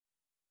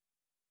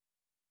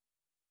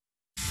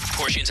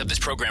Portions of this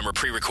program are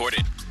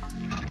pre-recorded.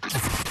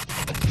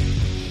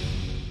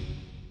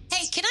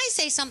 Hey, can I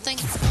say something?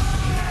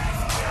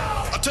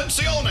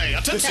 Attenzione!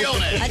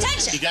 Attenzione!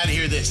 Attention! You gotta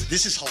hear this.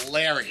 This is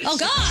hilarious. Oh,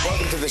 God!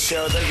 Welcome to the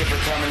show. Thank you for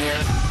coming here.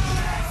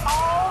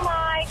 Oh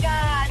my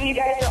God, you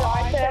guys are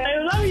awesome. I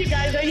love you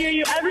guys. I hear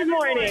you every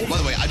morning. By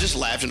the way, I just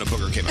laughed and a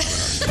booger came out of my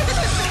nose.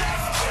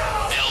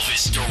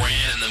 Elvis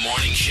Duran in the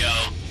morning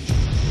show.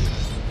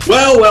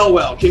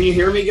 Well. Can you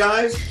hear me,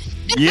 guys?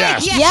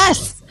 Yes.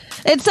 Yes.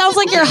 It sounds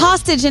like you're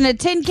hostage in a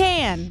tin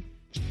can.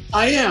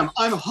 I am.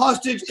 I'm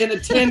hostage in a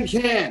tin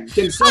can.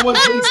 Can someone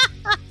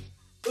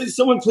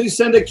please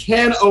send a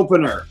can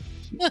opener?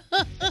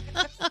 All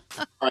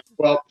right,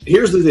 well,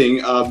 here's the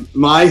thing.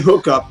 My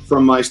hookup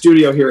from my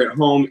studio here at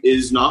home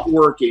is not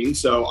working,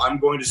 so I'm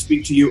going to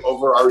speak to you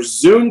over our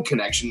Zoom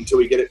connection until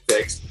we get it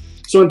fixed.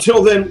 So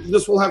until then,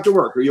 this will have to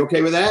work. Are you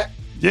okay with that?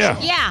 Yeah.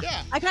 Yeah.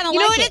 I kind of like it. You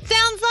know what it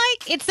sounds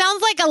like? It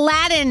sounds like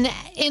Aladdin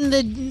in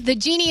the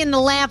genie in the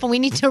lamp, and we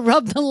need to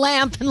rub the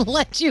lamp and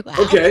let you out.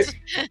 Okay.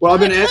 Well, I've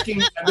been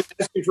asking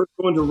for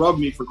someone to rub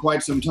me for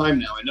quite some time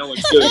now. I know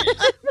it's good.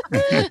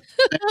 Thank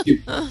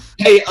you.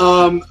 Hey,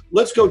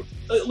 let's go.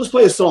 Let's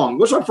play a song.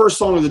 What's our first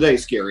song of the day,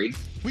 Scary?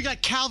 We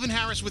got Calvin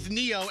Harris with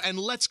Neo, and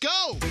let's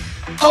go!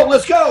 Oh,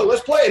 let's go.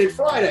 Let's play it. It's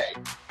Friday.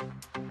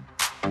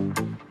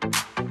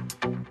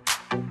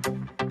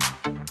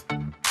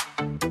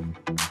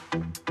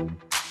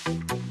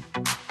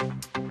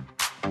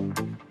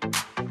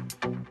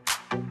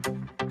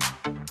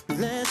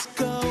 Let's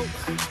go.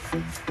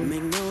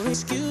 Make no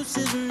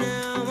excuses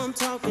now. I'm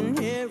talking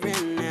here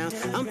and now.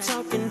 I'm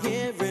talking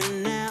here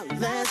and now.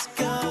 Let's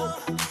go.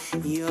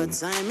 Your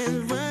time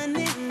is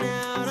running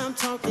out. I'm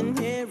talking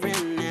here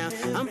and now.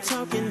 I'm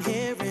talking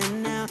here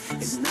and now.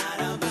 It's not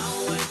about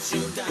what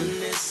you've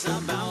done. It's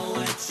about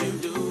what you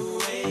do.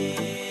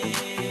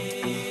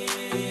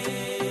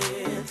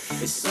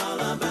 It's all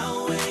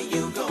about where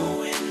you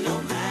going,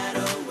 no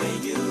matter where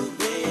you've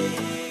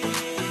been.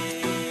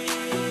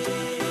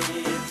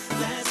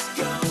 Let's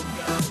go.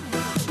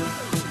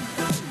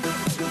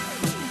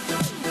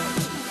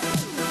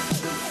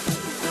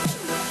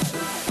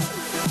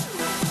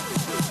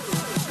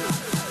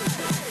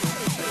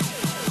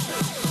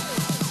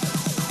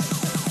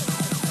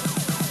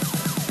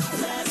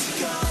 Let's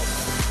go.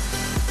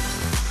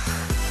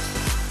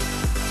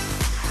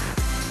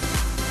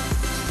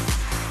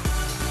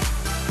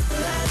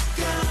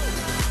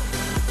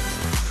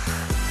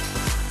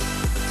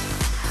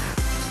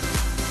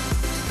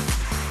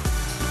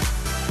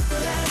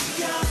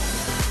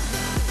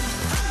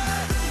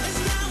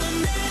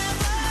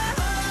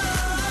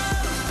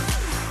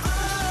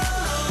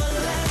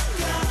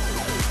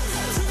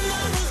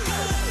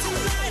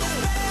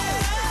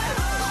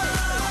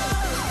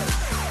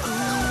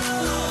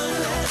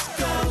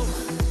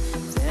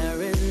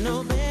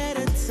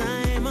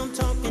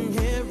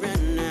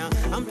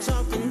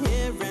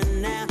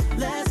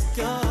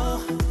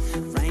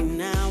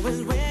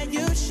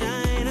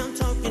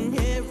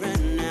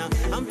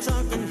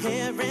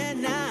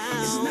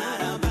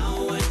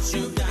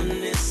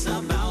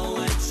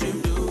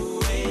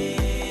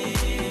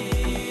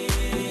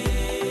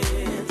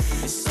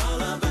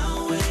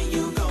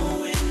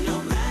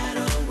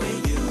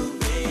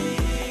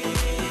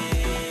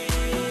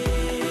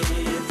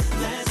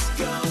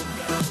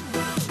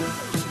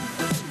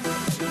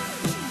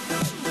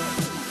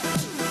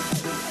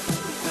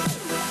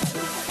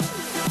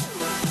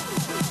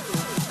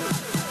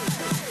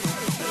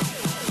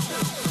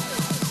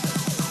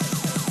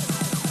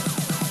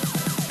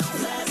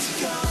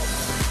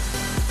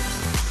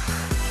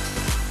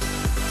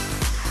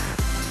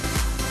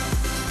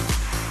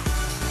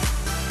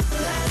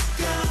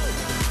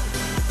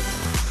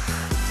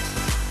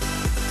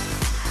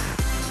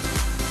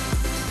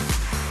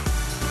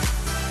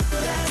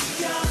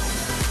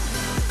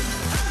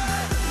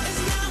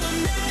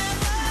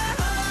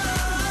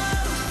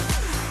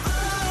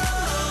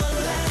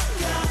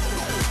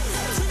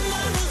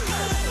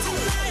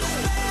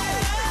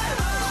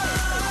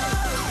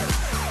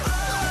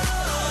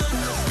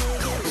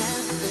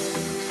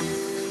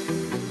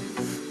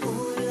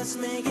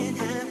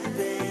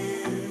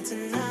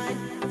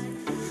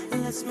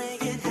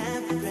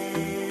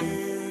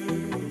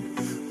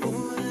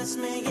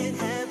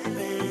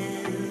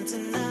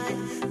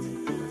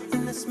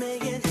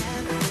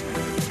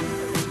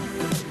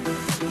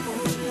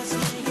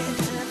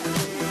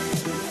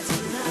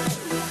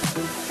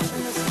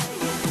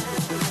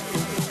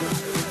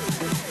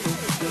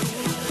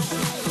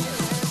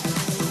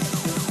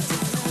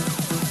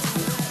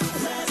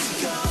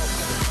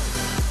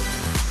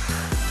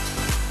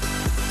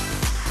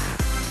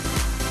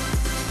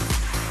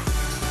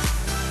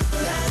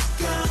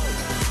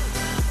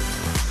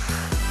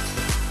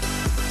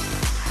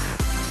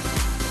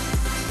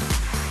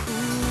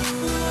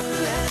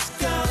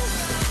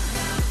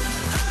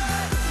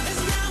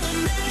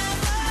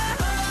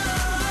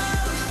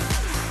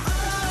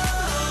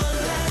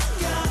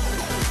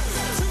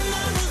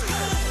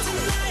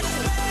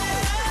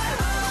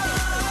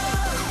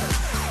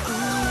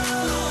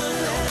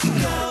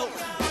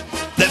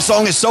 that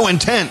song is so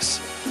intense.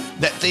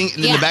 That thing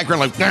in the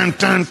background, like dun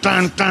dun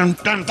dun dun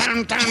dun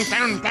dun dun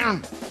dun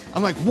dun.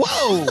 I'm like,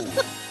 whoa!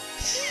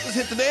 Let's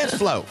hit the dance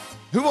floor.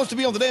 Who wants to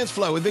be on the dance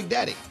floor with Big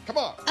Daddy? Come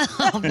on.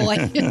 Oh,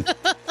 boy.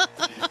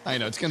 I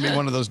know, it's going to be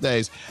one of those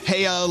days.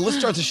 Hey, let's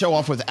start the show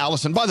off with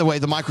Allison. By the way,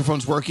 the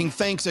microphone's working.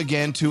 Thanks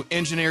again to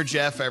Engineer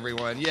Jeff,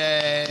 everyone.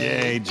 Yay.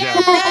 Yay,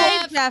 Jeff.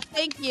 Hey, Jeff,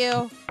 thank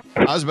you.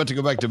 I was about to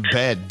go back to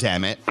bed,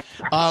 damn it.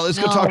 Let's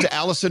go talk to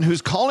Allison,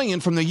 who's calling in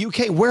from the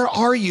UK. Where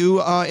are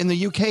you in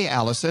the UK,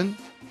 Allison?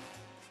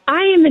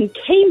 I am in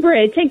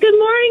Cambridge. And good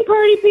morning,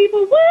 party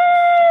people. Woo!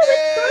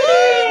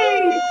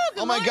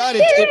 Oh, my God.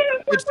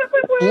 It's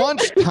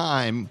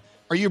lunchtime.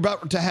 Are you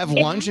about to have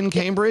lunch in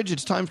Cambridge?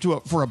 It's time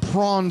for a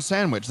prawn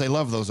sandwich. They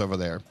love those over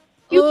there.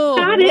 You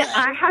got it.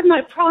 I have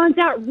my prawns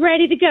out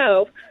ready to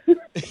go. Me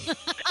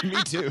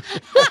too.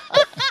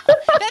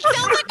 That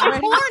sounds like a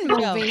porn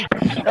movie.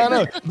 I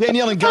know.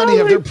 Danielle and Gandhi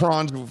have their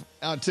prawns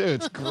out too.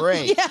 It's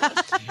great.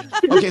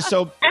 Okay,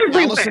 so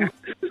Allison,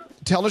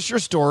 tell us your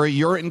story.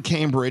 You're in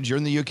Cambridge. You're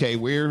in the UK.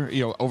 We're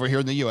over here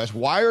in the US.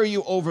 Why are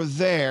you over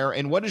there?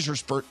 And what is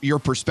your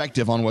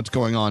perspective on what's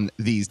going on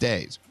these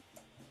days?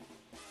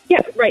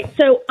 Yes, right.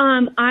 So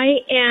I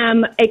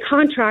am a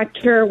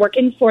contractor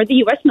working for the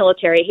U.S.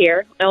 military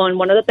here on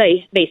one of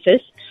the bases.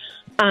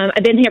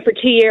 I've been here for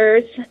 2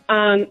 years.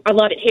 I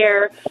love it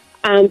here.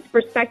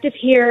 Perspective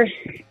here,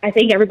 I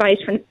think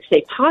everybody's trying to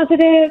stay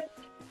positive.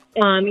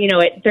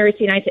 At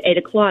Thursday nights at 8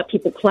 o'clock,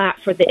 people clap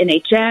for the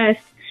NHS.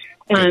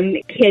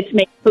 Kids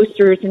make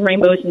posters and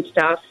rainbows and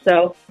stuff.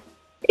 So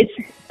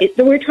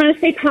we're trying to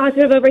stay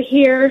positive over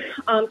here,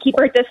 keep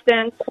our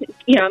distance,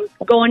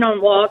 going on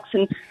walks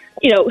and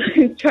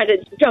try to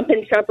jump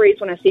in shrubberies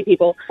when I see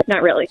people.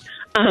 Not really.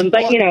 But,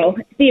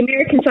 the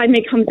American side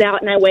may comes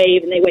out and I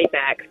wave and they wave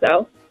back.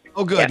 So.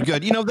 Oh, good,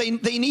 good.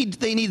 They need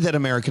that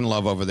American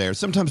love over there.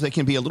 Sometimes they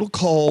can be a little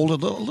cold, a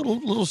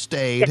little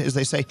staid, as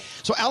they say.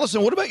 So,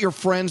 Allison, what about your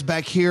friends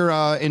back here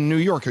in New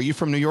York? Are you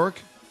from New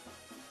York?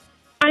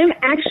 I'm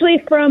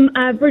actually from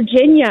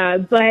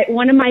Virginia, but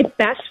one of my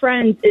best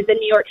friends is in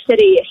New York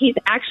City. He's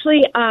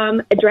actually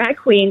a drag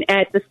queen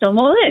at the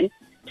Stonewall Inn.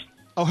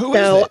 Oh, who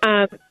is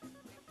it?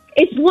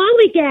 It's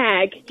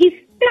Lollygag. He's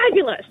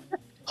fabulous.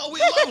 Oh,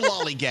 we love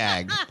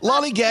Lollygag.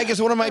 Lollygag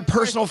is one of my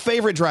personal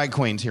favorite drag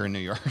queens here in New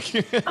York.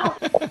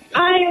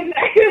 I'm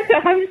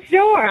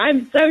sure.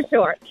 I'm so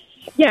sure.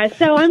 Yeah,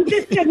 so I'm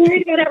just getting ready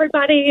to get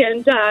everybody,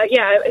 and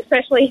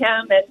especially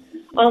him and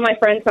all my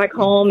friends back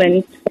home,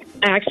 and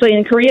actually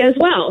in Korea as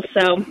well.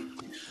 So.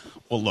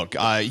 Well, look,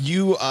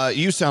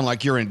 you sound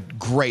like you're in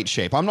great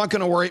shape. I'm not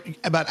going to worry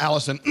about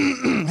Allison.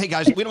 Hey,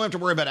 guys, we don't have to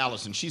worry about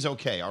Allison. She's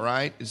okay, all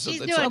right? She's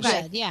doing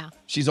good, yeah.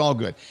 She's all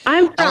good.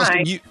 I'm fine.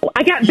 Allison,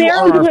 I got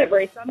barrel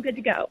delivery, so I'm good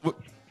to go.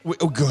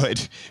 Oh,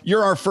 good.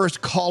 You're our first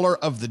caller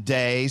of the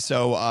day,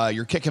 so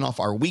you're kicking off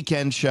our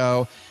weekend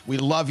show. We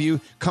love you.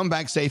 Come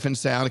back safe and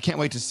sound. I can't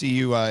wait to see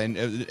you at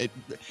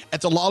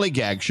the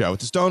Lollygag show at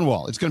the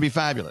Stonewall. It's going to be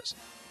fabulous.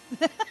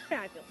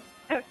 Fabulous.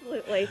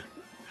 Absolutely.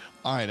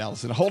 All right,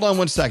 Allison, hold on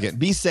one second.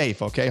 Be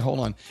safe, okay? Hold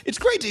on. It's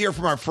great to hear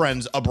from our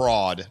friends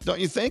abroad, don't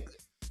you think?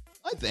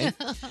 I think.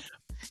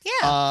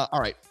 Yeah. All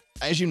right.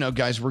 As you know,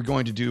 guys, we're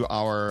going to do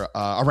our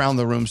Around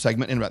the Room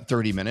segment in about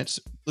 30 minutes.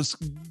 Let's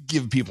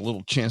give people a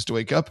little chance to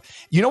wake up.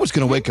 You know what's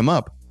going to wake them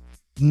up?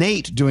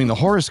 Nate doing the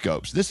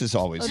horoscopes. This is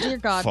always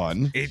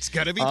fun. It's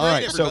going to be All great,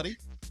 right, everybody.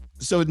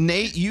 So,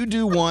 Nate, you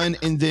do one,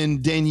 and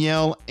then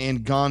Danielle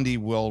and Gandhi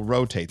will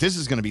rotate. This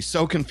is going to be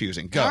so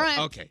confusing. Go. All right.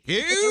 Okay,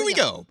 here we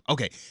go.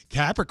 Okay,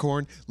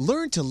 Capricorn,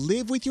 learn to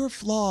live with your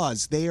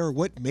flaws. They are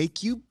what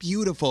make you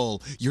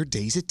beautiful. Your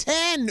day's a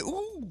 10.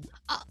 Ooh.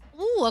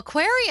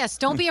 Aquarius,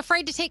 don't be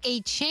afraid to take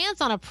a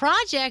chance on a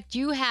project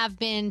you have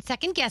been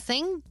second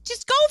guessing.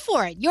 Just go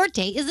for it. Your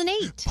day is an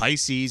 8.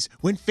 Pisces,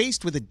 when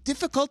faced with a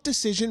difficult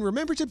decision,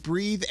 remember to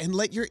breathe and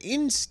let your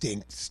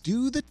instincts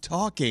do the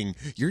talking.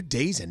 Your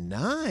day's a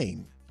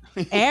 9.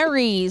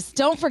 Aries,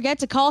 don't forget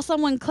to call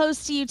someone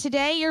close to you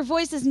today. Your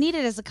voice is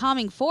needed as a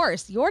calming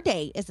force. Your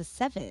day is a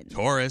 7.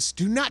 Taurus,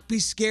 do not be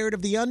scared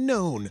of the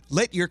unknown.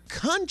 Let your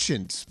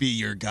conscience be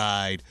your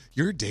guide.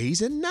 Your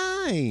day's a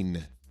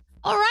 9.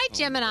 All right,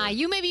 Gemini,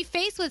 you may be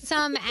faced with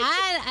some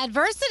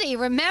adversity.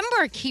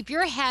 Remember, keep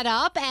your head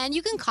up and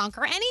you can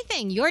conquer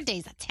anything. Your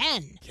day's a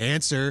 10.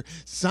 Cancer,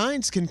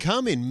 signs can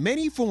come in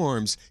many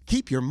forms.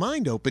 Keep your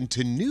mind open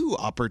to new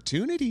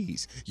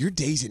opportunities. Your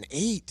day's an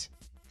 8.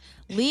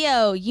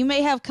 Leo, you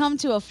may have come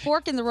to a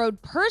fork in the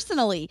road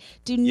personally.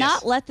 Do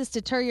not let this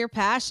deter your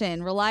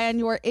passion. Rely on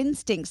your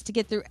instincts to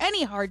get through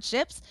any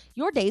hardships.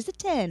 Your day's a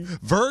 10.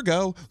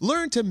 Virgo,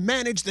 learn to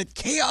manage the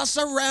chaos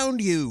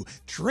around you.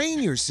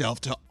 Train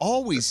yourself to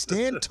always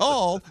stand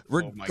tall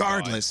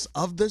regardless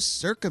of the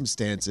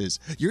circumstances.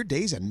 Your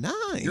day's a 9.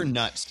 You're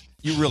nuts.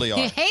 You really are.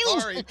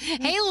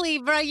 Hey,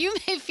 Libra, you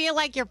may feel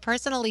like you're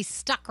personally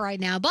stuck right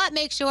now, but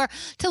make sure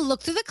to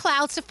look through the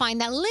clouds to find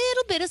that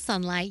little bit of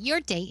sunlight. Your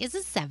day is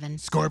a 7.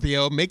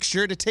 Scorpio, make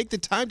sure to take the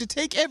time to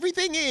take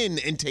everything in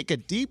and take a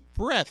deep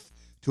breath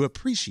to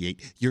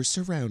appreciate your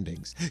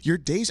surroundings. Your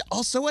day's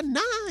also a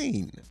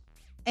 9.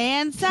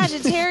 And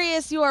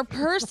Sagittarius, your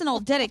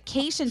personal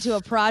dedication to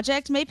a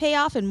project may pay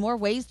off in more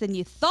ways than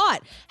you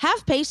thought.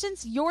 Have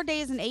patience. Your day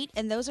is an 8,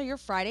 and those are your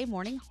Friday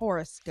morning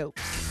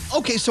horoscopes.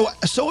 Okay, so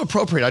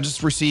appropriate. I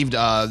just received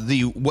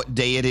the what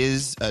day it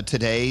is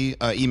today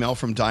email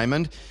from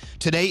Diamond.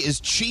 Today is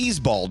Cheese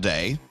Ball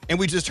Day, and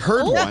we just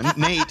heard one,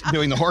 Nate,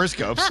 doing the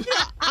horoscopes.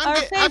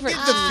 I get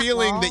the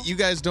feeling that you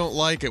guys don't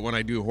like it when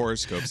I do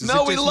horoscopes.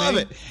 No, we love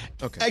it.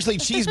 Okay. Actually,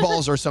 cheese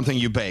balls are something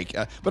you bake,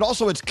 but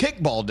also it's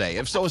kickball day.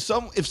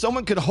 If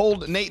someone could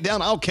hold Nate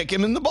down, I'll kick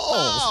him in the balls.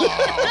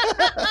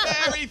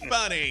 Oh, very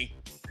funny.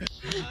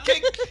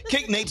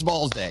 Kick Nate's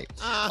balls day.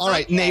 All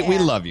right, Nate, we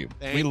love you.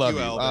 We love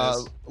you.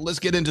 Elvis. Let's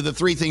get into the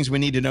 3 things we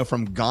need to know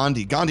from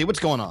Gandhi. Gandhi, what's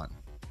going on?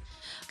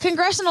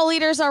 Congressional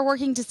leaders are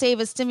working to save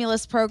a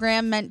stimulus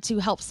program meant to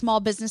help small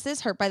businesses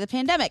hurt by the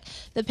pandemic.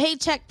 The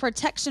Paycheck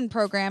Protection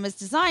Program is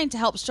designed to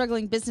help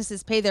struggling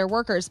businesses pay their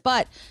workers,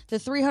 but the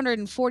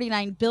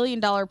 $349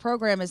 billion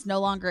program is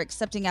no longer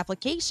accepting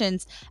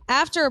applications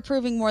after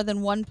approving more than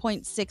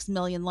 1.6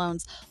 million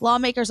loans.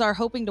 Lawmakers are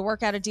hoping to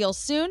work out a deal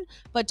soon,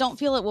 but don't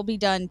feel it will be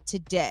done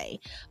today.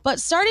 But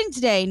starting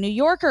today, New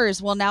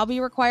Yorkers will now be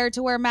required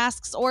to wear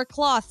masks or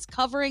cloths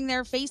covering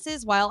their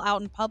faces while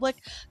out in public.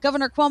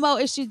 Governor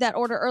Cuomo issued that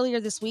order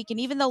earlier this week, and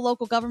even though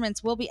local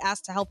governments will be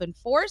asked to help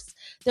enforce,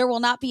 there will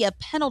not be a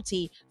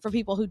penalty for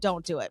people who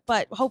don't do it.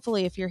 But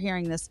hopefully, if you're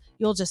hearing this,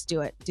 you'll just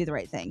do the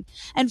right thing.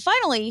 And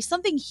finally,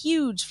 something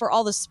huge for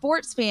all the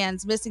sports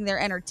fans missing their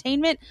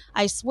entertainment.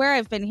 I swear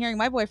I've been hearing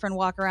my boyfriend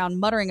walk around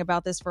muttering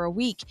about this for a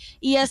week.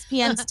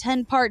 ESPN's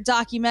 10-part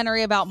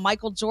documentary about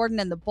Michael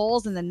Jordan and the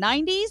Bulls in the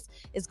 90s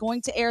is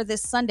going to air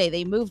this Sunday.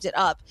 They moved it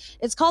up.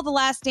 It's called The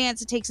Last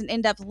Dance. It takes an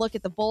in-depth look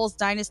at the Bulls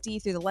dynasty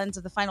through the lens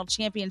of the final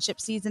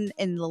championship season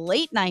in the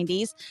late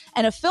 90s,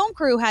 and a film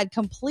crew had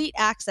complete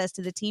access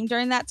to the team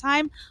during that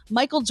time.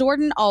 Michael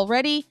Jordan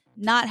already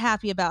not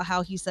happy about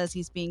how he says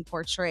he's being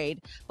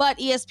portrayed, but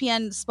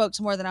ESPN spoke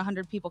to more than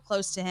 100 people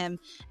close to him,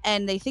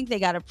 and they think they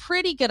got a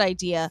pretty good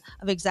idea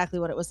of exactly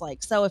what it was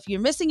like. So if you're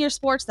missing your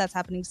sports, that's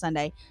happening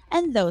Sunday,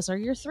 and those are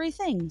your 3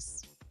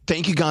 things.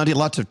 Thank you, Gandhi.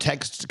 Lots of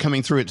texts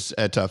coming through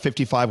at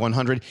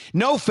 55100.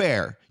 No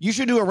fair. You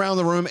should do Around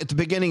the Room at the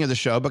beginning of the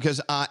show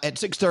because at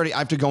 6:30 I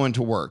have to go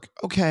into work.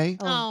 Okay.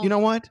 Oh. You know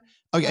what?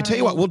 Okay, I tell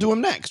you what, we'll do them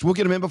next. We'll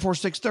get them in before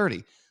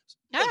 6:30.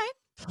 All right.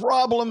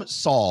 Problem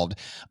solved.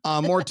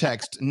 More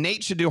text.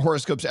 Nate should do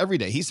horoscopes every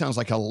day. He sounds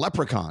like a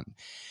leprechaun.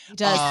 He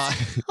does.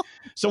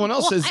 Someone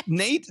else says,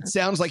 Nate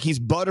sounds like he's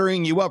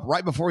buttering you up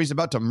right before he's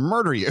about to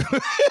murder you.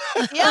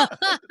 Yeah.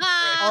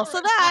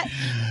 Also that.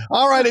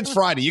 All right, it's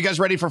Friday. You guys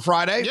ready for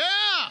Friday?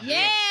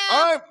 Yeah.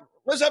 All right,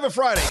 let's have a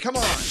Friday. Come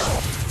on.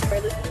 I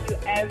listen to you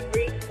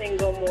every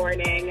single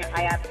morning.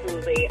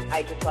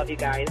 I just love you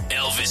guys.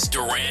 Elvis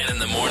Duran in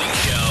the morning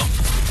show.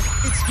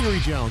 It's Scary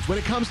Jones. When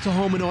it comes to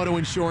home and auto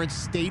insurance,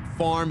 State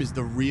Farm is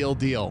the real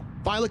deal.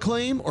 File a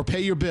claim or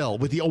pay your bill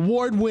with the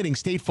award-winning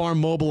State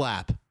Farm mobile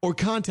app. Or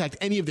contact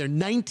any of their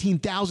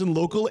 19,000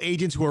 local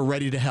agents who are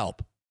ready to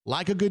help.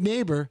 Like a good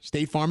neighbor,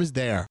 State Farm is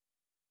there.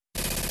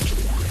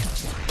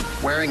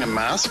 Wearing a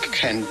mask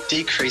can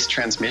decrease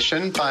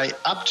transmission by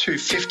up to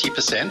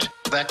 50%.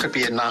 That could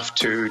be enough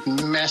to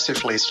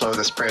massively slow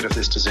the spread of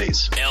this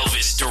disease.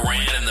 Elvis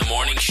Duran in the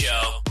morning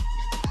show.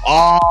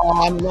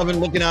 Oh, I'm loving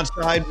looking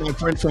outside. My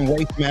friend from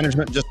Waste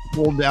Management just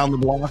pulled down the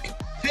block.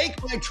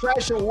 Take my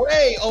trash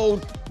away,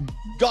 oh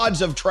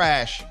gods of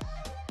trash.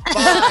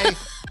 Bye.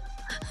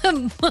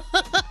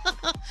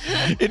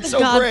 It's so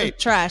God, great.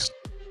 Trash.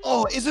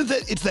 Oh, isn't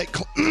that, it's that,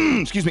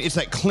 excuse me, it's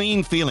that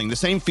clean feeling. The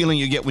same feeling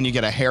you get when you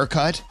get a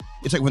haircut.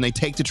 It's like when they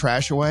take the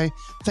trash away.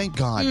 Thank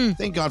God.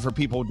 Thank God for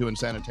people doing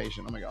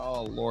sanitation. I'm like,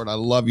 oh, Lord, I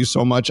love you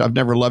so much. I've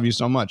never loved you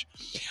so much.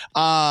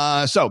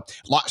 So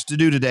lots to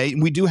do today.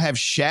 We do have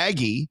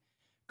Shaggy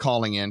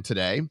calling in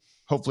today.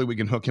 Hopefully we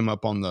can hook him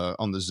up on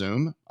the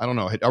Zoom. I don't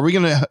know. Are we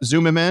going to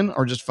Zoom him in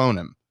or just phone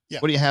him? Yeah.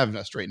 What do you have,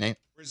 straight Nate?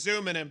 We're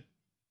zooming him.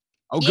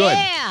 Oh, good.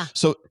 Yeah.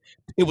 So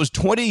it was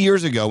 20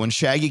 years ago when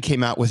Shaggy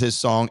came out with his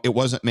song, It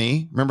Wasn't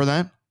Me. Remember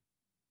that?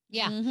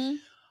 Yeah. Mm-hmm.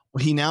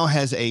 He now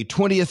has a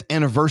 20th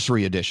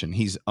anniversary edition.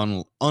 He's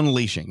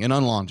unleashing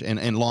and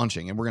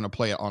launching, and we're going to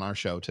play it on our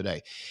show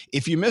today.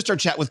 If you missed our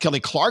chat with Kelly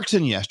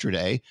Clarkson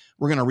yesterday,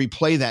 we're going to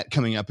replay that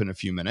coming up in a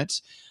few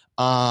minutes.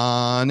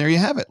 And there you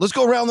have it. Let's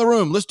go around the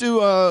room. Let's do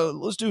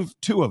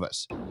 2 of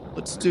us.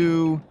 Let's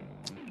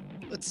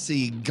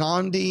see,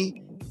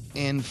 Gandhi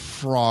and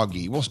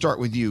Froggy. We'll start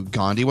with you,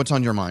 Gandhi. What's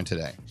on your mind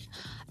today?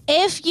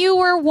 If you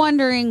were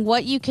wondering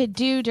what you could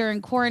do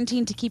during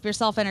quarantine to keep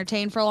yourself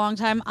entertained for a long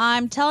time,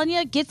 I'm telling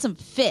you, get some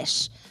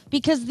fish.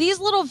 Because these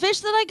little fish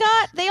that I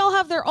got, they all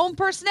have their own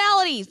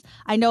personalities.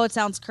 I know it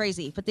sounds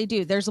crazy, but they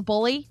do. There's a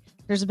bully,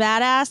 there's a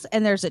badass,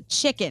 and there's a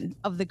chicken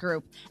of the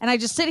group. And I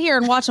just sit here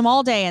and watch them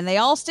all day, and they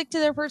all stick to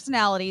their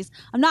personalities.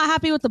 I'm not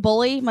happy with the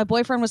bully. My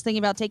boyfriend was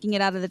thinking about taking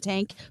it out of the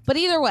tank. But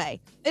either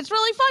way, it's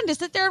really fun to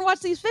sit there and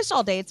watch these fish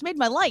all day. It's made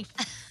my life.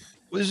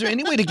 Was there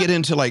any way to get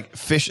into like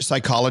fish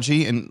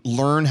psychology and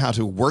learn how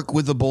to work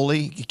with the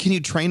bully? Can you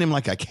train him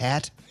like a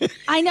cat?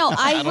 I know.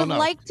 I would know.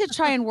 like to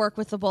try and work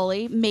with the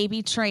bully,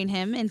 maybe train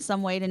him in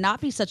some way to not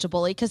be such a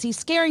bully because he's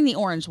scaring the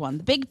orange one.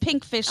 The big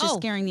pink fish is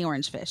scaring the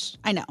orange fish.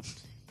 I know.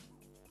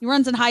 He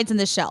runs and hides in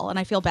the shell, and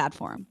I feel bad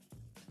for him.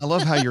 I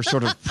love how you're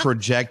sort of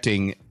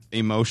projecting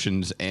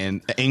emotions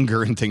and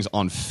anger and things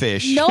on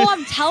fish. No,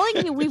 I'm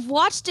telling you, we've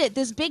watched it.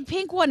 This big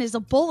pink one is a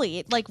bully.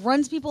 It like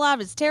runs people out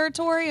of its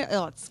territory.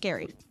 Oh, it's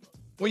scary.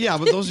 Well, yeah,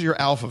 but those are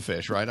your alpha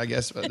fish, right? I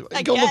guess. Go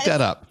look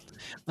that up.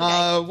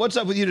 What's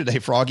up with you today,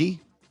 Froggy?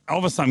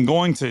 Elvis, I'm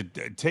going to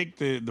take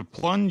the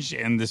plunge,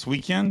 and this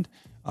weekend,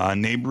 a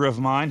neighbor of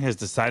mine has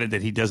decided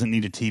that he doesn't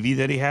need a TV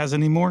that he has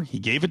anymore. He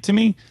gave it to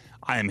me.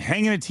 I am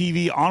hanging a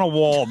TV on a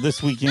wall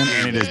this weekend,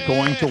 and it is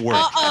going to work.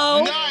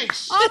 Uh-oh.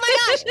 Nice. Oh, my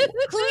gosh.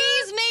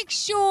 Please make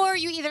sure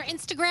you either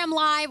Instagram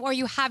Live or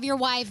you have your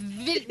wife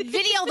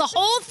video the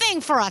whole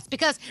thing for us,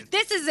 because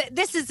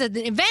this is an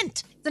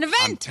event. It's an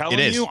event. I'm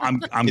telling you, I'm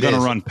going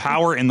to run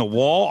power in the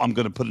wall. I'm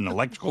going to put an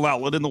electrical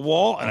outlet in the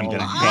wall, and I'm going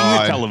to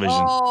hang the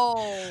television.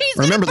 Oh.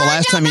 Remember the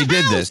last time he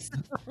did this?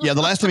 Yeah,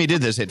 the last time he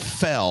did this, it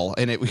fell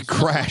and it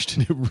crashed.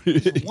 And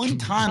it One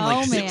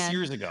time, 6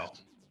 years ago.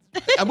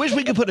 I wish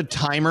we could put a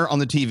timer on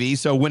the TV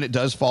so when it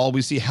does fall,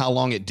 we see how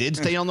long it did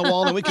stay on the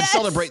wall and we can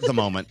celebrate the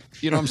moment.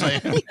 You know what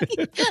I'm saying?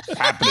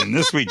 Happening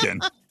this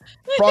weekend.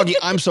 Froggy,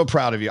 I'm so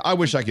proud of you. I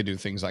wish I could do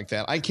things like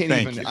that. I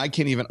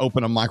can't even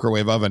open a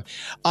microwave oven.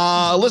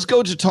 Let's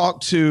go to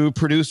talk to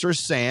producer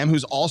Sam,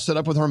 who's all set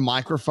up with her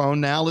microphone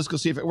now. Let's go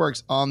see if it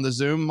works on the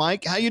Zoom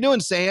mic. How you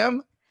doing,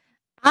 Sam?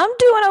 I'm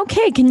doing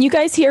okay. Can you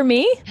guys hear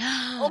me?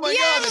 Oh my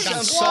God, it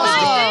sounds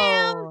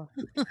so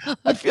good.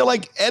 I feel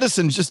like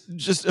Edison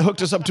just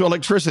hooked us up to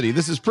electricity.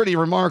 This is pretty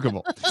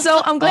remarkable. So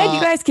I'm glad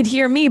you guys could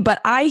hear me, but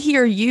I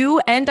hear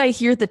you and I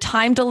hear the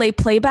time delay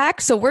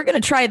playback. So we're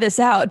going to try this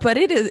out, but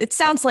it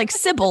sounds like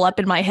Sybil up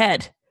in my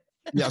head.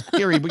 Yeah,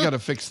 Gary, we got to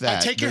fix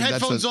that. Take your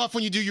headphones off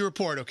when you do your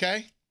report,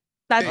 okay?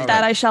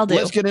 That I shall do.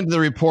 Let's get into the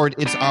report.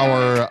 It's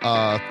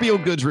our Feel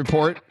Goods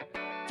report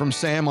from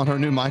Sam on her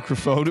new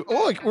microphone.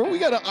 Oh, we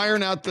got to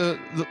iron out the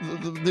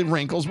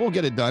wrinkles. We'll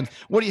get it done.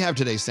 What do you have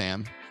today,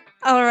 Sam?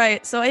 All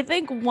right. So I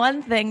think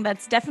one thing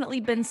that's definitely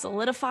been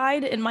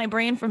solidified in my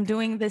brain from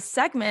doing this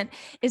segment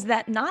is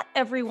that not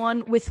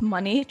everyone with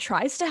money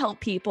tries to help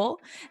people,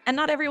 and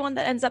not everyone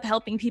that ends up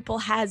helping people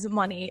has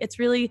money. It's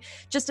really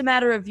just a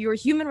matter of your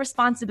human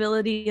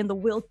responsibility and the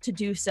will to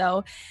do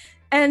so.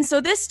 And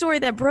so this story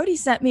that Brody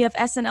sent me of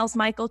SNL's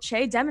Michael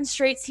Che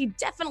demonstrates he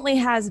definitely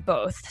has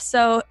both.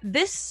 So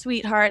this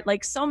sweetheart,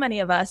 like so many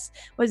of us,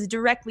 was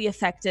directly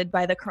affected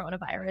by the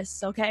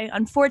coronavirus, okay?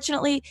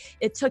 Unfortunately,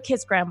 it took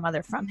his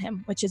grandmother from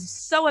him, which is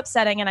so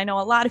upsetting, and I know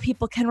a lot of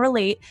people can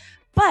relate.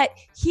 But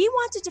he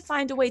wanted to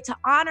find a way to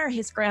honor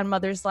his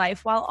grandmother's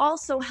life while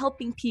also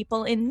helping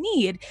people in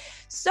need.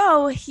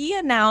 So he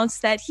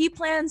announced that he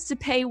plans to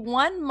pay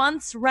 1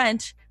 month's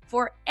rent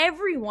for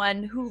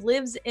everyone who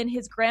lives in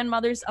his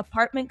grandmother's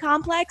apartment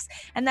complex.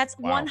 And that's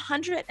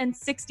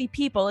 160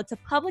 people. It's a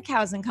public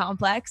housing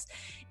complex.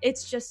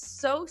 It's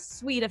just so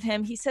sweet of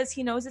him. He says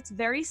he knows it's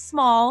very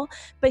small,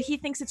 but he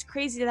thinks it's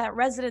crazy that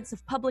residents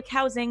of public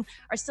housing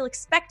are still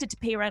expected to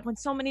pay rent when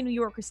so many New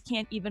Yorkers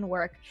can't even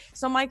work.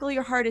 So Michael,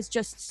 your heart is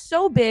just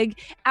so big.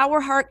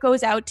 Our heart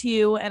goes out to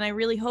you. And I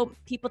really hope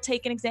people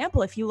take an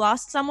example. If you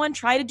lost someone,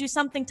 try to do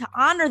something to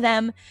honor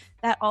them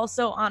that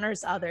also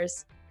honors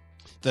others.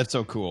 That's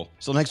so cool.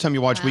 So next time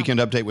you watch Weekend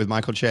Update with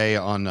Michael Che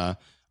on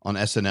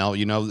SNL,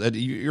 you know that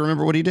you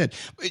remember what he did.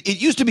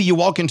 It used to be you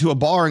walk into a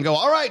bar and go,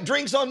 "All right,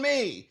 drinks on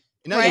me."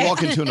 And now you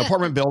walk into an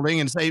apartment building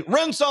and say,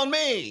 "Rent's on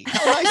me."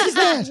 How nice is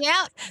that?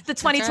 Yeah, the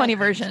 2020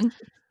 version.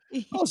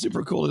 How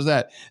super cool is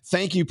that?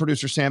 Thank you,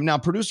 producer Sam. Now,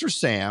 producer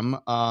Sam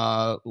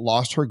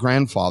lost her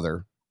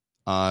grandfather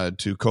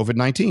to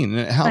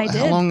COVID-19.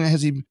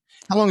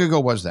 How long ago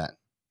was that?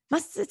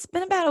 It's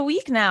been about a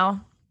week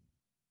now.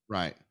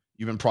 Right.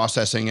 You've been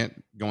processing it,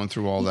 going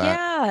through all that.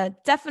 Yeah,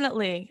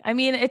 definitely. I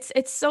mean,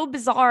 it's so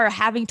bizarre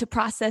having to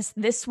process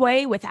this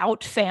way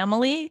without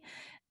family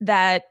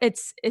that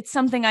it's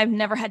something I've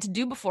never had to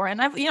do before. And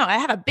I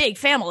have a big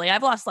family.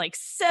 I've lost like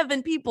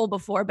 7 people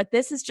before, but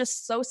this is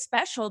just so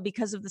special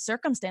because of the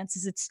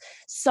circumstances. It's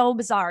so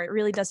bizarre. It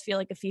really does feel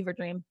like a fever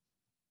dream.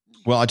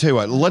 Well, I tell you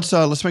what, let's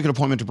make an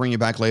appointment to bring you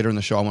back later in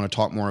the show. I want to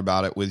talk more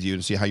about it with you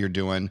and see how you're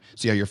doing,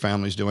 see how your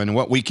family's doing, and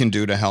what we can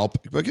do to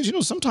help.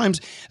 Because, sometimes,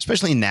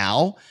 especially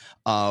now,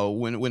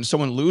 when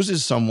someone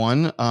loses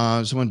someone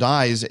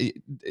dies,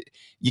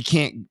 you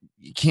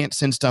can't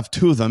send stuff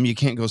to them. You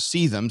can't go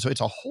see them. So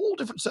it's a whole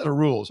different set of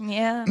rules.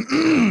 Yeah.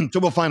 So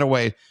we'll find a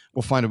way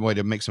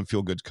to make some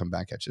feel goods come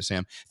back at you,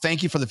 Sam.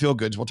 Thank you for the feel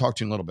goods. We'll talk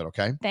to you in a little bit,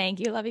 okay?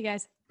 Thank you. Love you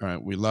guys. All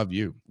right. We love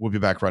you. We'll be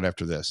back right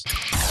after this.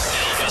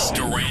 Elvis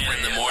Duran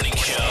in the Morning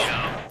Show.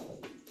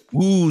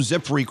 Ooh,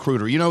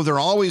 ZipRecruiter. They're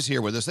always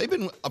here with us. They've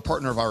been a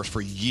partner of ours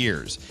for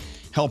years,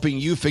 helping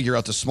you figure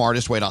out the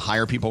smartest way to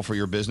hire people for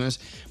your business.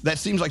 That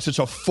seems like such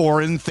a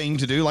foreign thing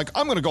to do. Like,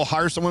 I'm going to go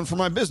hire someone for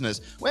my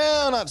business.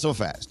 Well, not so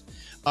fast.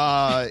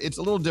 It's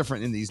a little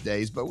different in these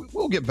days, but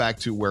we'll get back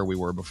to where we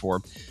were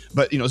before.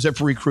 But,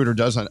 ZipRecruiter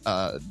doesn't,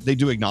 they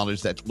do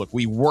acknowledge that, look,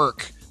 we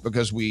work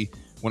because we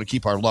want to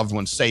keep our loved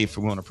ones safe.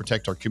 We want to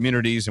protect our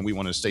communities, and we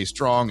want to stay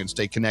strong and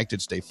stay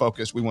connected, stay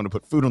focused. We want to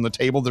put food on the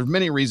table. There's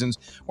many reasons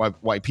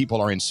why people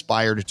are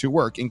inspired to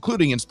work,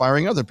 including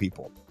inspiring other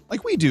people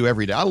like we do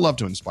every day. I love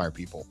to inspire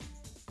people.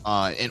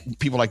 And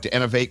people like to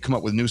innovate, come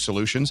up with new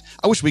solutions.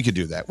 I wish we could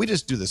do that. We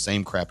just do the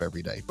same crap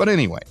every day. But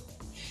anyway,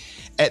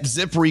 at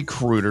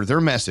ZipRecruiter,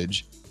 their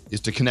message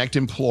is to connect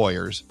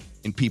employers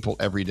and people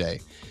every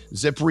day.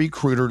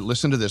 ZipRecruiter,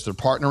 listen to this. They're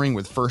partnering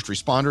with first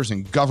responders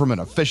and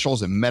government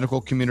officials and medical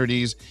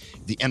communities,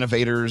 the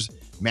innovators,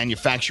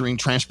 manufacturing,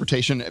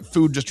 transportation,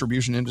 food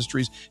distribution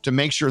industries to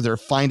make sure they're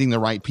finding the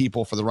right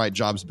people for the right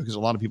jobs, because a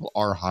lot of people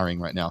are hiring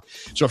right now.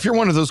 So if you're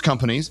one of those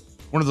companies,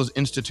 one of those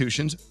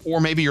institutions,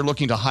 or maybe you're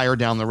looking to hire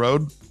down the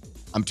road,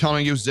 I'm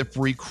telling you,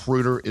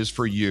 ZipRecruiter is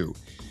for you.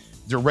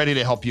 They're ready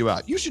to help you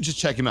out. You should just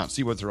check them out and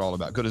see what they're all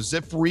about. Go to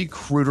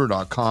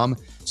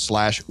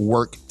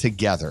ZipRecruiter.com/work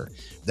together.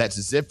 That's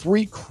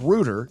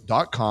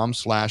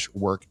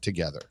ZipRecruiter.com/work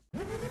together.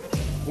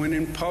 When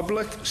in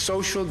public,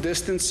 social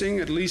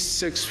distancing at least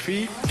 6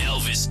 feet.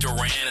 Elvis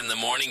Duran in the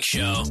morning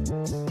show.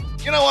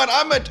 You know what?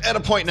 I'm at a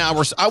point now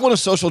where I want to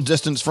social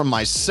distance from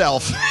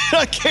myself.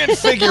 I can't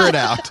figure it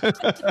out.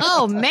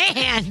 Oh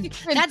man,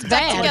 that's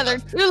bad. Together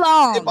too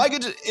long. If I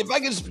could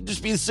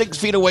just be 6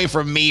 feet away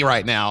from me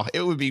right now,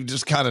 it would be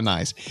just kind of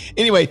nice.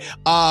 Anyway,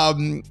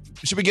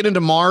 should we get into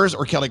Mars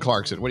or Kelly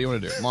Clarkson? What do you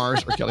want to do?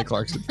 Mars or Kelly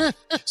Clarkson?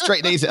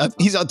 Straight Nate,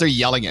 he's out there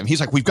yelling at him.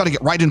 He's like, we've got to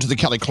get right into the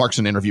Kelly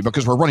Clarkson interview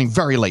because we're running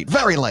very late.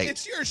 Very late.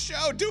 It's your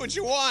show. Do what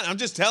you want. I'm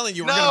just telling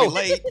you, we're going to be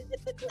late.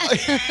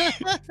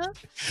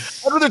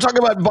 I'd rather talk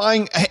about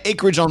buying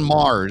acreage on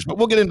Mars, but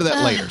we'll get into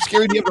that later.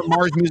 Scary, do you have the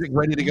Mars music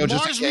ready to go?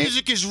 Mars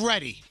music is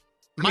ready.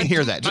 Let me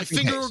hear that. My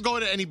finger will go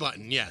to any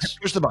button, yes.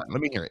 Push the button.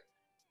 Let me hear it.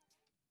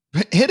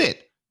 Hit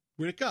it.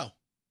 Where'd it go?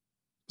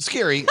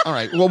 Scary. All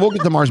right. Well, we'll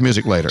get the Mars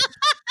music later.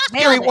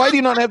 Scary, why do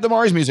you not have the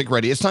Mars music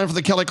ready? It's time for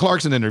the Kelly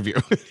Clarkson interview.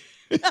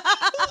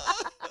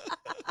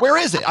 Where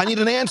is it? I need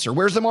an answer.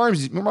 Where's the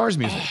Mars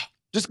music?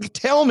 Just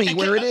tell me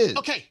where it is.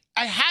 Okay,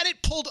 I had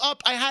it pulled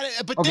up.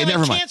 But Okay, then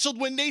never I mind. canceled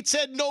when Nate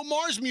said no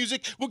Mars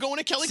music. We're going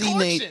to Kelly See,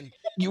 Clarkson. Nate,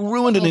 you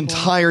ruined an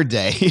entire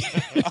day.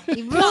 You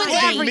ruined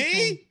Blame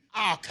everything. me?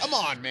 Oh, come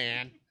on,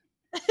 man.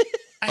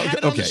 I had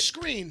it on the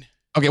screen.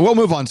 Okay, we'll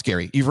move on,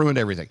 Scary. You've ruined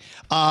everything.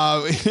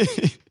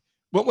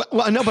 Well,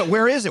 no, but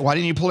where is it? Why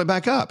didn't you pull it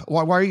back up?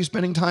 Why are you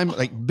spending time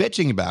like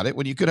bitching about it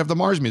when you could have the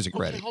Mars music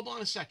ready? Hold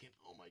on a second.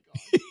 Oh my God.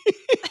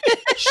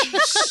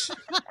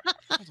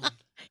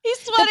 He's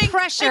sweating. The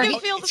pressure. I can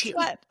feel the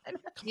sweat.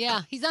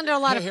 Yeah, he's under a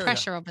lot Here of we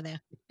pressure over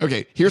there.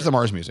 Okay, here's the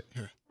Mars music.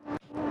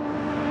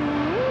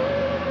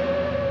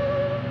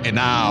 And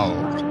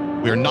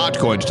now we're not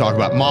going to talk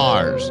about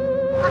Mars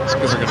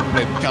because we're going to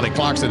play the Kelly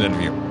Clarkson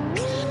interview.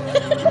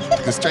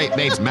 The Straight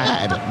Nate's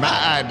mad.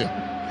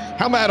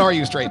 How mad are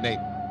you, Straight Nate?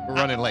 We're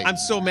running late. I'm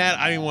so mad.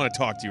 I don't even want to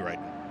talk to you right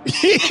now.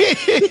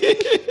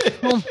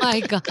 Oh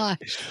my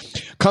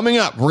gosh. Coming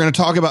up, we're going to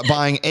talk about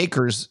buying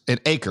acres and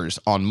acres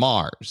on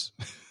Mars.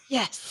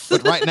 Yes.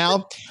 But right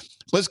now,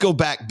 let's go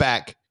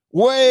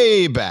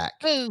way back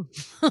Boo.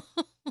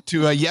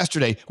 to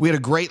yesterday. We had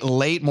a great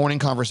late morning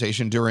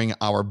conversation during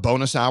our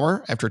bonus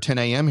hour after 10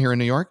 a.m. here in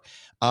New York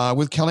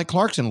with Kelly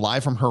Clarkson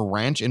live from her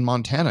ranch in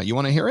Montana. You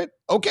want to hear it?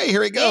 Okay,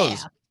 here it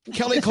goes. Yeah.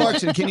 Kelly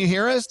Clarkson, can you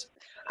hear us?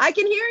 I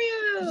can hear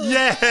you.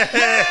 Yeah.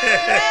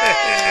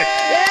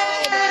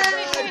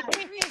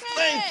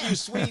 Thank you,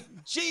 sweet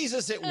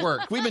Jesus. It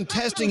worked. We've been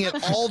testing it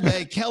all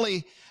day.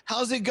 Kelly,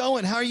 how's it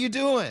going? How are you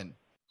doing?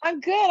 I'm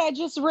good. I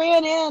just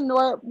ran in.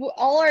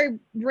 All our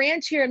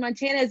ranch here in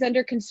Montana is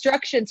under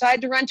construction, so I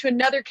had to run to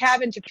another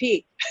cabin to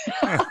pee.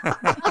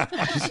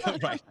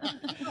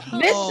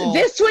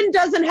 This one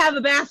doesn't have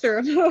a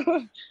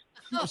bathroom.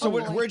 So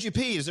where'd you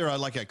pee? Is there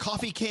like a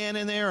coffee can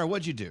in there, or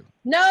what'd you do?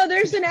 No,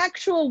 there's an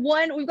actual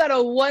one. We've got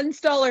a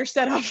one-staller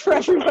set up for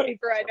everybody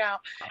for right now.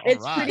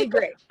 It's pretty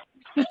great.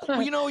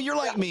 Well, you're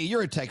like me.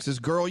 You're a Texas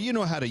girl. You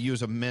know how to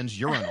use a men's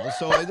urinal,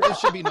 so it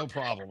should be no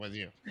problem with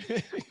you.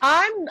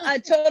 I'm a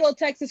total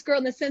Texas girl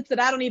in the sense that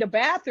I don't need a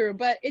bathroom,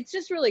 but it's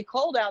just really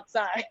cold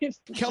outside.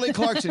 Kelly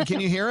Clarkson,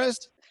 can you hear us?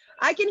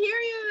 I can hear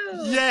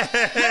you. Yeah.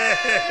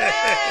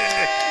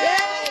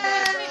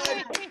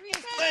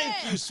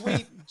 Thank you,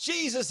 sweet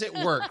Jesus. It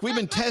worked. We've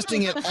been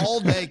testing it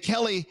all day.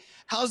 Kelly,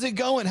 how's it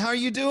going? How are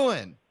you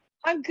doing?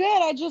 I'm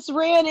good. I just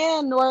ran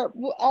in.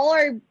 All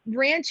our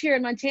ranch here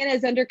in Montana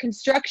is under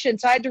construction,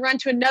 so I had to run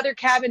to another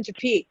cabin to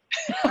pee.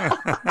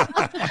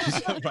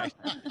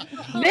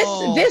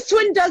 This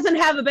one doesn't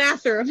have a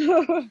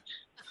bathroom.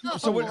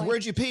 So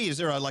where'd you pee? Is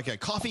there like a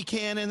coffee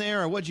can in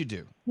there, or what'd you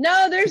do?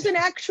 No, there's an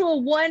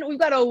actual one. We've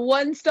got a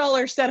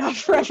one-staller set up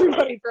for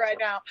everybody for right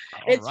now.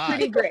 It's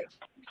pretty great.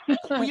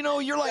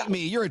 Well, you're like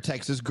me. You're a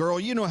Texas girl.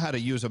 You know how to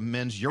use a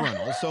men's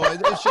urinal, so it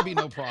should be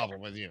no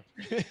problem with you.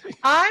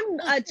 I'm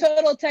a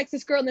total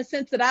Texas girl in the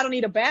sense that I don't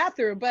need a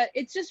bathroom, but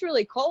it's just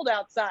really cold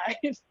outside.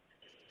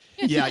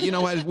 Yeah, you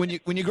know, when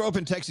you grow up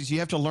in Texas, you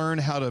have to learn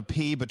how to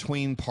pee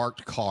between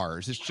parked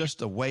cars. It's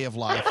just a way of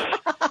life.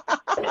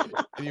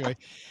 Anyway,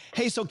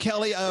 hey, so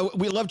Kelly,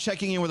 we love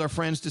checking in with our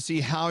friends to see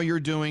how you're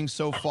doing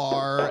so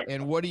far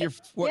and what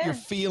you're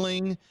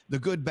feeling, the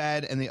good,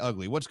 bad, and the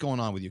ugly. What's going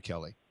on with you,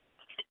 Kelly?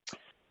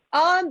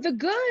 The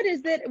good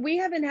is that we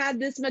haven't had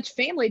this much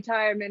family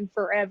time in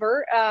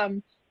forever.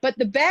 But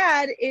the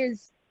bad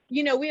is,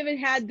 we haven't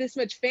had this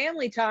much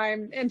family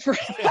time in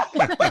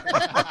forever.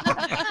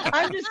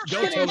 I'm just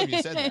kidding. Don't tell him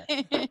you said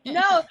that.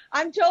 No,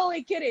 I'm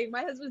totally kidding.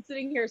 My husband's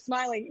sitting here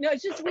smiling. No,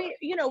 it's just we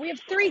have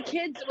 3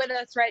 kids with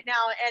us right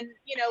now, and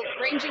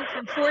ranging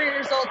from 4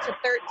 years old to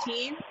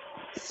 13.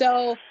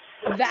 So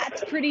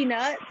that's pretty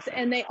nuts.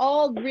 And they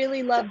all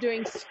really love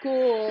doing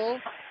school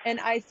and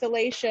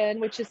isolation,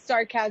 which is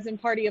sarcasm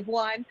party of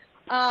one.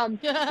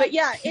 But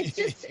yeah,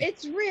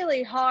 it's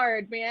really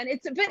hard, man.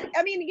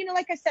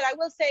 Like I said, I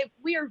will say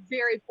we are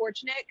very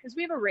fortunate because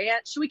we have a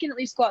ranch, so we can at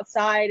least go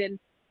outside and,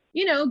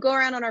 go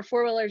around on our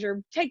 4-wheelers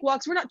or take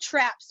walks. We're not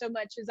trapped so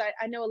much as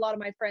I know a lot of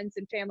my friends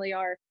and family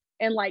are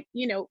in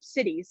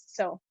cities.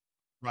 So.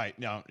 Right.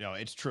 No,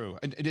 it's true.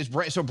 It is.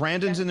 So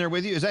Brandon's in there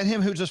with you. Is that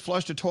him who just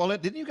flushed a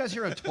toilet? Didn't you guys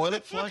hear a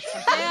toilet flush?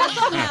 Yeah,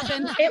 something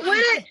happened.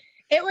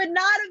 It would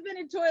not have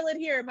been a toilet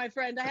here, my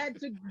friend. I had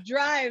to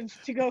drive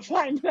to go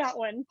find that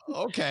one.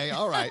 Okay,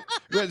 all right.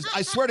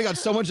 I swear to God,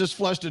 someone just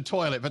flushed a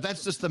toilet, but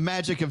that's just the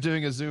magic of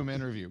doing a Zoom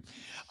interview.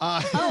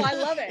 I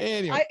love it.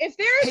 Anyway. If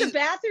there is a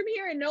bathroom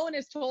here and no one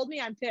has told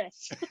me, I'm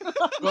pissed.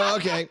 Well,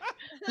 okay.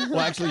 Well,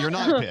 actually, you're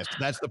not pissed.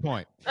 That's the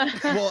point.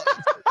 Well,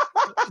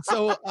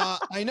 so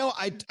I know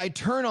I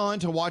turn on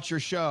to watch your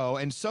show,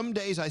 and some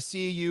days I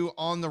see you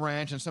on the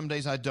ranch, and some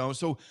days I don't.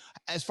 So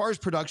as far as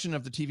production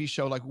of the TV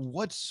show,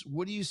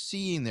 what are you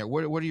seeing there?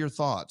 What are your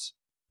thoughts?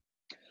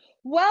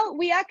 Well,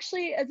 we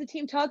actually, as a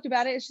team, talked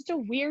about it. It's just a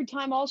weird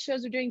time. All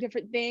shows are doing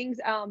different things.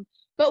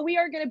 But we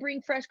are going to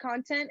bring fresh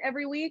content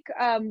every week.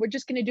 We're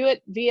just going to do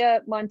it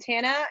via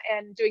Montana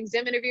and doing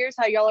Zoom interviews,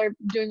 how y'all are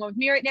doing with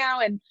me right now.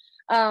 And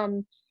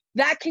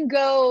that can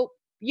go,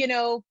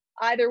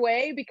 either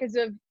way because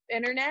of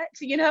internet,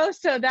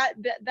 so that's,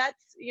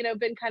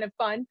 been kind of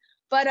fun.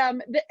 But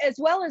as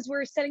well as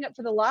we're setting up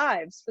for the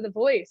lives for The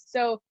Voice.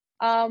 So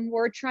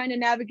we're trying to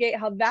navigate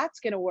how that's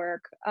going to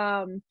work.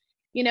 And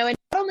not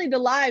only the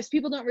lives,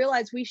 people don't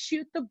realize we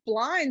shoot the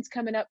blinds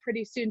coming up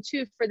pretty soon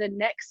too for the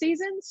next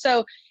season.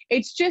 So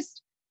it's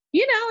just,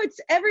 it's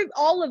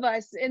all of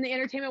us in the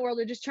entertainment world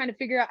are just trying to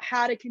figure out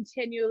how to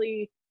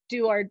continually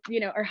do our,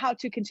 or how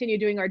to continue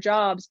doing our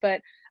jobs.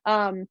 But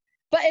and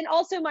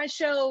also my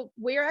show,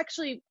 we're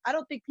actually, I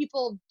don't think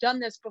people have done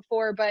this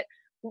before, but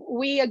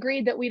we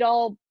agreed that we'd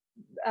all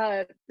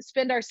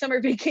spend our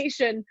summer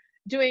vacation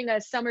doing a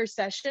summer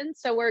session.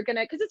 So we're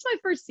gonna, because it's my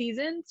first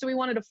season, so we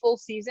wanted a full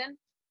season.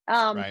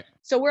 Right.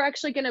 So we're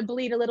actually gonna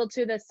bleed a little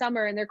to the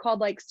summer, and they're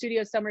called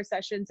studio summer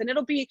sessions, and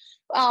it'll be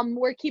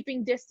we're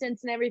keeping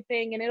distance and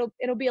everything, and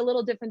it'll be a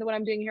little different than what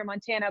I'm doing here in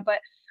Montana, but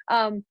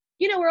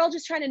we're all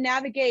just trying to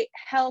navigate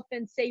health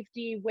and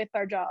safety with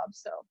our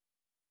jobs. So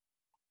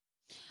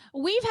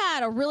we've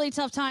had a really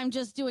tough time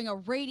just doing a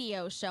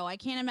radio show. I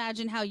can't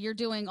imagine how you're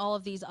doing all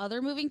of these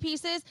other moving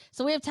pieces.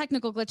 So we have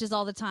technical glitches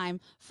all the time.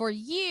 For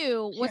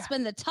you, what's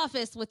been the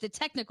toughest with the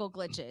technical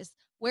glitches?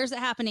 Where's it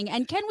happening?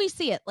 And can we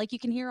see it like you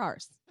can hear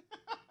ours?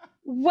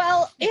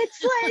 Well, it's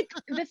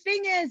the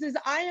thing is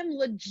I am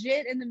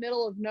legit in the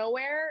middle of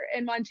nowhere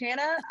in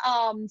Montana.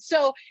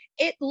 So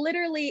it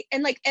literally,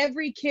 and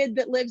every kid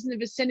that lives in the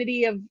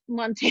vicinity of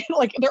Montana,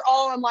 they're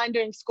all online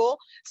doing school.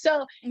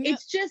 So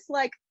it's just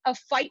a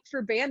fight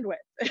for bandwidth.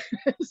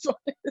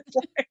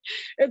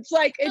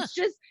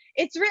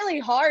 It's really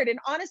hard. And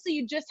honestly,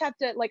 you just have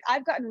to,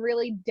 I've gotten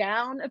really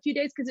down a few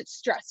days because it's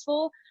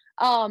stressful.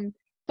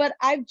 But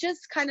I've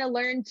just kind of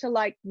learned to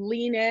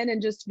lean in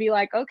and just be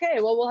okay,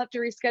 well, we'll have to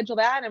reschedule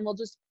that and we'll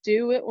just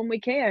do it when we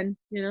can,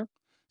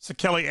 So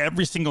Kelly,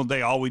 every single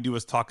day, all we do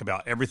is talk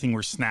about everything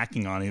we're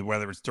snacking on,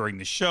 whether it's during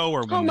the show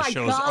or when the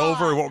show's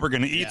over, what we're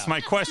going to eat. Yeah. So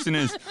my question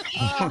is,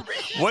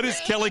 what is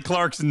Kelly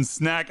Clarkson's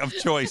snack of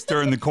choice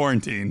during the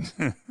quarantine?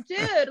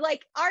 Dude,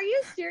 are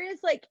you serious?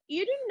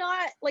 You do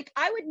not,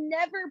 I would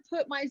never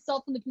put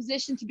myself in the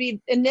position to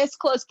be in this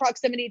close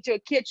proximity to a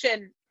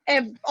kitchen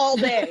all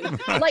day.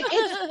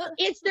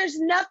 There's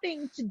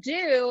nothing to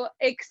do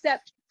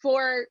except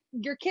for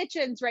your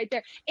kitchen's right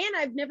there. And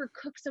I've never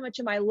cooked so much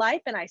in my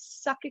life, and I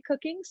suck at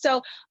cooking.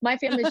 So my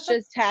family's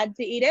just had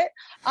to eat it.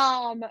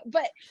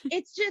 But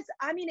it's just,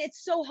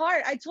 it's so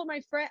hard. I told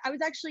my friend, I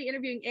was actually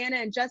interviewing Anna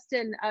and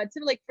Justin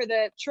Timberlake for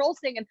the Trolls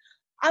thing. And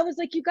I was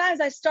like, you guys,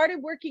 I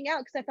started working out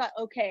because I thought,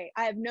 okay,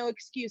 I have no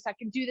excuse. I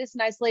can do this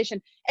in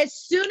isolation. As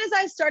soon as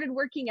I started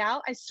working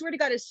out, I swear to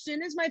God, as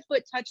soon as my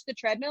foot touched the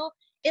treadmill,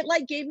 it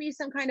gave me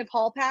some kind of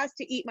hall pass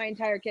to eat my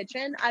entire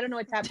kitchen. I don't know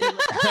what's happening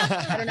with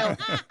that. I don't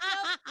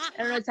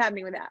know what's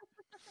happening with that.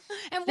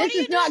 And this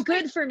is not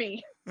good for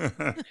me. What are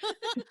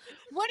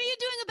you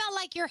doing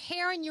about your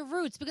hair and your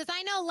roots? Because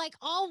I know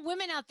all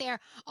women out there,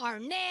 our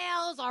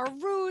nails, our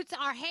roots,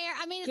 our hair.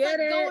 It's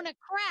going to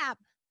crap.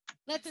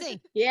 Let's see.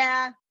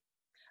 Yeah.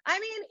 I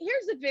mean,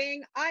 here's the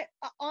thing. I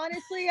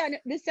honestly, I know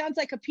this sounds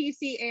like a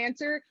PC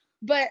answer,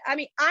 but I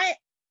mean, I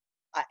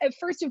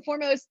first and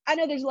foremost, I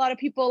know there's a lot of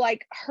people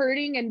like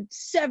hurting in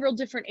several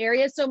different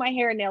areas. So my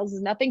hair and nails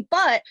is nothing,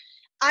 but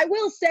I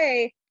will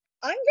say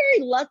I'm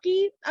very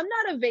lucky. I'm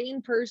not a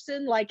vain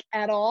person, like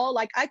at all.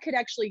 Like I could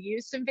actually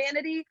use some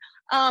vanity.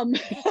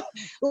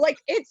 Like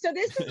so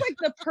this is like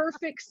the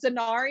perfect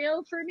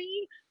scenario for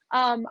me.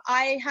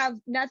 I have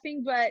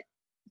nothing but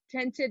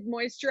tinted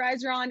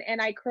moisturizer on,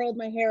 and I curled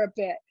my hair a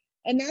bit.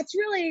 And that's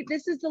really,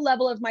 this is the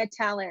level of my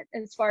talent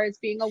as far as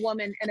being a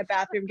woman in a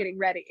bathroom getting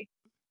ready.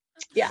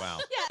 Yeah. Wow.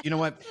 You know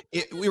what?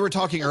 We were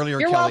talking earlier,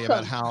 You're Kelly,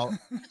 welcome.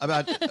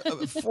 about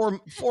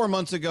 4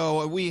 months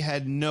ago, we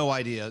had no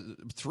idea.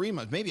 3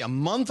 months, maybe a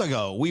month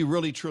ago, we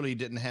really truly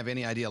didn't have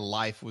any idea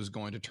life was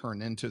going to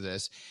turn into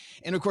this.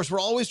 And of course, we're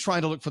always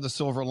trying to look for the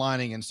silver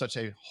lining in such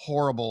a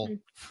horrible,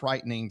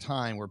 frightening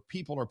time where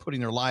people are putting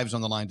their lives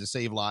on the line to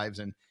save lives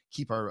and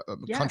keep our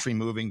country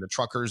moving, the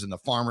truckers and the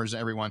farmers and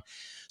everyone.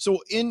 So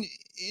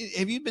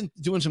have you been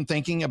doing some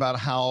thinking about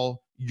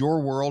how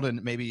your world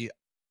and maybe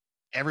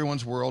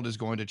everyone's world is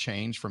going to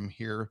change from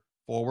here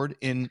forward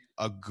in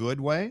a good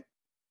way?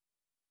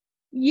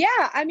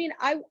 Yeah, I mean,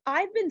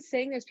 I've been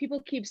saying this.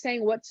 People keep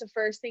saying, "What's the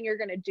first thing you're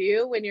going to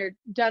do when you're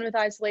done with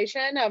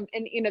isolation?"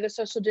 And the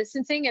social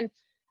distancing. And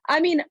I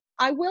mean,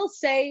 I will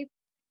say,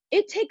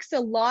 it takes a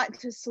lot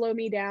to slow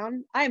me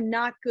down. I am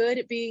not good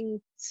at being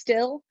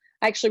still.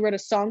 I actually wrote a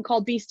song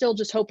called "Be Still,"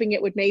 just hoping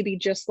it would maybe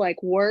just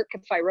like work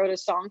if I wrote a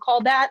song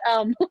called that.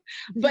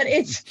 But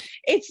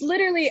it's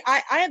literally,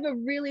 I have a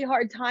really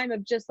hard time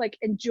of just like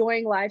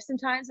enjoying life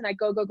sometimes, and I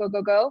go.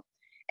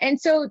 And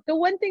so the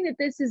one thing that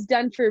this has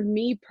done for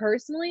me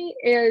personally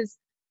is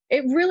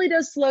it really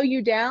does slow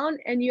you down,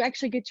 and you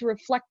actually get to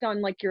reflect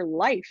on like your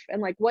life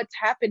and like what's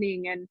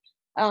happening. And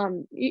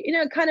kind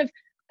of,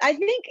 I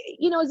think,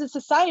 as a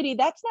society,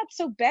 that's not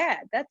so bad.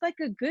 That's like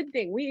a good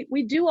thing.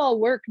 We do all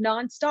work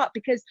nonstop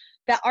because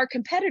that our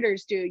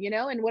competitors do,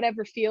 in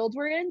whatever field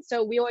we're in.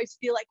 So we always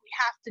feel like we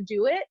have to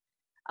do it.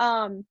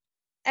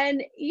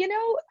 And,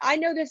 I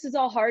know this is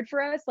all hard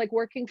for us, like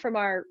working from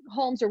our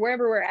homes or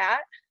wherever we're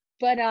at,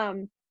 but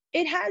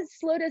it has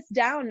slowed us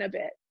down a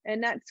bit.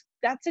 And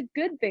that's a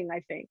good thing, I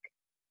think.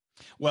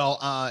 Well,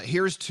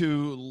 here's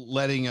to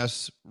letting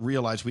us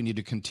realize we need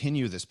to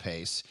continue this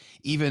pace,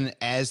 even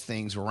as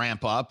things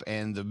ramp up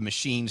and the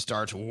machine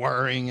starts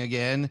whirring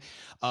again.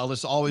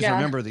 Let's always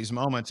remember these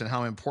moments and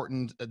how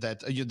important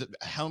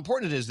how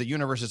important it is. The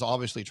universe is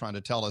obviously trying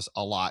to tell us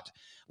a lot.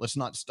 Let's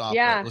not stop.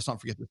 Let's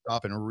not forget to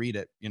stop and read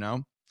it.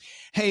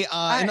 Hey,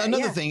 and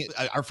another thing,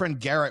 our friend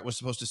Garrett was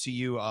supposed to see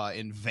you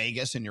in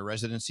Vegas in your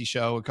residency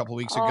show a couple of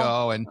weeks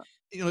ago, and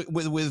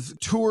with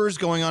tours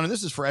going on, and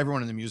this is for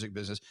everyone in the music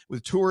business,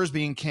 with tours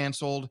being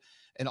canceled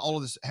and all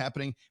of this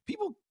happening,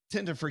 people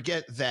tend to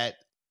forget that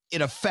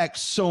it affects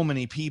so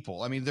many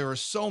people. I mean, there are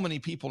so many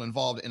people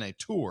involved in a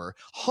tour,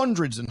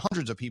 hundreds and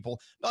hundreds of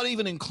people, not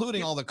even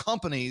including all the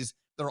companies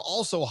that are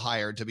also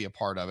hired to be a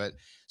part of it.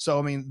 So,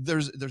 I mean,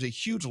 there's a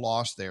huge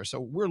loss there. So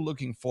we're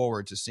looking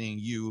forward to seeing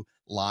you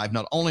live,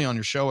 not only on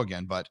your show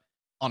again, but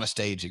on a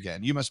stage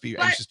again. You must be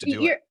anxious to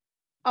do it.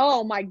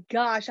 Oh my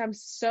gosh, I'm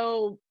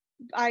so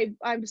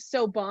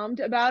bummed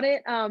about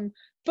it.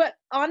 But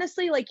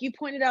honestly, like you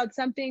pointed out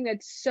something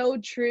that's so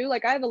true.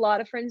 Like I have a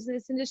lot of friends in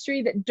this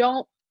industry that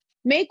don't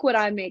make what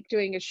I make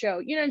doing a show.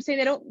 You know what I'm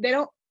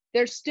saying?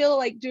 They're still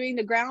like doing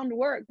the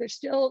groundwork. They're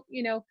still,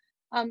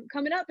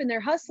 coming up and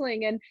they're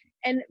hustling.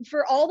 And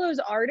for all those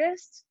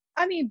artists,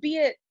 I mean, be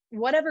it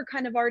whatever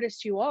kind of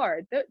artist you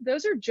are,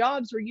 those are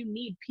jobs where you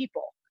need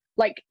people,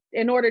 like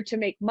in order to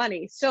make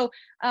money. So,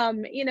 not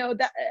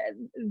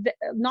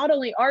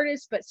only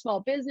artists, but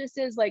small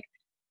businesses, like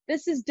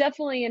this is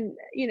definitely an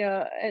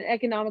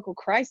economical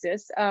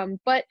crisis.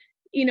 But,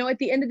 at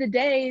the end of the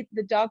day,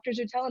 the doctors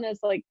are telling us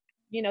like,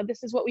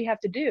 this is what we have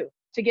to do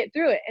to get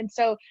through it. And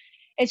so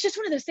it's just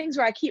one of those things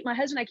where I keep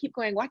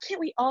going, why can't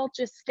we all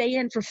just stay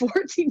in for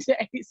 14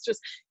 days?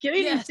 Just give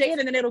me stay in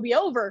and then it'll be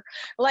over.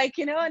 Like,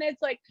 and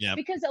it's like,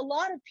 because a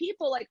lot of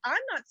people, like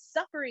I'm not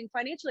suffering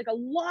financially, like a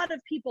lot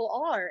of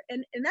people are.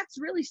 And that's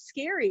really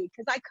scary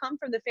because I come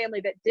from the family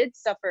that did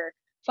suffer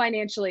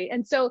financially.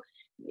 And so,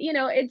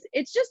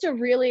 it's just a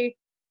really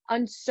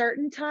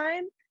uncertain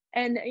time.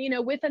 And,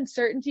 with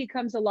uncertainty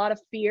comes a lot of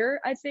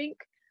fear, I think.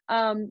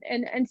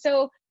 And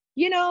so,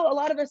 a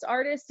lot of us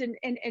artists and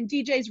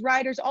DJs,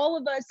 writers, all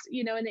of us,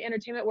 in the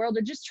entertainment world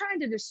are just trying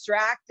to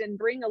distract and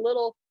bring a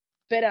little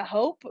bit of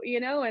hope,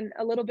 and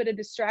a little bit of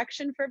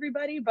distraction for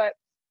everybody. But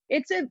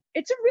it's a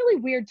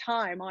really weird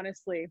time,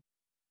 honestly.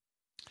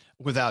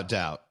 Without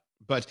doubt.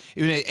 But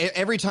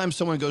every time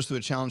someone goes through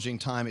a challenging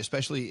time,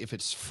 especially if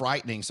it's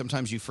frightening,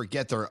 sometimes you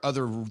forget there are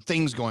other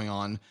things going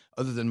on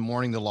other than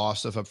mourning the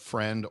loss of a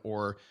friend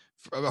or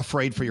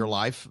afraid for your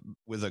life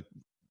with a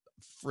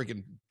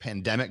freaking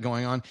pandemic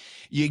going on.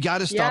 You got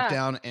to stop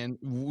down and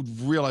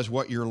realize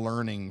what you're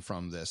learning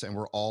from this. And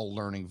we're all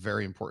learning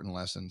very important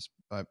lessons.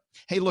 But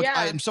hey, look,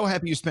 I am so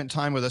happy you spent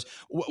time with us.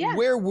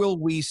 Where will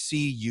we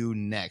see you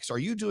next? Are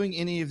you doing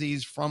any of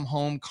these from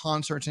home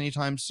concerts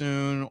anytime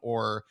soon,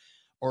 or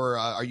or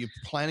are you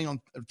planning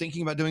on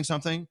thinking about doing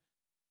something?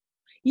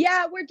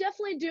 Yeah, we're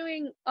definitely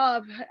doing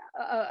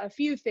a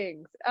few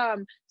things.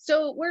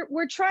 So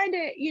we're trying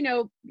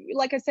to,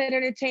 like I said,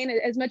 entertain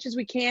as much as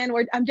we can.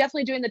 I'm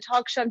definitely doing the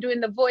talk show. I'm doing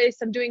The Voice.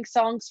 I'm doing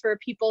songs for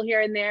people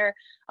here and there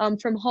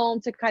from home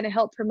to kind of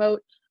help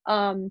promote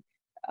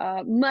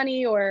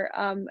money or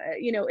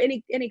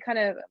any kind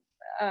of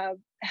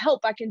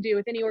help I can do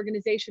with any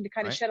organization to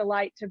kind of shed a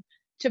light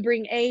to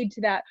bring aid to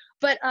that.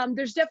 But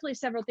there's definitely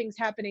several things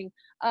happening.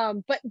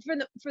 But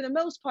for the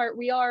most part,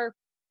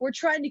 we're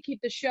trying to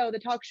keep the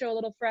talk show a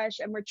little fresh,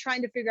 and we're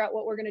trying to figure out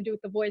what we're going to do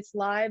with The Voice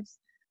Lives,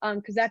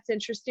 because that's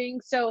interesting.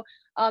 So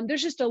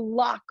there's just a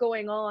lot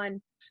going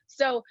on.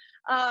 So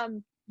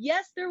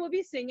yes, there will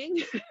be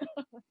singing.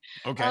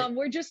 Okay.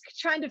 We're just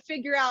trying to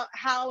figure out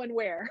how and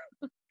where,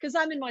 because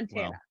I'm in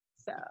Montana.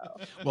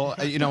 Well,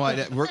 you know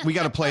what? We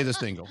got to play this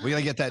jingle. We got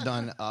to get that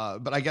done.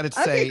 But I got to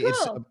say,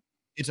 cool.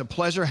 it's a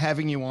pleasure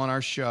having you on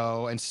our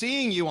show and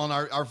seeing you on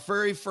our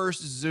very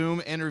first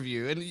Zoom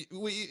interview. And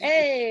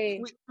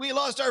we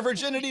lost our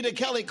virginity to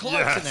Kelly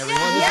Clarkson,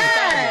 everyone.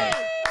 Yes.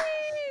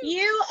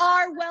 You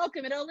are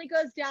welcome. It only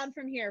goes down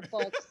from here,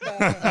 folks. So.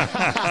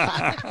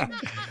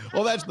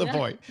 Well, that's the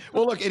point.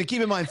 Well, look, and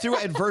keep in mind, through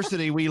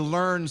adversity, we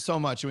learn so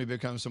much and we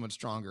become so much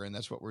stronger, and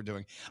that's what we're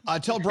doing.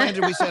 Tell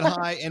Brandon we said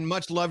hi and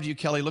much love to you,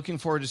 Kelly. Looking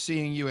forward to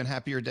seeing you in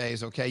happier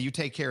days, okay? You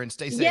take care and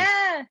stay safe.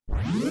 Yeah.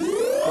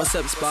 What's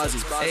up,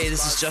 Spazzy? Hey,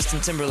 this is Justin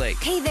Timberlake.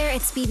 Hey there,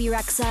 it's Bebe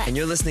Rexha. And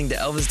you're listening to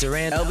Elvis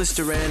Duran. Elvis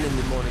Duran in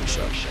the Morning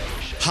Show.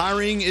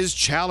 Hiring is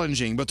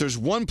challenging, but there's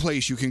one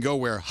place you can go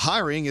where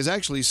hiring is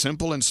actually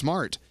simple and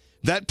smart.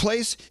 That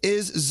place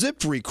is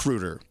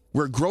ZipRecruiter,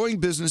 where growing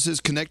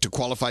businesses connect to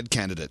qualified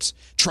candidates.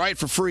 Try it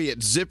for free at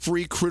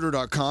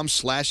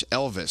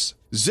ZipRecruiter.com/Elvis.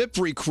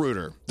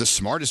 ZipRecruiter, the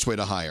smartest way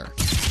to hire.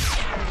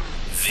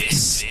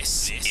 This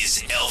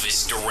is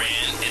Elvis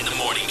Duran in the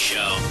Morning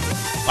Show.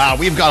 Wow,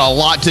 we've got a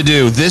lot to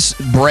do. This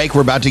break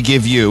we're about to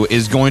give you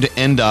is going to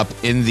end up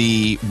in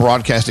the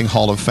Broadcasting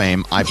Hall of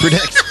Fame, I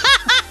predict.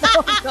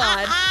 Oh,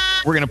 God.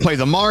 We're going to play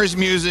the Mars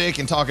music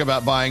and talk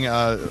about buying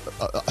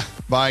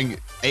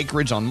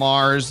acreage on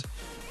Mars.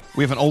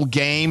 We have an old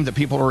game that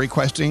people are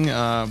requesting.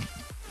 I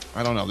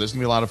don't know. This is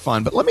going to be a lot of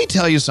fun. But let me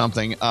tell you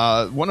something.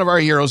 One of our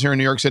heroes here in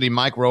New York City,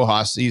 Mike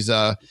Rojas, he's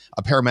a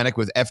paramedic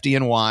with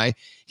FDNY.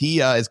 He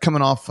is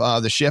coming off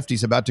the shift.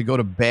 He's about to go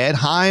to bed.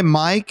 Hi,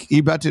 Mike. You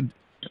about to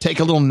take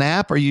a little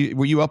nap? Were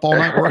you up all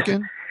night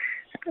working?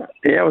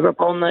 Yeah, I was up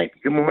all night.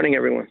 Good morning,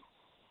 everyone.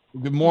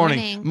 Good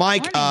morning.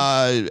 Mike,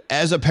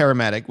 as a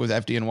paramedic with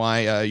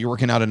FDNY, you're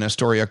working out in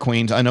Astoria,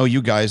 Queens. I know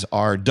you guys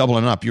are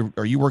doubling up.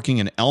 Are you working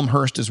in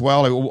Elmhurst as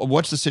well?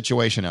 What's the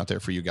situation out there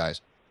for you guys?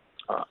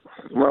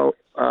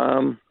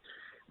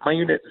 My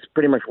unit is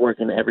pretty much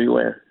working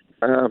everywhere.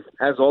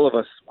 As all of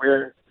us,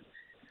 we're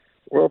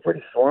all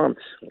pretty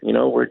swamped.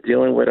 We're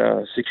dealing with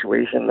a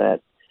situation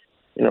that,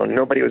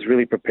 nobody was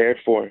really prepared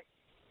for.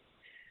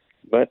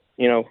 But,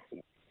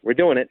 we're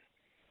doing it.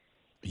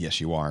 Yes,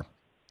 you are.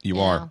 You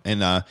are.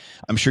 And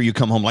I'm sure you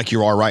come home like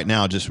you are right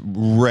now, just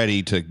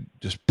ready to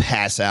just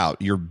pass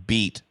out. You're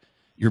beat.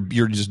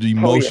 You're just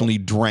emotionally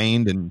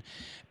drained.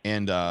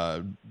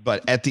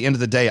 But at the end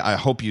of the day, I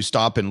hope you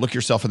stop and look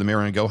yourself in the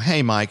mirror and go,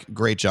 hey, Mike,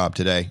 great job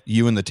today.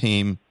 You and the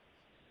team,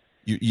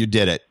 you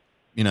did it.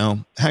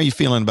 How are you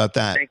feeling about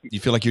that? You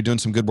feel like you're doing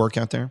some good work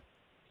out there?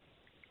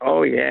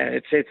 Oh, yeah.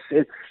 It's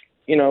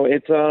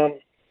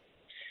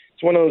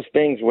one of those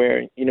things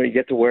where, you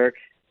get to work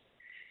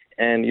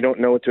and you don't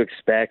know what to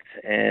expect.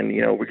 And,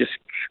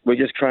 we're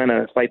just trying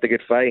to fight the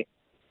good fight.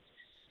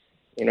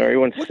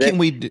 Everyone's sick. What can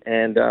we do?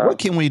 And what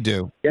can we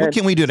do? Yeah. What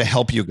can we do to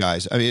help you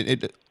guys? I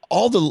mean,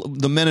 all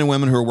the men and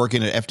women who are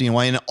working at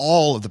FDNY and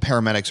all of the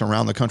paramedics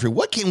around the country,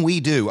 what can we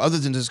do other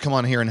than just come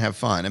on here and have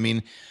fun? I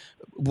mean,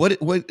 what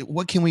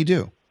can we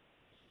do?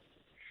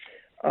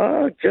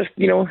 Just,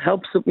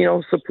 help,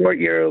 support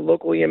your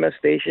local EMS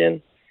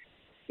station.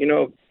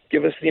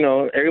 Give us,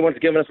 everyone's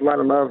giving us a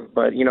lot of love,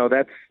 but,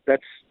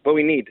 that's what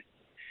we need.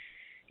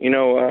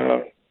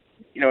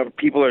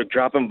 People are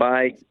dropping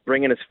by,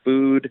 bringing us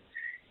food.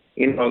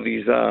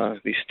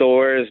 These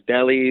stores,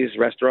 delis,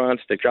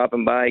 restaurants, they're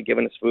dropping by,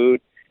 giving us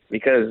food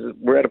because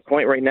we're at a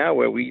point right now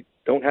where we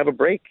don't have a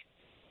break.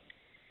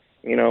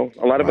 A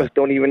lot of us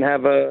don't even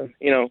have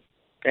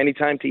any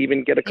time to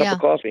even get a cup of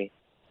coffee.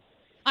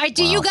 All right,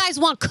 do you guys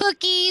want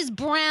cookies,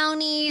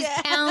 brownies,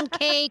 pound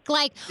cake?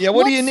 What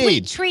do you need?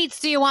 Sweet treats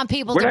do you want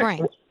people to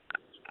bring?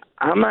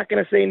 I'm not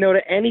going to say no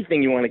to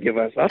anything you want to give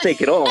us. I'll take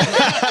it all.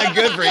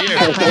 Good for you.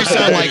 You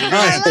sound like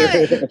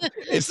good.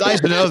 It's nice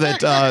to know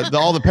that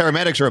all the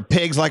paramedics are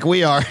pigs like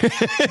we are.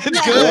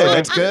 It's good.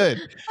 That's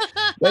good.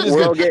 That is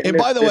good. And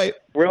by the way,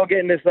 we're all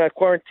getting this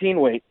quarantine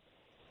weight.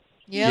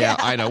 Yeah,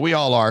 I know. We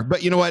all are.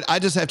 But you know what? I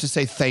just have to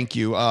say thank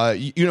you.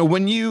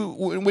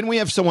 When we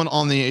have someone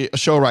on the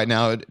show right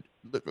now,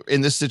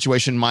 in this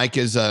situation, Mike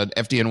is a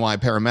FDNY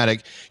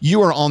paramedic.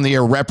 You are on the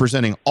air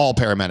representing all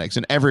paramedics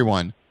and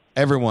everyone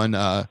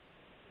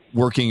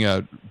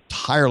working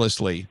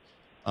tirelessly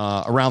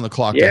around the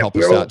clock to help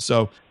us out.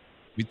 So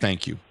we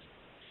thank you.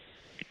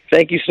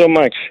 Thank you so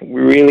much.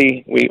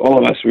 We all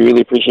of us, we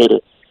really appreciate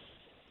it.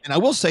 And I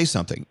will say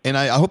something, and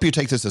I hope you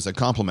take this as a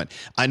compliment.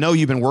 I know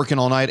you've been working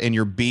all night and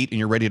you're beat and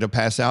you're ready to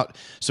pass out,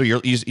 so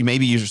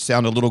maybe you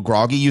sound a little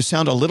groggy. You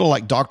sound a little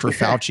like Dr.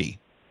 Fauci.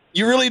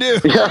 You really do.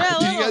 Did you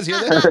guys hear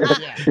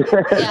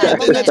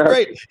that? That's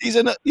great. He's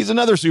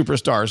another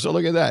superstar. So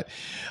look at that.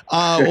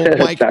 Well,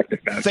 Mike,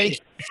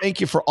 thank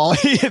you for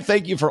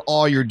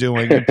all you're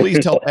doing. And please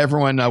tell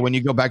everyone when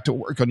you go back to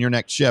work on your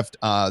next shift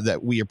that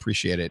we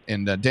appreciate it.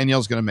 And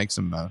Danielle's going to make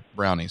some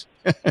brownies.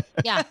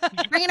 Yeah,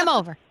 bringing them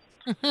over.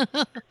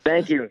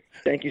 Thank you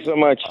so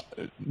much.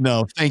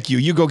 No, thank you.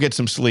 You go get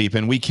some sleep,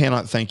 and we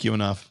cannot thank you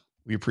enough.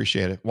 We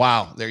appreciate it.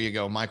 Wow, there you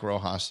go, Mike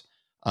Rojas,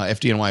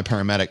 FDNY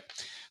paramedic.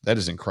 That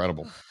is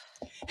incredible.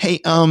 Hey,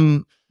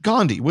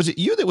 Gandhi, was it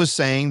you that was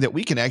saying that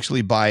we can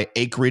actually buy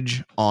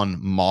acreage on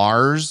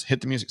Mars?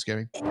 Hit the music,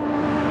 Scary.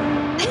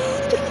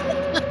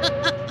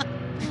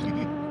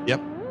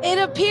 Yep. It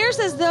appears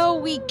as though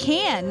we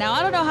can. Now,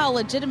 I don't know how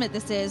legitimate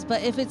this is,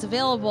 but if it's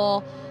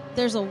available,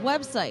 there's a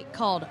website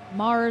called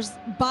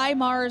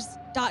buymars.com.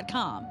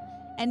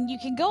 And you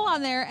can go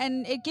on there,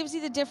 and it gives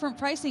you the different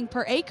pricing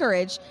per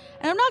acreage.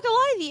 And I'm not going to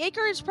lie, the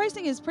acreage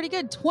pricing is pretty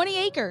good. 20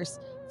 acres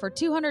for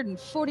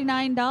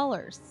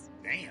 $249.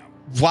 Damn.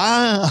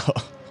 Wow.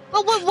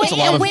 Well,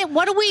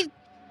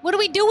 what do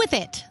we do with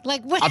it?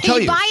 Like, what, I'll tell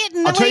you. buy it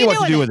and I'll then tell you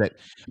what to do with with it.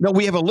 No,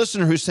 we have a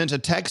listener who sent a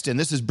text in.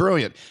 This is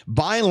brilliant.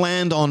 Buy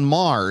land on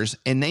Mars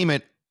and name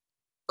it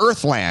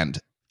Earthland.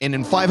 And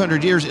in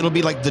 500 years, it'll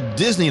be like the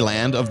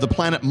Disneyland of the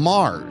planet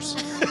Mars.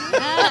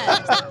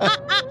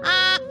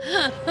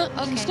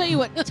 I can show you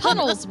what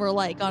tunnels were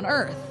like on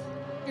Earth.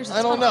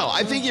 I don't know.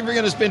 I think if you're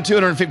going to spend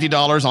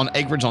 $250 on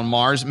acreage on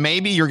Mars,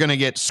 maybe you're going to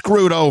get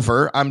screwed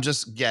over. I'm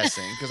just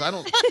guessing because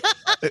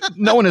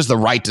no one has the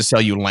right to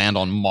sell you land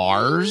on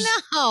Mars.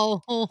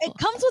 No. It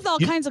comes with all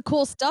kinds of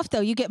cool stuff,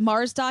 though. You get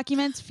Mars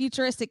documents,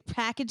 futuristic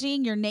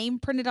packaging, your name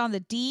printed on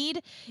the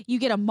deed. You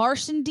get a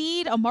Martian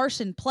deed, a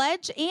Martian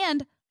pledge,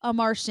 and a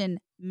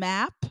Martian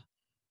map.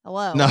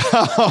 Hello. No.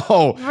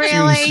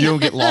 Really? You don't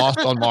get lost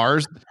on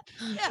Mars.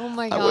 Oh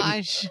my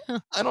gosh.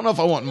 I don't know if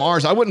I want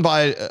Mars. I wouldn't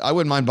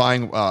mind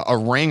buying a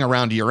ring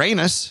around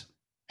Uranus.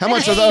 How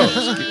much are those?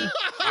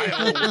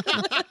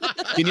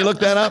 Can you look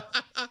that up?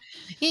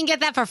 You can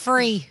get that for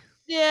free.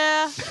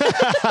 Yeah.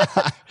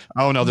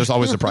 Oh no, there's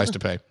always a price to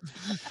pay.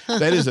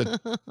 That is a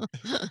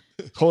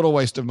total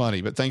waste of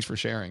money, but thanks for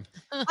sharing.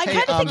 I kind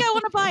of think I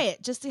want to buy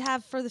it just to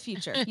have for the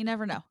future. You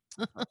never know.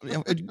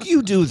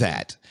 You do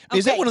that.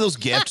 Is that one of those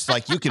gifts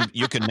like you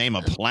can name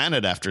a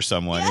planet after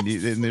someone and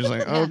there's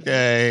like,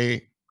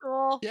 okay.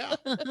 Cool. Yeah.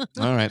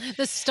 All right.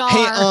 The star.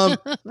 Hey,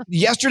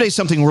 yesterday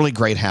something really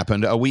great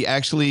happened. We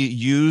actually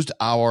used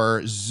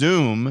our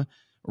Zoom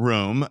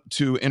room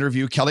to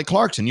interview Kelly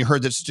Clarkson. You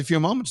heard this just a few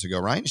moments ago,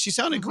 right? She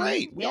sounded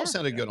great. We all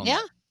sounded good on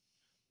that.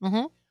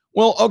 Mm-hmm.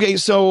 Well, okay,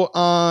 so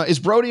is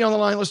Brody on the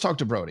line? Let's talk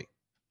to Brody.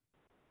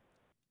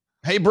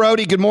 Hey,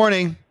 Brody, good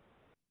morning.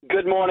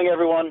 Good morning,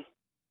 everyone.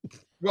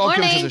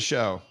 Welcome to the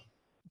show.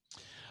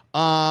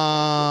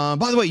 By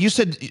the way, you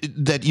said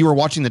that you were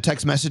watching the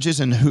text messages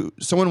and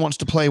someone wants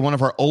to play one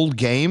of our old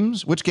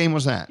games. Which game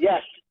was that?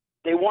 Yes,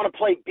 they want to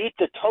play Beat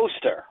the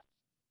Toaster.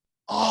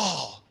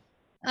 Oh.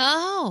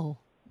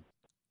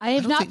 I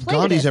have not played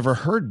Gandhi's it. ever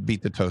heard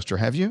Beat the Toaster,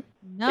 have you?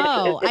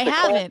 No, It's I a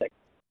haven't. classic.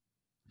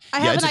 I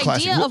Yeah, have it's an a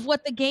classic. idea of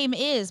what the game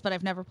is, but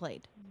I've never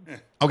played.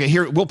 Okay,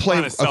 here, we'll play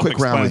Kinda a quick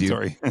round with you.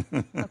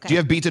 self-explanatory. Do you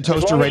have Beat the As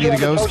Toaster long as ready you to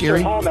have go, a toaster Scary?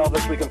 at home,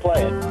 Elvis, we can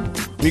play it.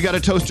 We got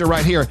a toaster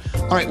right here.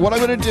 All right, what I'm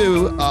going to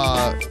do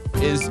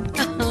is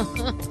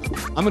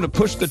I'm going to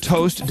push the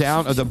toast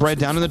down, or the bread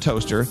down in the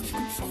toaster,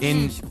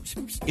 and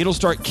it'll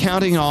start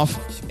counting off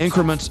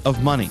increments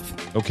of money,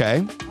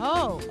 okay?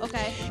 Oh,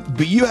 okay.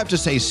 But you have to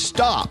say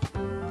stop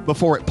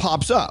before it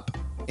pops up.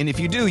 And if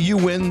you do, you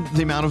win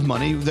the amount of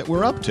money that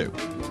we're up to.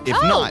 If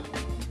not,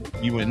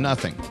 you win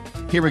nothing.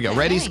 Here we go.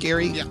 Ready,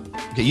 Scary? Yeah.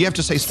 Okay, you have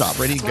to say stop.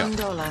 Ready, go.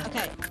 $1.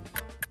 Okay.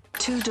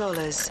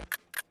 $2.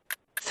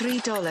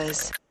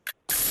 $3.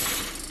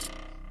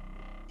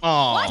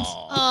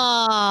 Oh.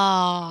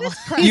 Oh.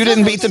 You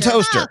didn't beat the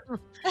toaster.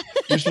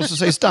 You're supposed to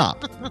say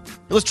stop.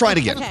 Let's try it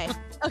again.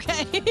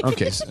 Okay.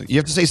 Okay, so you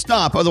have to say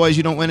stop, otherwise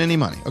you don't win any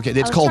money. Okay,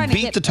 it's called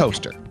Beat the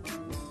Toaster.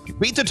 You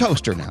beat the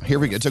toaster now. Here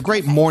we go. It's a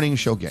great morning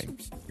show game.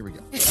 Here we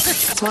go.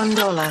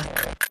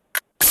 $1.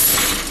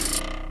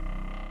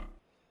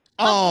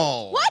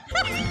 Oh. What?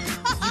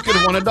 You could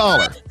have won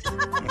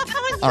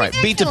 $1. All right,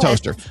 beat the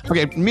toaster.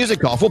 Okay,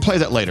 music off. We'll play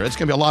that later. It's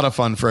going to be a lot of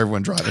fun for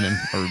everyone driving in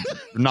or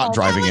not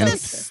driving in. That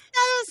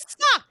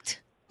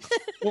sucked.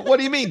 Well, what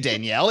do you mean,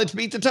 Danielle? It's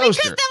beat the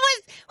toaster. Because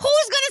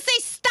who's going to say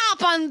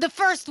stop on the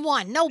first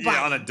one? Nobody.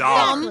 Yeah, on a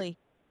dollar. Exactly.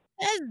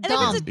 That's And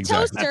dumb. if it's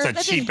a Exactly. toaster, That's a that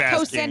doesn't cheap-ass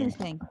toast game.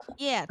 anything.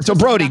 Yeah. So,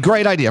 Brody,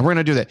 great idea. We're going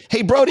to do that.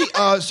 Hey, Brody,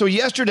 so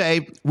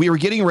yesterday we were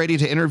getting ready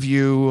to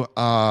interview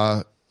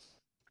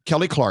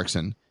Kelly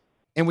Clarkson,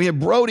 and we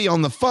had Brody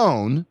on the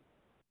phone,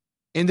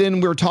 and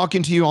then we were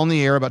talking to you on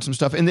the air about some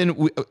stuff, and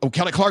then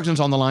Kelly Clarkson's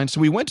on the line,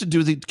 so we went to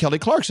do the Kelly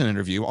Clarkson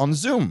interview on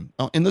Zoom,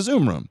 in the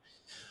Zoom room.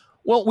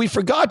 Well, we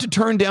forgot to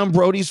turn down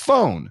Brody's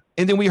phone.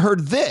 And then we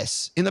heard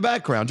this in the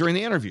background during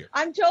the interview.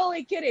 I'm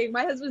totally kidding.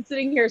 My husband's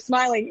sitting here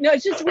smiling. No,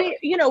 it's just we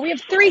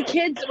have 3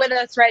 kids with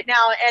us right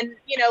now, and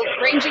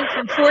ranging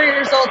from 4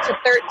 years old to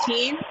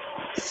 13.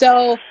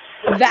 So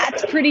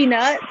that's pretty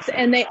nuts.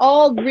 And they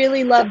all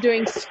really love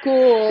doing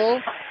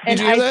school and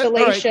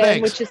isolation,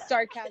 right, which is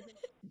sarcasm.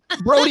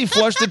 Brody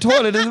flushed the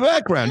toilet in the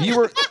background.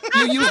 You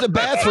used the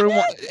bathroom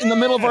in the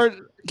middle of our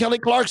Kelly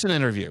Clarkson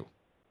interview.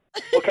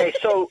 Okay,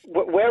 so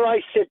where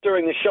I sit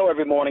during the show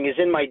every morning is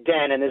in my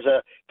den, and there's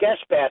a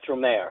guest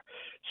bathroom there.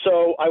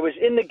 So I was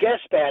in the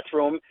guest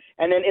bathroom,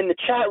 and then in the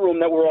chat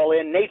room that we're all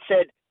in, Nate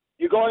said,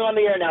 "You're going on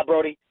the air now,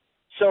 Brody."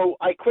 So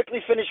I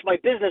quickly finished my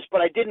business, but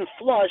I didn't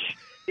flush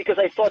because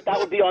I thought that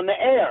would be on the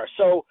air.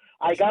 So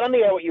I got on the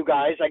air with you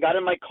guys. I got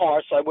in my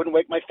car so I wouldn't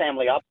wake my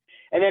family up.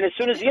 And then as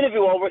soon as the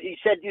interview over, you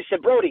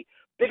said, "Brody,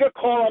 bigger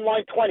call on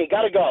line 20,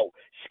 gotta go.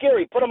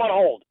 Scary, put him on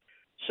hold."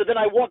 So then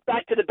I walked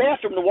back to the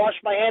bathroom to wash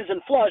my hands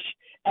and flush,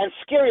 and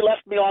Scary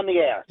left me on the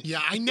air.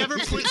 Yeah, I never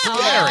put Scary.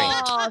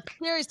 Oh,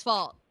 Scary's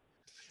fault.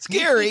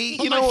 Scary.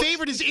 My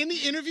favorite is in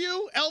the interview,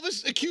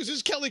 Elvis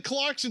accuses Kelly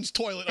Clarkson's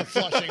toilet of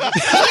flushing. Who's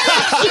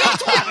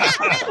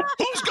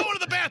going to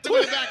the bathroom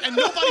in the back? And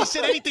nobody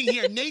said anything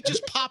here. Nate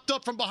just popped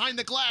up from behind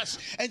the glass.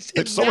 And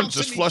someone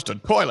just flushed a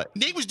toilet.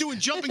 Nate was doing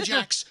jumping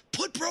jacks.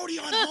 Put Brody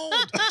on hold.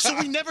 So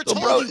we never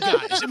told you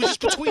guys. It was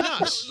just between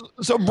us.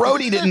 So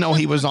Brody didn't know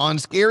he was on.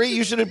 Scary,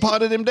 you should have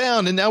potted him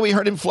down. And now we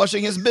heard him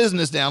flushing his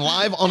business down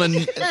live on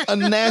a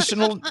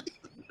national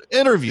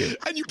interview.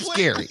 And you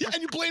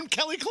blame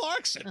Kelly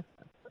Clarkson.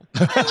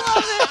 That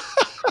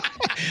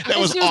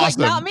was she was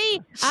awesome. like, "Not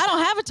me. I don't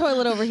have a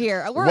toilet over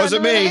here. We're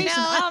Wasn't under me. renovation.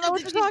 I don't know what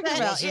you're talking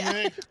about."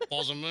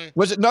 Wasn't me.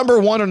 Was it number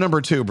 1 or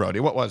number 2, Brody?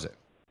 What was it?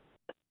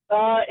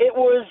 It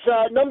was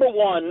number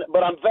 1,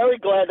 but I'm very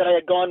glad that I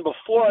had gone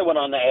before I went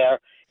on the air,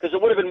 because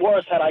it would have been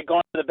worse had I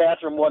gone to the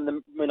bathroom on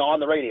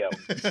the radio.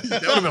 That would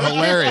have been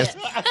hilarious.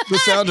 The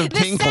sound of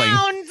tinkling.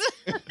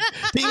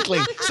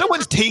 Tinkling.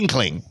 Someone's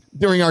tinkling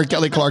during our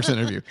Kelly Clarkson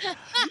interview.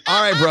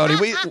 All right, Brody,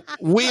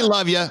 we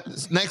love you.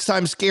 Next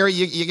time, Scary,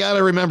 you got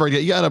to remember,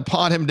 you got to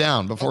pot him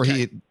down before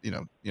he,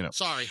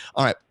 Sorry.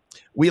 All right,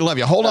 we love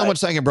you. Hold on 1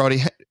 second,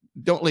 Brody.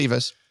 Don't leave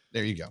us.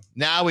 There you go.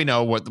 Now we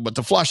know what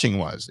the flushing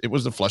was. It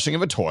was the flushing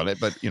of a toilet,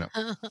 but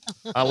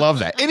I love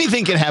that.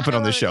 Anything can happen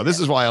on this show. This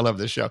is why I love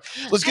this show.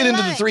 Let's get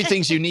into the 3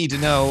 things you need to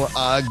know.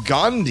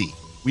 Gandhi.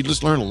 We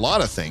just learned a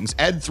lot of things.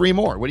 Add 3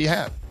 more. What do you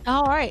have?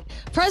 All right.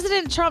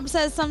 President Trump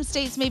says some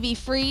states may be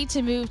free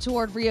to move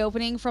toward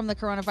reopening from the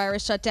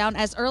coronavirus shutdown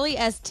as early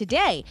as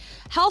today.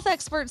 Health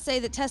experts say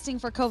that testing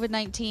for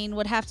COVID-19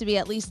 would have to be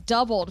at least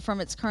doubled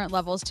from its current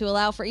levels to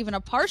allow for even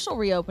a partial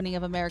reopening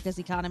of America's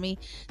economy.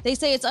 They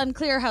say it's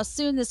unclear how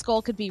soon this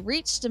goal could be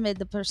reached amid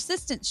the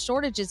persistent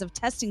shortages of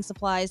testing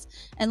supplies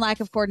and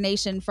lack of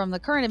coordination from the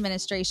current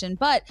administration.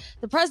 But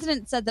the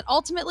president said that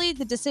ultimately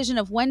the decision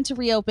of when to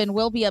reopen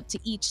will be up to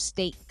each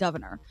state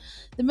governor.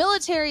 The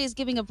military is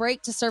giving a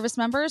break to service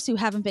members who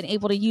haven't been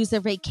able to use their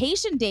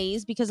vacation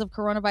days because of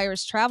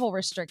coronavirus travel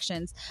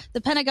restrictions. The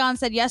Pentagon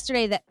said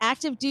yesterday that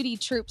active duty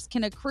troops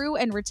can accrue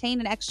and retain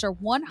an extra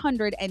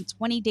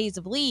 120 days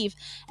of leave,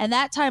 and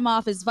that time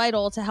off is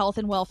vital to health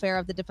and welfare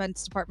of the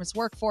Defense Department's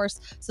workforce,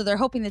 so they're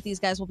hoping that these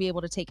guys will be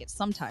able to take it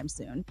sometime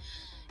soon.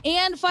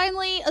 And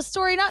finally, a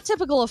story not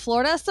typical of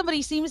Florida.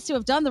 Somebody seems to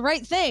have done the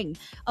right thing.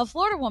 A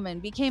Florida woman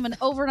became an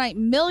overnight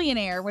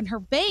millionaire when her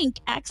bank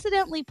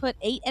accidentally put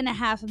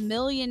 $8.5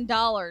 million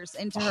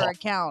into her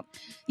account.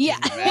 Yeah,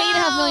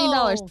 $8.5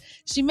 million.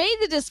 She made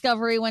the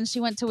discovery when she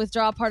went to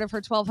withdraw part of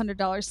her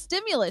 $1,200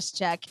 stimulus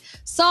check,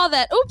 saw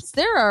that, oops,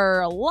 there are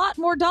a lot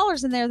more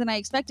dollars in there than I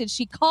expected.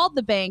 She called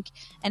the bank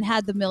and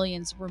had the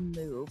millions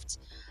removed.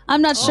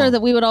 I'm not sure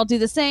that we would all do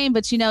the same,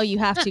 but you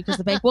have to because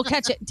the bank will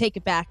catch it and take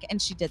it back.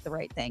 And she did the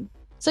right thing.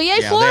 So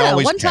yay, Florida,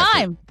 one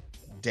time.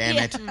 Damn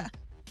it.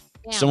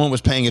 Someone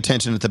was paying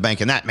attention at the bank,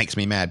 and that makes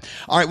me mad.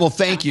 All right, well,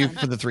 thank you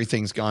for the 3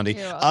 things, Gandhi.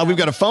 We've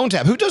got a phone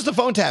tap. Who does the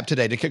phone tap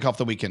today to kick off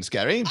the weekend,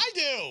 Scary? I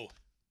do.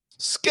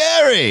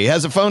 Scary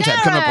has a phone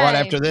tap coming up right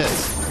after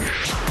this.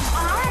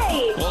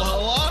 Hi. Well,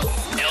 hello.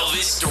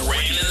 Elvis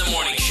Duran in the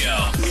morning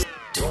show.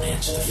 Don't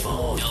answer the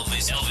phone.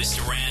 Elvis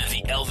Duran,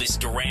 the Elvis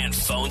Duran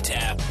phone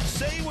tap.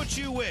 Say what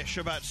you wish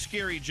about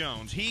Scary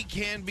Jones. He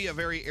can be a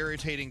very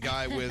irritating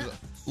guy with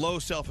low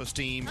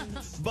self-esteem,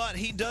 but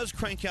he does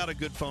crank out a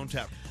good phone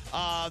tap.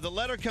 The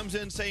letter comes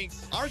in saying,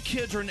 our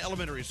kids are in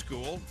elementary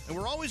school, and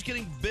we're always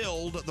getting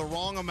billed the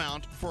wrong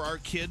amount for our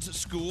kids'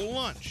 school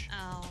lunch.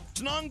 Oh.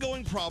 It's an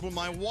ongoing problem.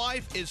 My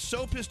wife is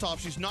so pissed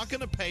off, she's not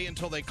going to pay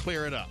until they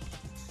clear it up.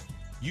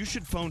 You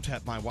should phone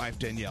tap my wife,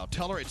 Danielle.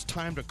 Tell her it's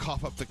time to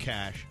cough up the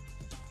cash.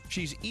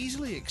 She's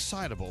easily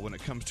excitable when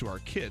it comes to our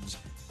kids.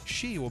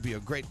 She will be a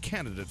great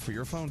candidate for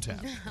your phone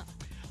tap.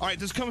 All right,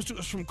 this comes to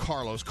us from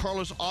Carlos.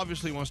 Carlos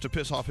obviously wants to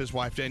piss off his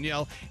wife,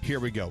 Danielle. Here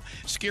we go.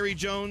 Scary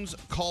Jones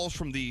calls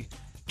from the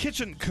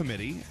kitchen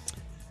committee,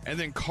 and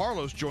then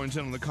Carlos joins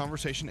in on the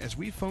conversation as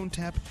we phone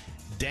tap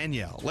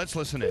Danielle. Let's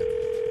listen in.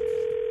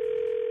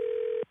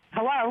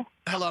 Hello,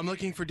 I'm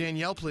looking for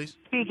Danielle, please.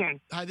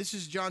 Speaking. Hi, this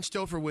is John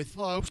Stouffer with...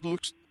 Hello,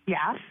 Luke's.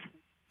 Yes.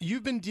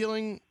 You've been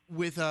dealing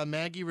with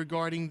Maggie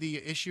regarding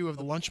the issue of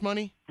the lunch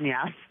money?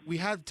 Yes. We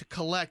had to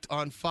collect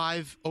on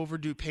 5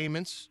 overdue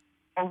payments.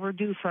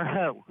 Overdue for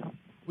who?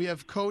 We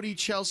have Cody,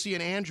 Chelsea,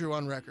 and Andrew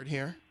on record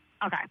here.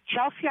 Okay.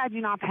 Chelsea, I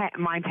do not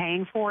mind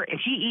paying for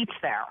if she eats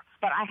there.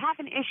 But I have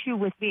an issue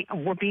with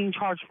being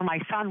charged for my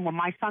son when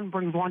my son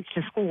brings lunch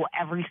to school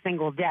every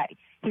single day.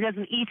 He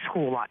doesn't eat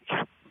school lunch.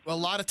 Well, a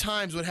lot of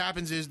times what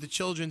happens is the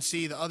children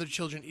see the other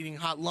children eating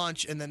hot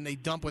lunch, and then they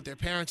dump what their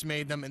parents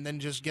made them and then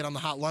just get on the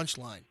hot lunch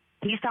line.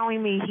 He's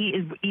telling me he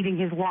is eating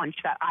his lunch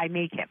that I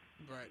make him.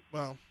 Right.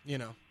 Well,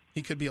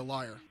 he could be a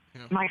liar.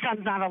 My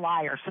son's not a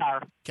liar,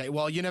 sir. Okay,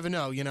 well, you never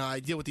know. I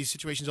deal with these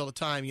situations all the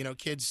time.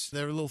 Kids,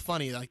 they're a little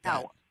funny like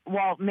that. No.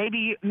 Well,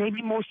 maybe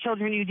most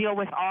children you deal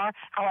with are.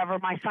 However,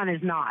 my son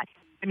is not.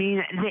 I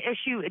mean, the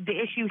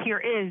issue here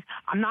is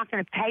I'm not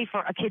going to pay for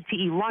a kid to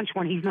eat lunch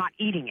when he's not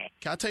eating it.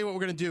 Okay, I'll tell you what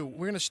we're going to do.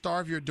 We're going to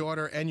starve your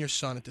daughter and your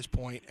son at this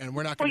point, and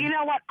we're not going to... Well, you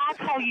know what?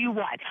 I'll tell you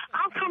what.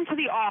 I'll come to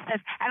the office,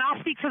 and I'll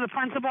speak to the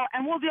principal,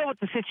 and we'll deal with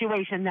the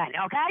situation then,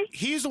 okay?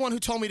 He's the one who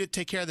told me to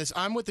take care of this.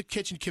 I'm with the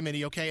kitchen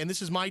committee, okay? And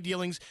this is my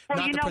dealings, not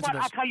the principal's. Well, you know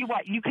what? I'll tell you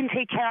what. You can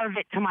take care of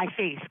it to my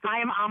face. I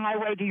am on my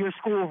way to your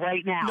school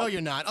right now. No,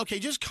 you're not. Okay,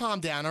 just calm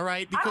down, all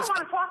right? I don't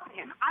want to talk to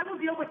him. I will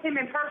deal with him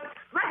in person.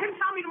 Let him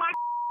tell me to my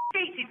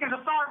face he's going to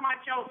starve my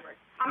children.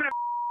 I'm going to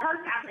hurt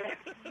that.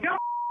 You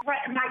don't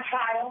threaten my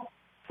child.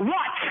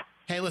 What?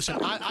 Hey, listen,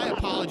 I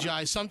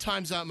apologize.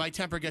 Sometimes my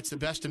temper gets the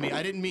best of me.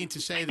 I didn't mean to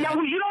say that. No,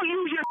 you don't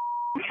use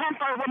your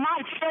temper with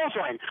my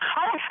children.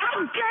 How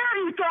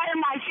dare you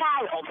threaten my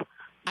child?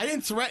 I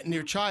didn't threaten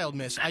your child,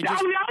 miss. I just...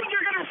 Oh, no,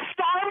 you're going to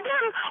starve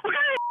them? What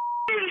kind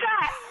of is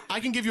that? I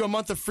can give you a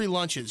month of free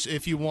lunches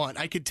if you want.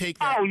 I could take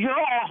that. Oh, you're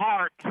all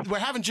heart. We're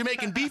having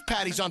Jamaican beef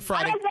patties on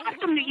Friday. I don't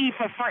want them to eat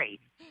for free.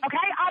 Okay,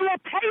 I will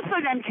pay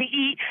for them to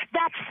eat.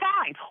 That's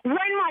fine. When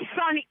my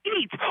son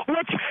eats,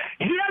 which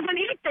he doesn't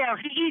eat there,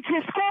 he eats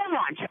his school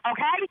lunch,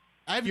 okay?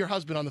 I have your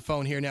husband on the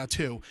phone here now,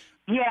 too.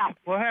 Yeah.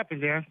 What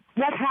happened, there?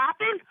 What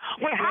happened?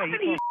 What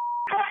happened? He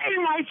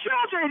threatened my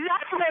children.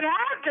 That's what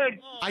happened.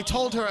 I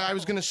told her I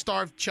was going to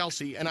starve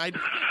Chelsea, and I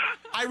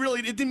really,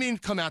 it didn't mean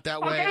to come out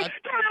that way. Okay,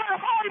 you're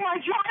calling my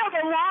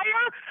child a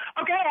liar?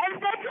 Okay, and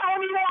then tell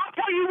me, I'll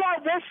tell you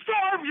what, we'll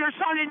starve your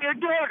son and your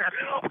daughter.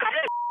 What kind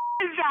of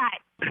is that?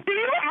 Do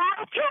you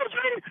have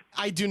children?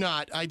 I do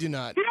not. You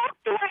don't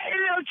threaten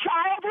your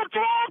child. What's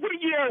wrong with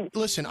you?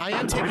 Listen, I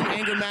am taking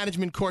anger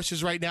management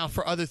courses right now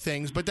for other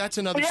things, but that's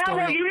another story.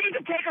 Well, you need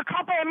to take a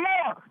couple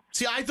more.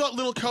 See, I thought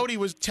little Cody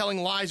was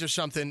telling lies or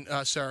something,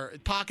 sir.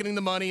 Pocketing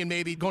the money and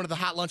maybe going to the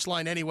hot lunch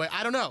line anyway.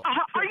 I don't know.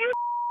 Are you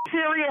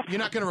serious? You're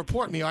not going to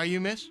report me, are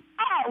you, miss?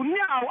 Oh, no,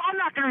 I'm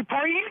not going to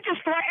report you. You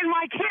just threatened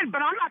my kid,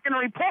 but I'm not going to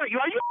report you.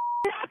 Are you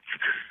nuts?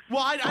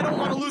 Well, I don't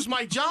want to lose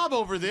my job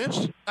over this.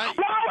 Well,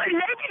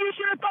 maybe you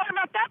should have thought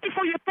about that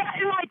before you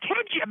threatened my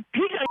kid, you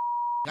piece of...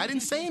 I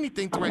didn't say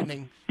anything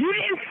threatening. You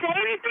didn't say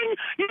anything?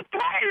 You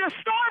threatened to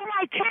starve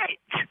my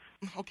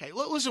kid. Okay,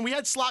 listen, we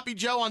had Sloppy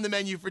Joe on the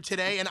menu for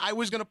today, and I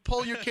was going to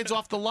pull your kids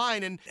off the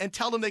line and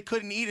tell them they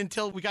couldn't eat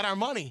until we got our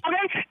money.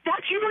 Okay,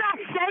 that's you not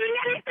saying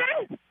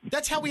anything?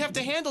 That's how we have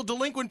to handle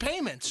delinquent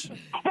payments.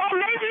 Well,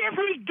 maybe if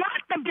we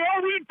got the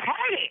bill, we'd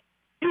pay it.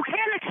 You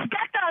can't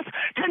expect us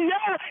to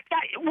know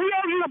that we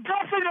owe you a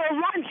bill for their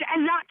lunch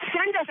and not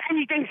send us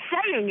anything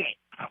saying it.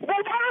 Well,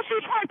 why don't you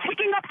try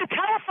picking up the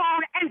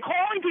telephone and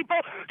calling people,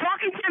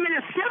 talking to them in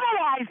a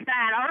civilized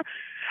manner,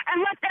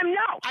 and let them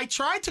know? I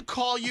tried to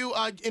call you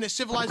in a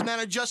civilized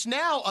manner just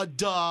now,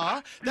 duh.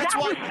 That's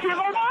why. Was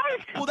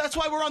civilized? Well, that's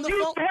why we're on the phone.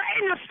 You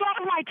threatened to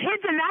starve my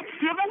kids, and that's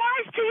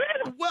civilized to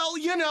you? Well,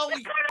 you know.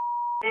 What kind of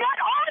what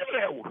are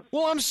you?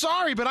 Well, I'm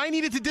sorry, but I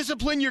needed to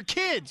discipline your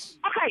kids.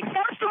 Okay,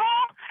 first of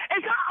all,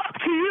 it's not up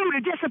to you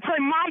to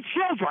discipline my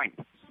children.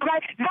 Okay,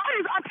 that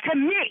is up to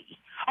me.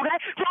 Okay,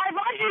 so I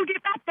want you to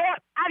get that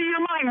thought out of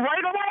your mind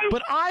right away.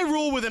 But I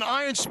rule with an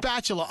iron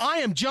spatula. I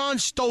am John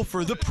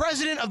Stouffer, the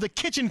president of the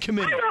kitchen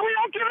committee. We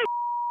don't give a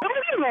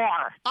who you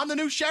are. I'm the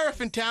new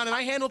sheriff in town, and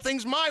I handle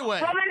things my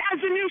way. Well, then,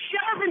 as the new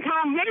sheriff in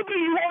town, maybe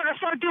you ought to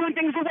start doing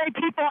things the way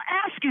people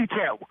ask you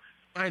to.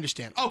 I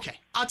understand. Okay,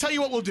 I'll tell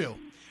you what we'll do.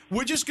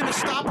 We're just going to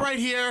stop right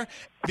here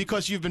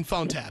because you've been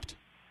phone tapped.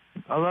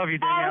 I love you,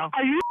 Danielle.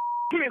 Are you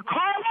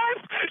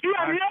Carlos? You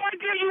have no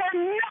idea. You are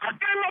not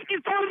going to make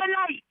it through the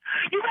night.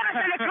 You better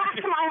send a cop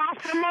to my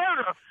house for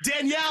murder.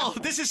 Danielle,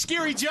 this is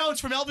Scary Jones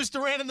from Elvis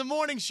Duran in the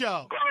Morning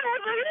Show.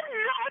 Carlos, are you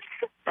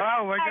nuts?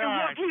 Oh, my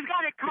God. Look, he's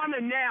got it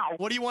coming now.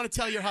 What do you want to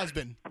tell your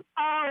husband? Oh,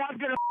 I'm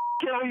going to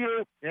kill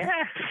you. Yeah.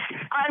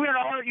 I'm going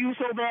to hurt you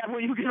so bad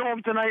when you get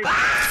home tonight.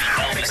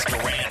 Elvis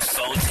Duran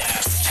phone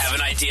tap. Have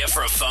an idea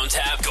for a phone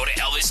tap? Go to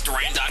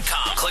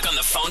ElvisDuran.com. Click on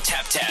the phone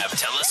tap tab.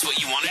 Tell us what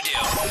you want to do.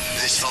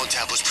 This phone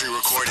tap was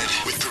pre-recorded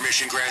with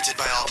permission granted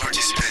by all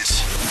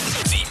participants.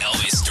 The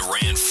Elvis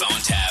Duran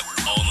phone tap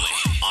only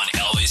on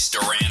Elvis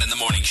Duran in the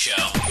Morning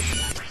Show.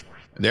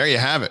 There you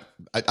have it.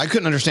 I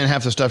couldn't understand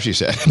half the stuff she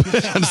said.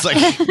 It's like,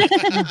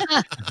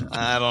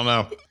 I don't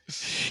know.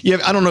 Yeah,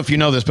 I don't know if you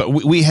know this, but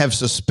we have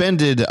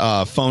suspended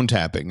phone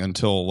tapping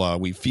until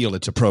we feel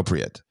it's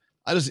appropriate.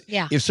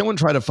 If someone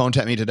tried to phone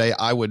tap me today,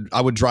 I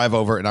would drive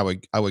over and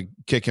I would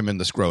kick him in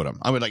the scrotum.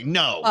 I would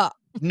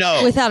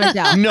no, without a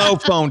doubt, no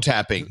phone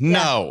tapping.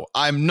 No,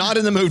 I'm not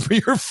in the mood for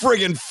your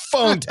friggin'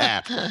 phone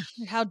tap.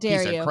 How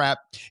dare Piece you? of crap.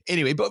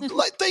 Anyway, but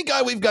thank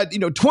God we've got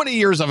 20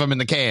 years of them in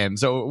the can,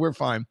 so we're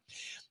fine.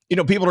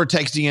 People are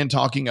texting in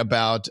talking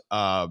about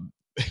the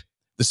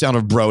sound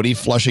of Brody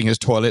flushing his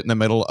toilet in the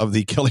middle of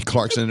the Kelly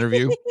Clarkson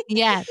interview.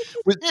 Yes.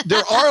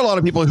 There are a lot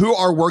of people who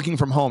are working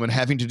from home and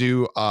having to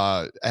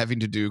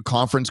do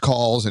conference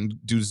calls and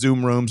do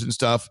Zoom rooms and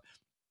stuff.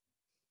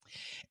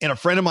 And a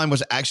friend of mine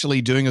was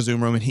actually doing a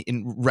Zoom room,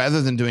 and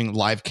rather than doing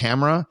live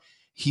camera,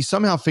 he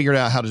somehow figured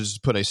out how to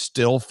just put a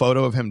still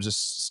photo of him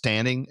just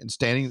staring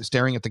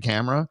at the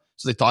camera.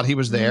 So they thought he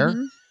was there,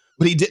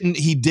 but he didn't.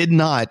 He did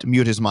not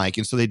mute his mic,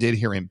 and so they did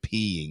hear him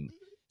peeing.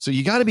 So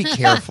you got to be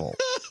careful.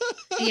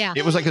 Yeah.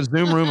 It was like a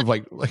Zoom room of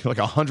like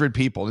 100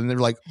 people, and they're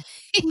like,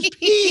 "Who's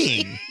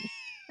peeing?"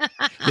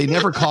 They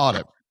never caught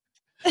him.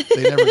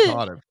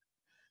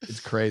 It's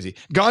crazy.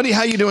 Gandhi,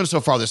 how you doing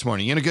so far this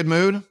morning? You in a good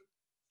mood?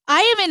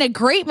 I am in a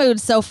great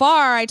mood so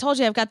far. I told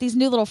you I've got these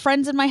new little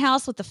friends in my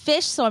house with the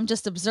fish, so I'm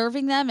just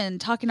observing them and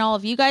talking to all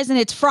of you guys, and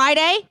it's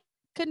Friday.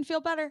 Couldn't feel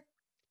better.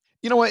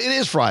 You know what? It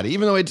is Friday,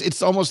 even though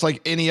it's almost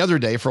like any other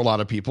day for a lot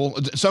of people.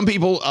 Some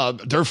people,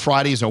 their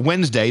Friday is a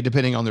Wednesday,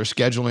 depending on their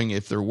scheduling,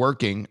 if they're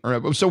working.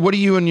 So what are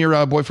you and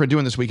your boyfriend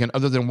doing this weekend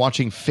other than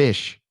watching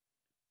fish?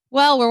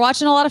 Well, we're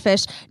watching a lot of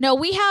fish. No,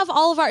 we have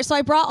so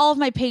I brought all of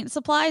my paint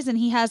supplies, and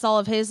he has all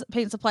of his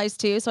paint supplies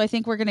too. So I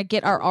think we're going to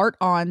get our art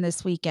on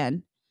this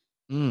weekend.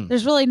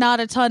 There's really not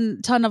a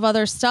ton of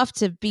other stuff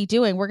to be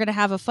doing. We're going to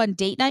have a fun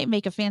date night,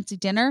 make a fancy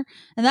dinner,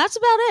 and that's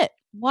about it.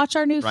 Watch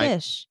our new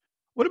fish.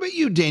 What about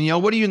you,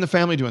 Danielle? What are you and the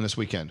family doing this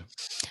weekend?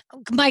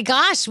 My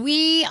gosh,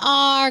 we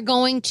are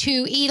going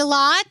to eat a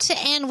lot,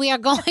 and we are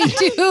going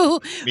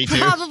to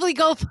probably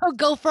go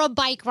for a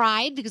bike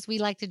ride because we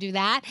like to do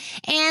that.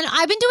 And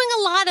I've been doing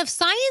a lot of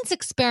science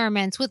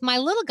experiments with my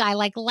little guy.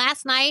 Like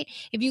last night,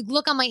 if you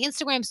look on my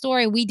Instagram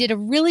story, we did a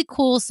really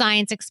cool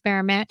science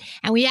experiment,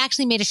 and we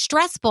actually made a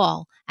stress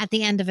ball at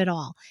the end of it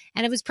all.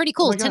 And it was pretty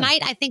cool.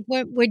 Tonight, I think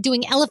we're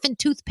doing elephant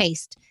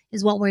toothpaste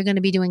is what we're going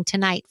to be doing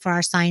tonight for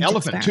our science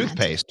Elephant experiment.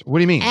 toothpaste? What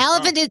do you mean?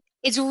 Elephant is,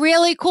 it's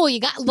really cool.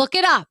 You got look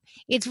it up.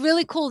 It's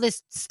really cool.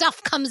 This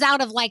stuff comes out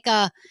of I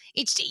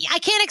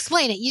can't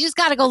explain it. You just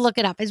got to go look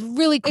it up. It's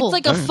really cool.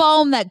 It's like a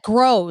foam that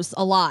grows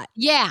a lot.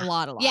 Yeah. A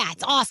lot. Yeah,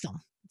 it's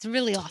awesome. It's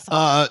really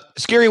awesome.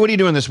 Scary, what are you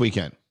doing this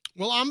weekend?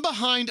 Well, I'm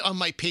behind on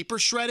my paper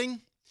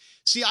shredding.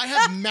 See, I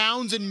have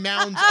mounds and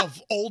mounds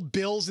of old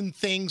bills and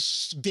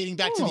things dating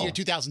back to the year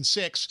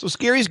 2006. So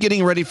Scary's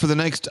getting ready for the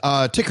next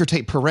ticker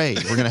tape parade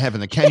we're going to have in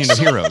the Canyon of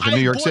Heroes in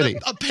New York City.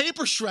 A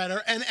paper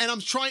shredder, and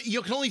I'm trying.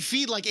 You can only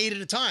feed like 8 at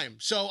a time,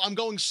 so I'm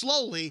going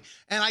slowly.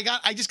 And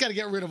I just got to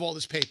get rid of all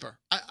this paper.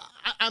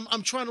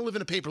 I'm trying to live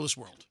in a paperless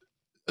world.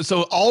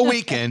 So all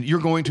weekend you're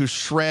going to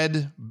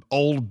shred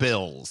old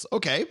bills.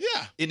 Okay,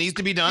 yeah, it needs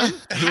to be done.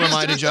 Who am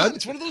I to judge?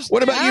 It's one of those.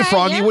 What about you,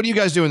 Froggy? Yeah. What are you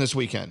guys doing this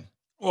weekend?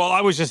 Well,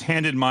 I was just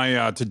handed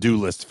my to-do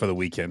list for the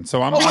weekend,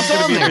 so I'm going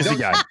to be a busy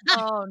guy.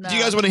 Oh, no. Do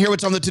you guys want to hear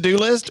what's on the to-do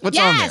list? What's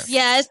on there?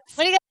 Yes.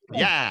 What do you got?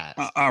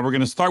 Yeah. We're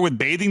going to start with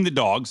bathing the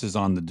dogs is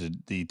on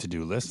the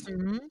to-do list.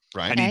 Mm-hmm.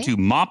 Right. I need to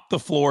mop the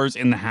floors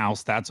in the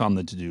house. That's on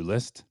the to-do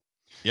list.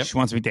 Yep. She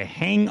wants me to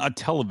hang a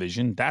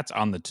television. That's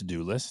on the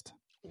to-do list.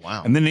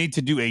 Wow. And then I need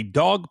to do a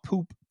dog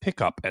poop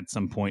pickup at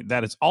some point.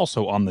 That is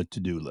also on the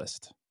to-do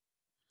list.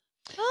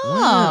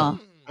 Oh.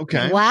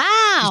 Okay.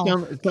 Wow.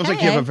 It sounds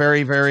like you have a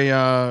very, very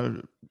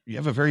you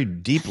have a very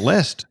deep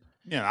list.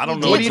 Yeah, I don't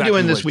know what exactly are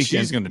you doing this what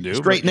weekend. she's going to do.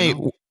 Straight Nate,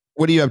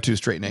 what are you up to,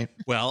 Straight Nate?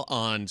 Well,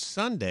 on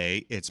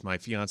Sunday, it's my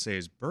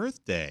fiance's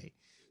birthday.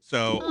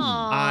 So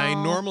I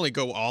normally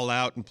go all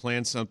out and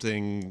plan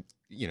something,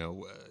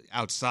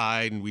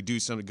 outside, and we do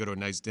something, go to a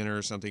nice dinner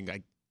or something,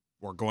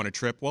 or go on a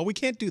trip. Well, we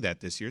can't do that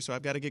this year, so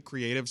I've got to get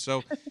creative.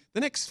 So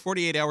the next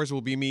 48 hours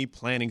will be me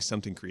planning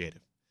something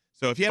creative.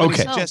 So if you have any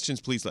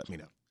suggestions, please let me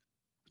know.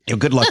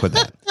 Good luck with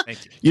that.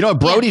 Thank you. You know,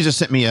 Brody just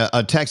sent me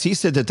a text. He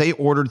said that they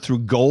ordered through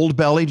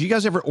Goldbelly. Do you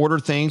guys ever order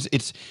things?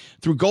 It's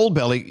through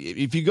Goldbelly.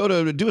 If you go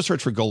to do a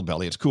search for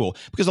Goldbelly, it's cool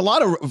because a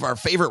lot of our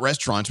favorite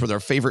restaurants with our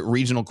favorite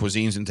regional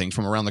cuisines and things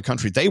from around the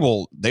country, they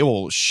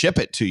will ship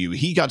it to you.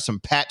 He got some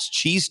Pat's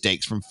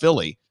cheesesteaks from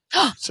Philly.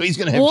 So he's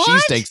going to have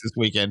cheesesteaks this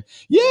weekend.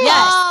 Yeah.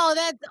 Oh,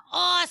 that's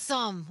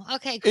awesome.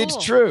 Okay, cool.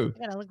 It's true.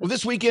 Well,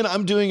 this weekend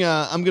I'm going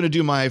to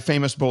do my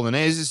famous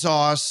bolognese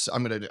sauce.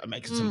 I'm going to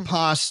make some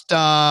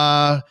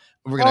pasta.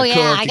 We're going to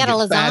cook. I got a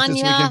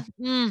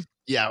lasagna.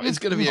 Yeah, it's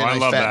going to be a I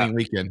nice love fattening that.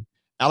 weekend.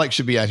 Alex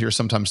should be out here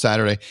sometime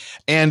Saturday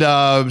and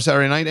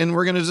Saturday night, and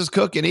we're going to just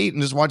cook and eat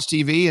and just watch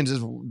TV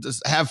and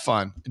just have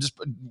fun. And just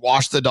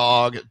wash the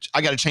dog.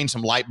 I got to change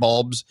some light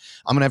bulbs.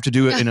 I'm going to have to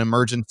do an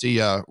emergency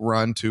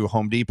run to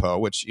Home Depot,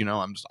 which,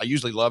 I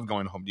usually love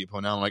going to Home Depot.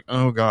 Now I'm like,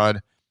 oh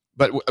God.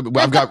 But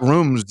I've got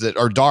rooms that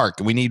are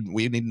dark. We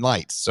need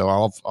lights, so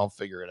I'll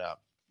figure it out.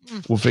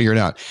 We'll figure it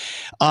out.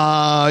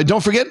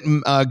 Don't forget,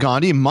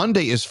 Gandhi,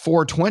 Monday is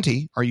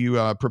 420. Are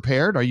you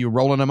prepared? Are you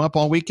rolling them up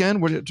all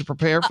weekend to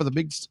prepare for the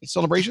big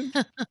celebration?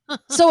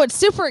 So what's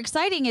super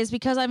exciting is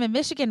because I'm in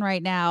Michigan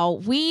right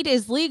now, weed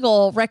is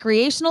legal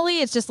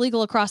recreationally. It's just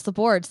legal across the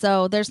board.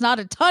 So there's not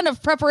a ton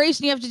of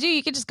preparation you have to do.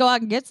 You can just go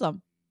out and get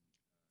some.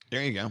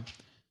 There you go.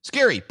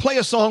 Scary, play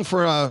a song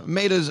for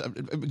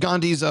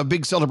Gandhi's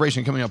big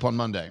celebration coming up on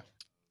Monday.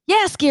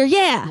 Yeah, Scary,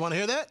 yeah. You want to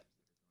hear that?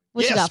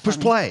 What you yes, got for push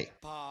me? play.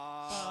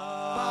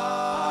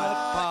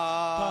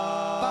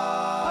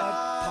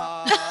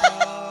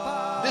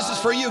 This is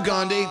for you,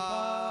 Gandhi.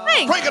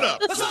 Thanks. Crank it up.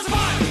 Well,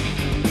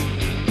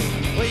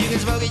 you can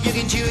smoke it, you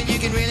can chew it, you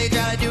can really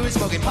try to do it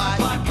smoking pot.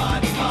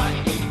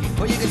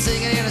 Well, you can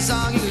sing it in a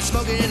song, you can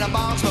smoke it in a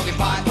bong, smoking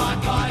pot. Well,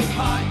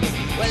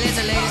 it's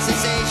the latest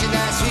sensation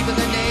that's sweeping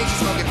the nation,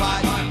 smoking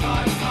pot.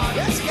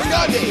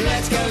 Gandhi.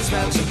 Let's go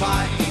smoke some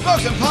pot. Smoke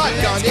some pot,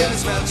 Gandhi.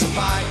 Let's go smoke some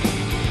pot.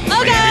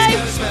 Okay. Let's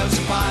go smoke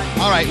some pot.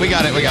 All right, we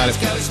got it. Let's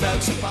go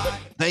smoke some pot.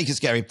 Thank you,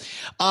 Scary.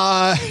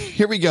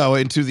 Here we go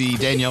into the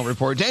Danielle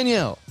report.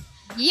 Danielle.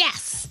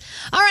 Yes.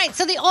 All right.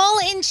 So the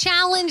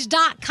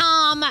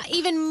allinchallenge.com,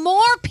 even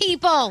more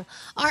people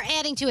are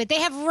adding to it.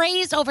 They have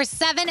raised over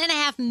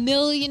 $7.5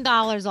 million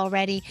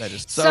already. That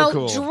is so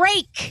cool.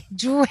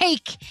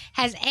 Drake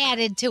has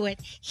added to it.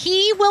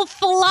 He will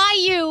fly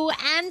you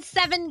and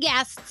 7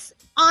 guests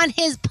on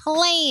his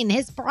plane,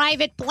 his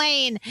private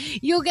plane.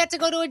 You get to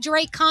go to a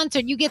Drake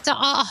concert. You get to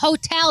a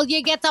hotel.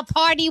 You get to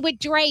party with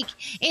Drake.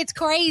 It's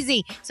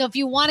crazy. So if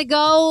you want to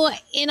go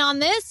in on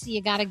this,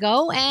 you got to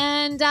go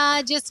and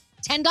just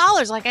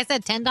 $10. Like I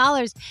said,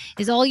 $10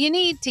 is all you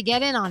need to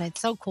get in on it.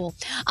 So cool.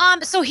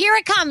 So here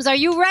it comes. Are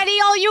you ready,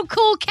 all you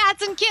cool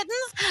cats and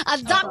kittens? A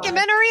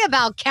documentary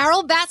about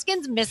Carol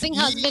Baskin's missing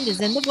husband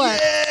is in the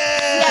works.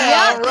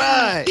 Yeah. All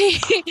right.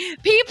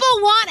 People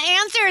want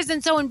answers,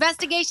 and so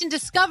Investigation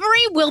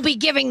Discovery will be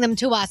giving them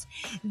to us.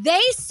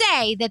 They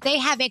say that they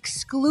have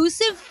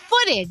exclusive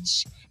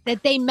footage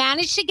that they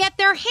managed to get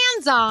their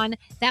hands on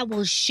that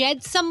will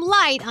shed some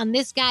light on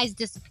this guy's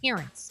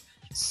disappearance.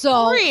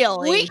 So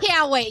really? We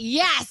can't wait.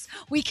 Yes,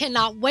 we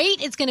cannot wait.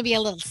 It's going to be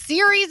a little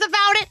series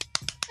about it.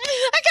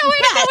 I can't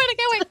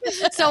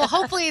wait. So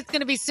hopefully it's going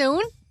to be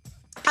soon.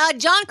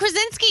 John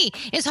Krasinski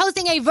is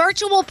hosting a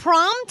virtual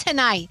prom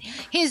tonight.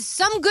 His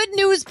Some Good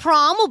News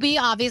prom will be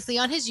obviously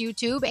on his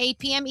YouTube, 8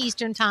 p.m.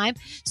 Eastern time.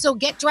 So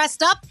get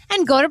dressed up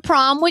and go to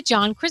prom with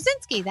John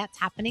Krasinski. That's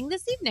happening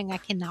this evening. I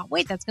cannot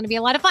wait. That's going to be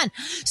a lot of fun.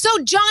 So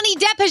Johnny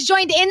Depp has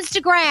joined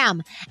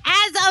Instagram.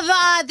 As of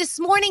this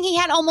morning, he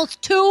had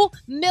almost 2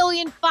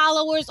 million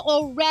followers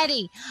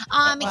already.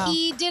 Wow.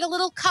 He did a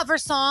little cover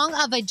song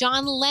of a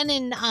John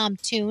Lennon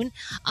tune.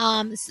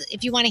 So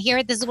if you want to hear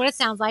it, this is what it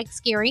sounds like.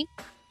 Scary.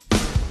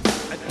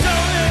 I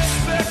don't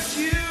expect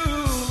you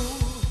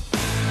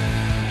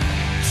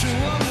to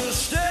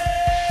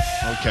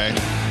understand. Okay.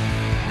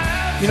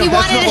 You know,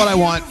 that's not what I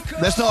want.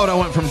 That's not what I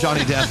want from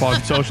Johnny Depp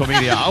on social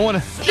media. I want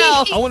to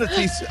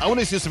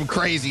see some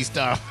crazy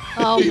stuff.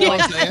 Oh, you know boy.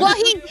 what I'm saying? Well,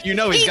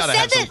 he's got to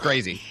have some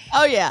crazy.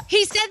 Oh, yeah.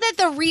 He said that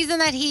the reason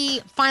that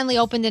he finally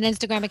opened an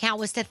Instagram account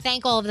was to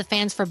thank all of the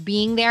fans for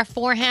being there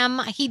for him.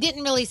 He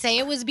didn't really say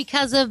it was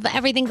because of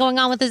everything going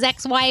on with his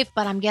ex-wife,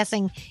 but I'm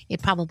guessing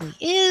it probably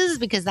is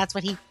because that's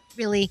what he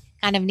really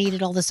kind of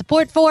needed all the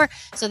support for.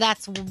 So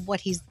that's what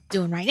he's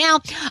doing right now.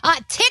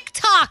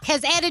 TikTok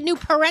has added new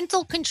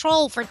parental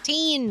control for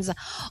teens,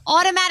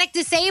 automatic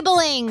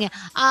disabling.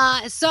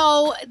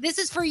 So this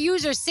is for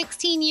users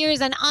 16 years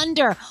and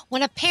under.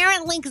 When a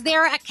parent links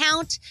their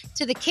account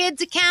to the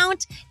kid's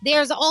account,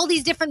 there's all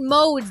these different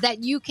modes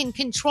that you can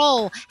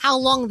control how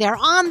long they're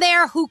on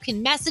there, who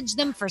can message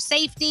them for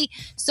safety.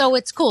 So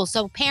it's cool.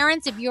 So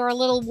parents, if you're a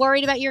little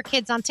worried about your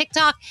kids on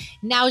TikTok,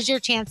 now's your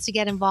chance to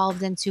get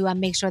involved and to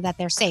make sure that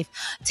they're safe.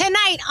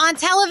 Tonight on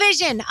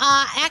television,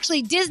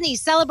 actually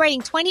Disney's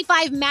celebrating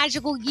 25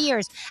 magical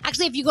years.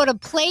 Actually, if you go to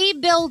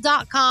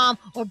playbill.com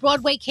or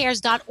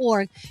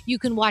broadwaycares.org, you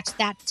can watch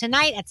that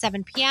tonight at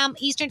 7 p.m.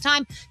 Eastern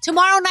time.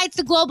 Tomorrow night's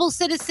the Global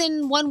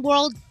Citizen One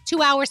World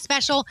 2-hour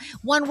special,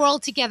 One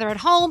World Together at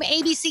Home,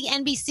 ABC,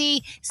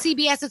 NBC,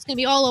 CBS. It's going to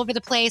be all over the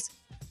place.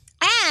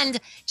 And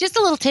just a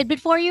little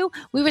tidbit for you.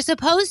 We were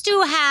supposed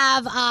to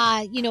have,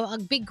 a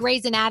big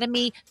Grey's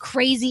Anatomy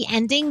crazy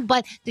ending,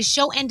 but the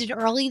show ended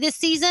early this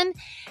season.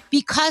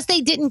 Because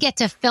they didn't get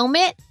to film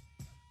it,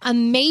 a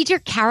major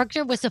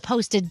character was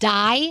supposed to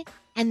die,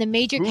 and the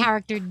major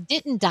character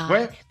didn't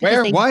die.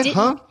 Where? What?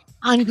 Huh?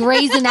 On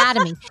Grey's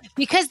Anatomy.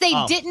 Because they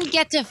didn't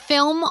get to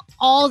film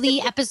all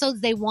the episodes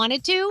they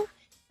wanted to,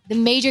 the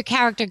major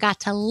character got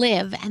to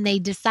live, and they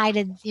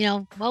decided,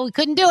 we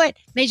couldn't do it.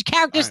 Major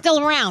character's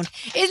still around.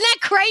 Isn't that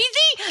crazy?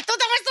 I thought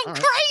that was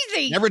so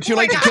crazy. Never too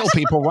late to kill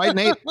people, right,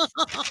 Nate?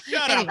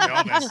 Shut up,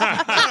 Elvis. All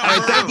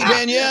right, thank you,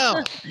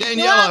 Danielle.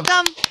 You're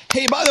welcome.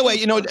 Hey, by the way,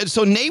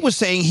 so Nate was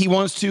saying he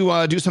wants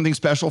to do something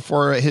special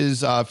for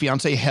his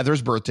fiance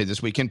Heather's birthday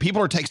this weekend.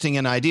 People are texting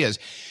in ideas.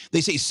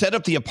 They say set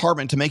up the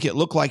apartment to make it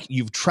look like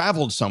you've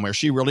traveled somewhere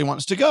she really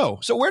wants to go.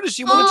 So where does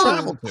she want to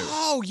travel to?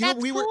 Oh,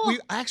 we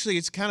actually,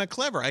 it's kind of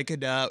clever. I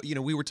could,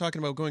 we were talking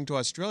about going to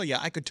Australia.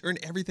 I could turn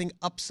everything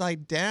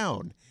upside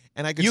down,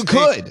 and I could. You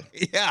could.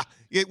 Yeah.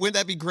 Wouldn't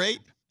that be great?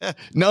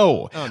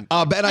 No,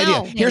 bad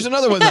idea. Here's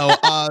another one, though.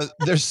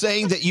 They're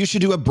saying that you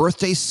should do a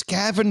birthday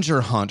scavenger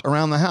hunt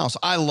around the house.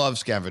 I love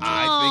scavenging.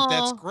 I think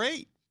that's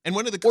great. And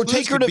one of the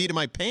clues could be to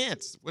my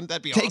pants. Wouldn't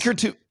that be awesome? Take her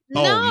to...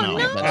 No.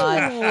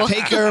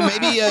 Take her,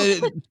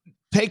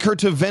 take her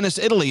to Venice,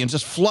 Italy, and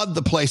just flood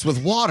the place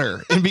with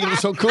water. It'd be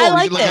so cool.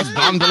 I like a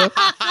gondola.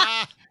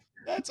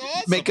 That's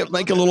awesome.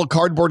 Make a little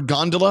cardboard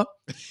gondola.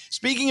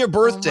 Speaking of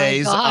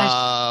birthdays, one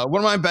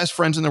of my best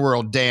friends in the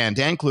world, Dan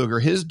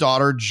Kluger, his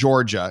daughter,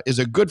 Georgia, is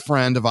a good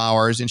friend of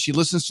ours, and she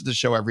listens to the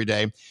show every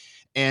day.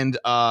 And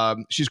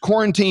she's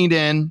quarantined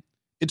in.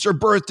 It's her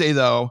birthday,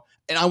 though,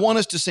 and I want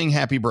us to sing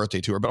happy birthday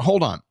to her. But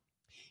hold on.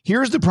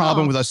 Here's the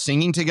problem with us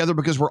singing together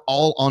because we're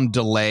all on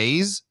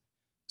delays.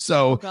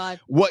 So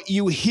what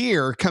you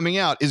hear coming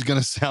out is going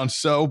to sound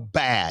so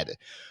bad.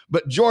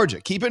 But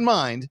Georgia, keep in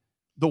mind,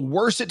 the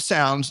worse it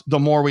sounds, the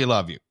more we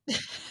love you.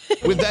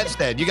 With that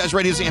said, you guys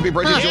ready to sing happy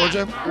birthday,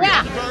 Georgia?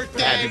 Yeah.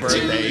 Happy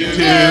birthday to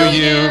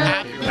you.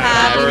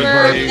 Happy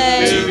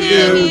birthday to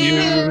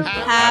you.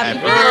 Happy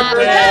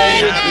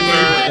birthday.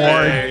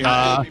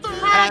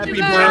 Happy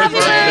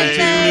birthday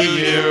to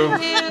you.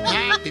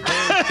 Happy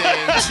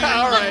birthday.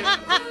 All right.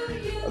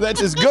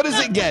 That's as good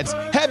as it gets.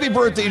 Happy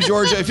birthday,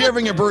 Georgia. If you're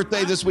having a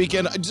birthday this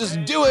weekend,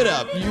 just do it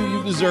up.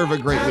 You deserve a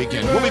great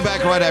weekend. We'll be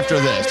back right after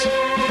this.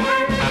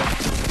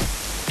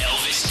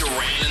 Elvis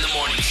Duran in the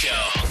Morning Show.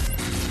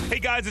 Hey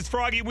guys, it's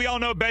Froggy. We all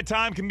know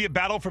bedtime can be a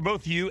battle for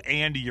both you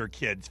and your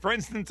kids. For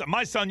instance,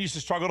 my son used to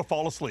struggle to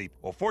fall asleep.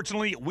 Well,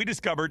 fortunately, we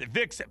discovered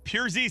Vicks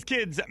Pure Z's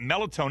Kids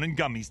melatonin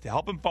gummies to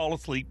help him fall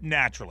asleep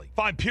naturally.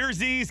 Find Pure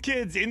Z's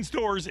Kids in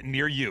stores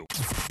near you.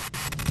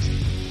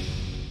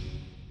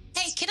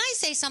 Hey, can I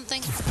say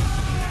something?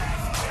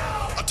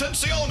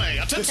 Attenzione!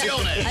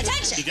 Attenzione!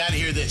 Attention! You gotta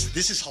hear this.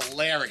 This is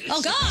hilarious.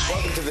 Oh, God.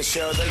 Welcome to the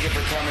show. Thank you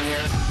for coming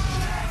here.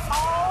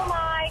 Oh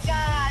my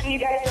God, you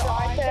guys are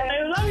awesome.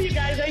 I love you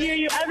guys. I hear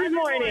you every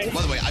morning.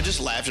 By the way, I just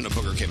laughed and a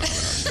booger came out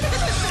of my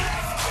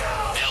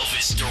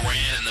Elvis Duran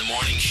in the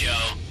Morning Show.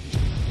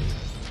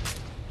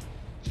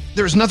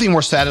 There's nothing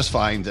more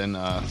satisfying than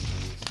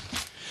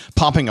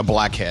popping a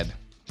blackhead.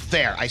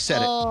 There, I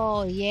said it.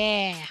 Oh,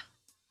 yeah.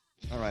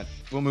 All right,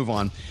 we'll move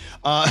on.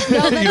 No, you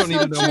that's don't need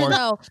so to know true, more.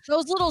 though.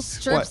 Those little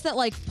strips What? that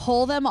like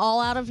pull them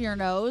all out of your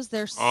nose,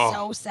 they're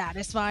so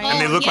satisfying.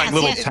 And they look like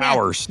little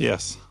towers.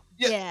 Yes.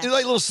 Yeah, they're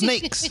like little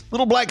snakes,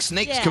 little black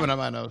snakes Yeah. coming out of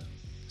my nose.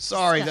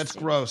 Sorry, that's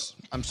gross.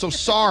 I'm so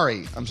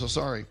sorry. I'm so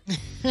sorry.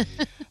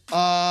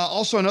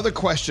 Also, another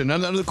question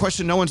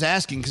no one's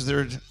asking because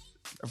they're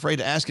afraid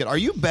to ask it. Are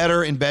you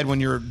better in bed when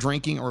you're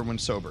drinking or when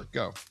sober?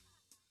 Go.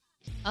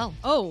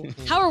 Oh,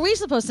 how are we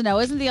supposed to know?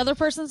 Isn't the other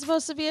person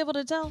supposed to be able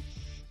to tell?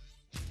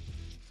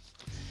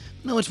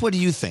 No, it's what do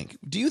you think?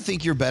 Do you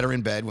think you're better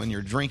in bed when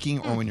you're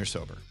drinking or when you're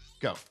sober?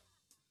 Go.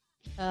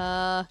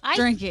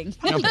 Drinking.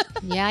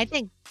 Yeah, I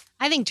think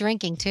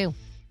drinking too.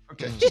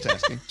 Okay, just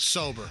asking.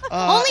 Sober.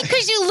 Only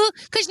because you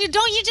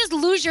just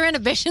lose your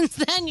inhibitions.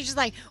 Then you're just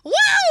like, woo!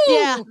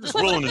 Yeah. Just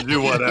willing to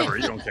do whatever.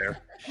 You don't care.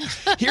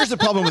 Here's the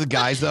problem with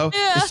guys, though,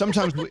 is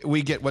sometimes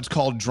we get what's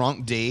called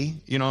drunk D.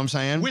 You know what I'm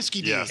saying?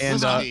 Whiskey D. Yes. And,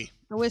 Whiskey D.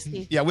 The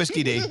whiskey. Yeah,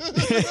 whiskey D.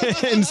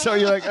 And so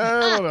you're like,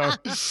 I don't know.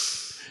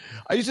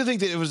 I used to think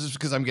that it was just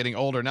because I'm getting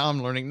older. Now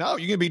I'm learning, no,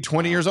 you can be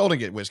 20 years old and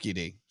get whiskey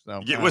D. So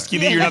You get whiskey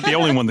D, you're not the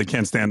only one that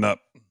can't stand up.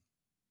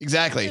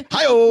 Exactly.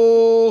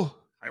 Hi-oh.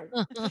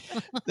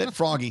 That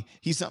Froggy,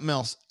 he's something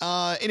else.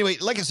 Anyway,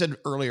 like I said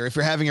earlier, if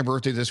you're having a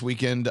birthday this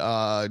weekend,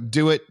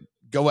 do it.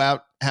 Go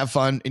out, have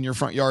fun in your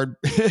front yard.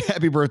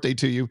 Happy birthday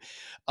to you.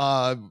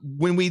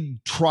 When we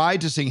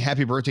tried to sing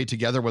happy birthday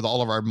together with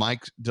all of our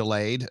mics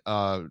delayed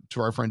to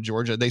our friend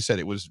Georgia, they said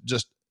it was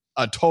just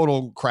a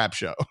total crap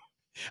show.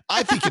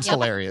 I think it's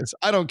hilarious.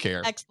 I don't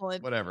care.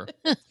 Excellent. Whatever.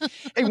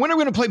 Hey, when are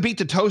we going to play Beat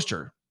the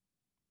Toaster?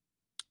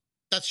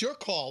 That's your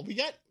call. We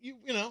got we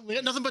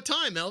got nothing but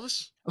time,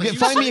 Elvis. Okay,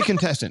 find me a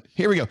contestant.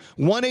 Here we go.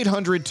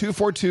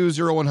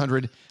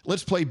 1-800-242-0100.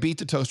 Let's play Beat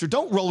the Toaster.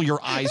 Don't roll your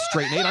eyes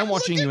straight, Nate. I'm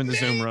watching you in the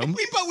Zoom room.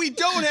 But we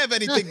don't have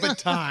anything but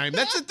time.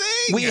 That's the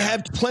thing. We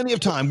have plenty of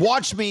time.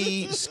 Watch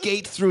me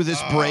skate through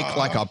this break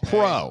like a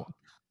pro.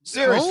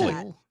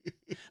 Seriously.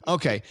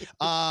 Okay.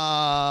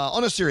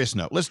 On a serious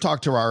note, let's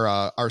talk to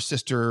our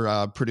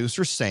sister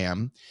producer,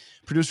 Sam.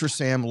 Producer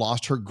Sam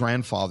lost her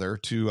grandfather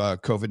to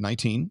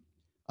COVID-19.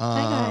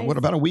 What,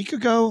 about a week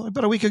ago?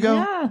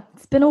 Yeah,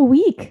 it's been a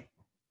week.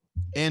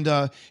 And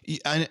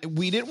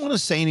we didn't want to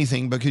say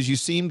anything because you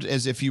seemed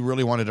as if you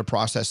really wanted to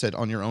process it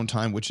on your own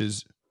time, which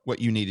is what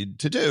you needed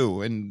to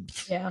do. And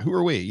who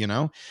are we,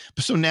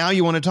 So now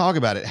you want to talk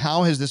about it.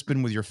 How has this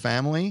been with your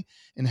family,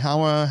 and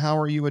how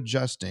are you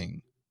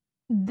adjusting?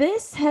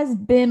 This has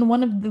been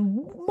one of the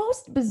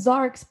most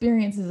bizarre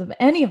experiences of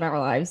any of our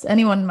lives,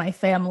 anyone in my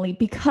family,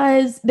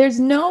 because there's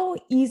no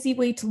easy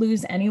way to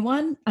lose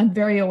anyone. I'm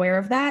very aware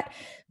of that.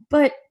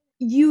 But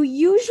you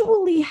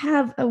usually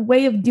have a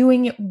way of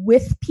doing it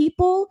with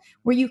people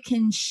where you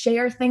can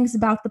share things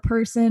about the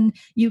person.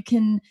 You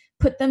can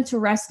put them to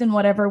rest in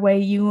whatever way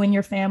you and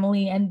your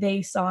family and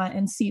they saw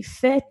and see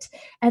fit.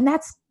 And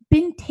that's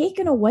been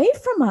taken away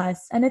from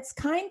us, and it's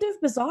kind of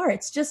bizarre.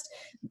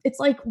 It's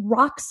like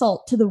rock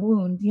salt to the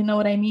wound, you know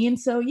what I mean?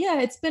 So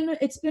yeah, it's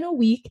been a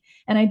week,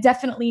 and I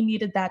definitely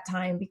needed that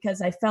time because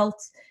I felt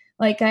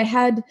like I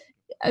had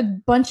a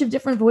bunch of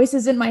different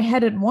voices in my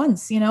head at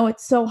once. You know,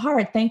 it's so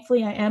hard.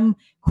 Thankfully, I am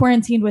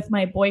quarantined with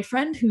my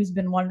boyfriend, who's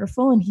been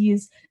wonderful, and he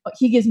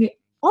gives me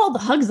all the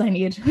hugs I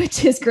need,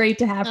 which is great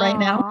to have right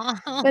now.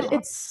 But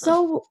it's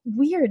so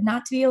weird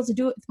not to be able to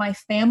do it with my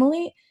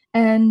family.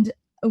 And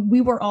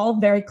we were all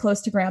very close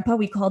to Grandpa.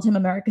 We called him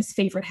America's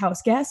favorite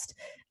house guest.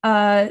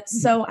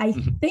 So I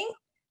think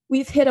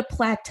we've hit a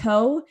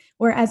plateau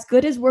where as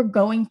good as we're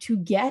going to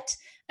get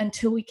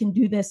until we can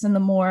do this in the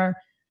more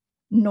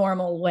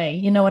normal way.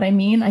 You know what I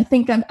mean? I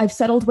think I've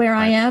settled where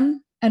I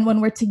am. And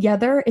when we're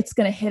together, it's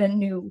going to hit a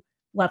new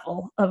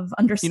level of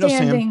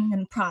understanding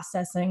and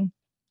processing.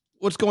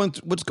 What's going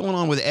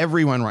on with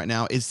everyone right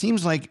now? It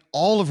seems like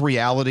all of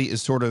reality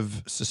is sort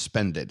of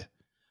suspended.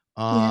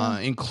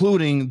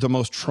 Including the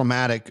most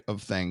traumatic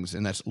of things,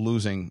 and that's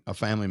losing a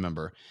family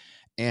member.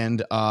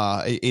 And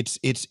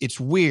it's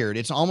weird.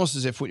 It's almost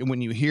as if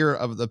when you hear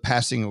of the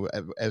passing,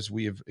 as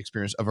we have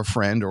experienced, of a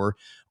friend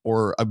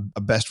or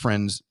a best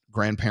friend's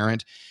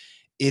grandparent,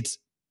 it's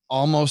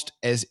almost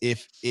as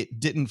if it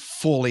didn't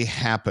fully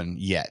happen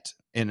yet,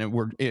 and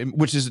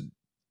which is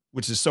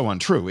so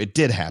untrue. It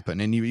did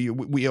happen, and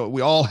we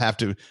all have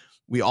to.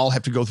 We all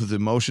have to go through the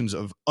emotions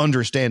of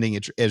understanding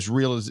it as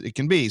real as it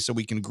can be so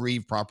we can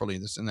grieve properly,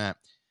 this and that.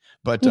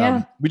 But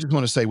we just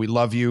want to say we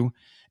love you.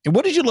 And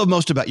what did you love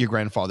most about your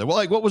grandfather?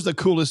 Well, what was the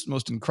coolest,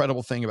 most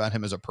incredible thing about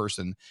him as a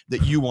person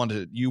that you want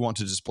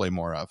to display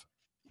more of?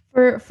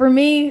 For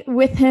me,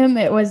 with him,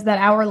 it was that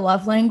our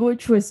love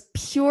language was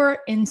pure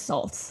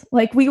insults.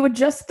 Like, we would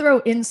just throw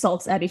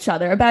insults at each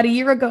other. About a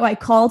year ago, I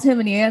called him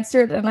and he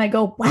answered, and I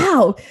go,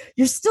 "Wow,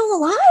 you're still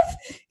alive?"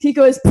 He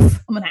goes, "I'm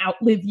going to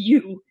outlive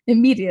you,"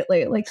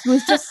 immediately. Like, he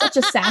was just such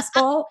a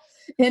sassball,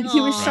 and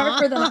he was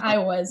sharper than I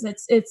was.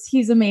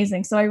 He's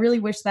amazing. So I really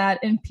wish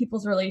that in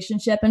people's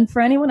relationship. And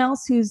for anyone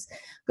else who's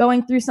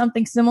going through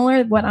something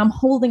similar, what I'm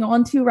holding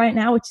on to right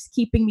now, which is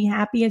keeping me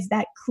happy, is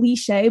that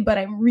cliche, but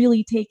I'm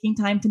really taking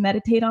time to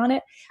meditate on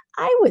it.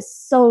 I was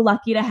so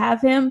lucky to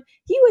have him.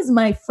 He was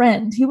my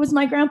friend. He was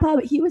my grandpa,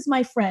 but he was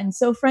my friend.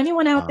 So for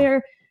anyone out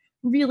there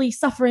really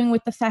suffering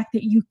with the fact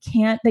that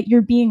that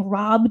you're being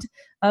robbed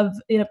of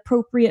an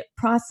appropriate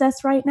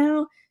process right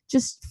now,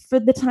 just for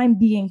the time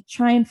being,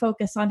 try and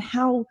focus on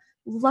how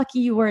lucky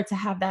you were to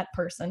have that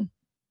person.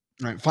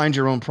 Right. Find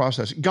your own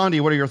process.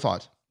 Gandhi, what are your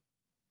thoughts?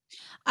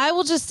 I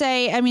will just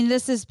say, I mean,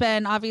 this is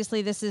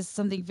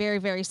something very,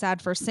 very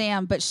sad for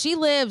Sam, but she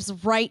lives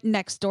right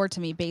next door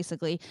to me,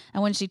 basically.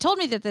 And when she told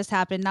me that this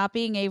happened, not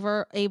being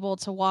able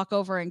to walk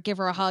over and give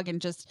her a hug and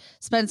just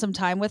spend some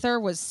time with her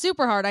was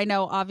super hard. I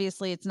know,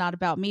 obviously, it's not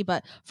about me,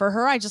 but for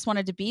her, I just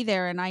wanted to be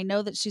there. And I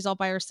know that she's all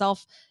by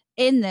herself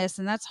in this,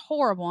 and that's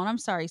horrible. And I'm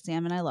sorry,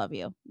 Sam, and I love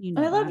you. You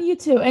know I love you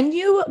too. And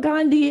you,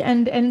 Gandhi,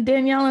 and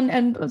Danielle,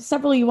 and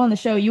several of you on the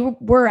show, you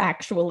were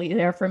actually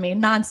there for me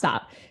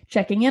nonstop,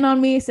 checking in on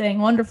me, saying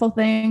wonderful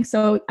things.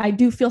 So I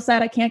do feel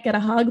sad I can't get a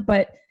hug,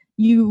 but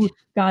you,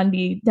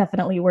 Gandhi,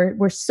 definitely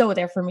were so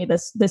there for me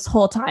this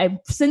whole time,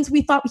 since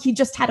we thought he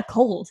just had a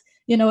cold.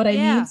 You know what I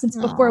mean? Since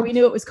before we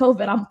knew it was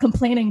COVID, I'm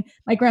complaining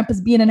my grandpa's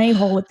being an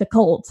a-hole with the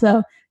cold.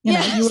 So, you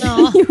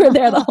were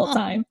there the whole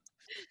time.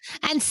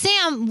 And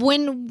Sam,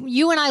 when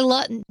you and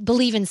I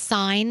believe in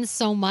signs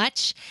so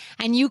much,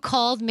 and you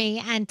called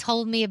me and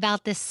told me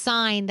about this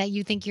sign that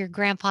you think your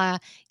grandpa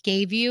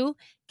gave you,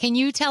 can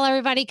you tell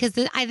everybody? Because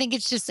I think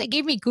it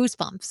gave me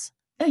goosebumps.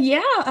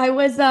 Yeah, I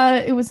was,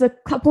 it was a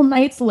couple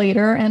nights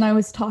later, and I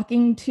was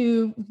talking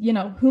to,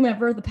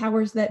 whomever, the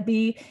powers that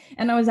be,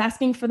 and I was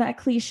asking for that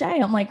cliche.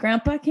 I'm like,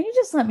 "Grandpa, can you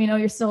just let me know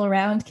you're still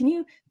around? Can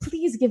you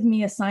please give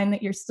me a sign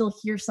that you're still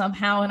here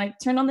somehow?" And I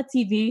turned on the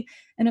TV,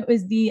 and it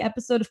was the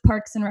episode of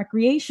Parks and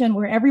Recreation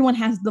where everyone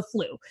has the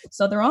flu.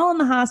 So they're all in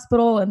the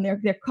hospital, and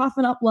they're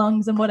coughing up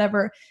lungs and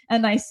whatever.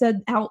 And I said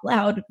out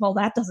loud, "Well,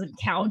 that doesn't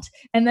count."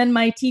 And then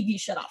my TV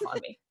shut off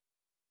on me.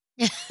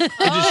 It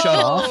just shut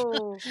off.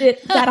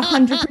 That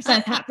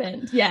 100%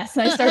 happened. Yes,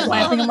 I started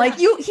laughing. I'm like,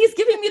 he's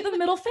giving me the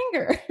middle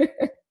finger.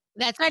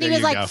 That's right. He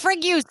was like,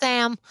 "Frig you,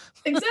 Sam."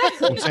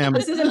 Exactly. Well, Sam,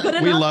 this isn't good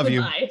enough. We love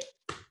you.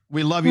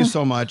 We love you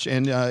so much,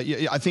 and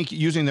I think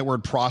using the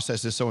word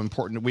process is so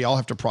important. We all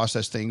have to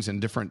process things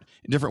in different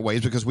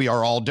ways because we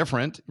are all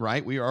different,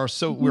 right? We're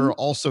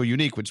all so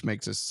unique, which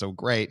makes us so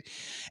great.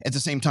 At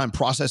the same time,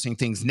 processing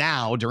things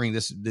now during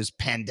this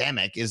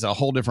pandemic is a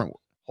whole different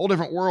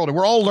world, and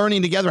we're all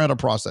learning together how to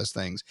process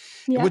things,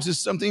 which is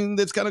something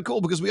that's kind of cool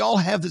because we all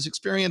have this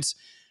experience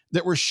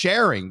that we're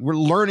sharing. We're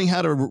learning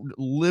how to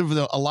live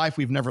a life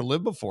we've never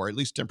lived before, at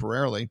least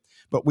temporarily.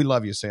 But we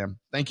love you, Sam.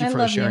 Thank you I for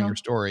love sharing you. your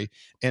story.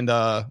 And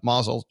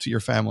mazel to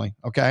your family.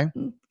 Okay.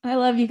 I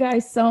love you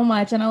guys so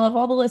much. And I love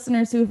all the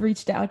listeners who have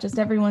reached out. Just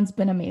everyone's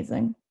been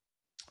amazing.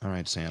 All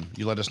right, Sam.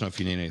 You let us know if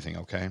you need anything.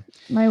 Okay.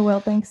 I will.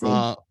 Thanks.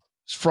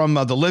 From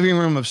the living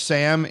room of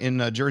Sam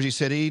in Jersey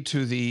City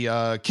to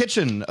the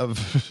kitchen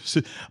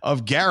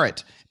of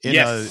Garrett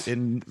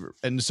in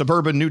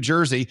suburban New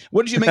Jersey.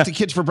 What did you make the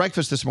kids for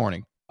breakfast this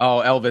morning?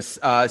 Oh,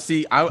 Elvis.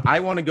 See, I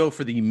want to go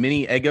for the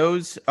mini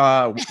Eggos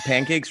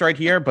pancakes right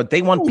here, but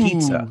they want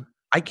pizza.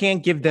 I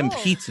can't give them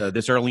pizza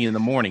this early in the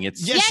morning.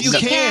 It's Yes, you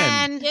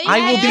can.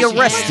 I will be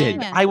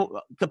arrested. I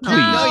will. Please.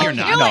 No, you're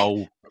not.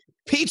 No.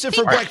 Pizza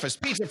for breakfast.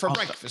 Pizza for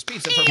breakfast.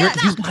 Pizza for You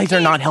breakfast. guys are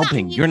not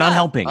helping. You're not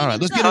helping. All right,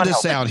 let's get into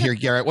sound here,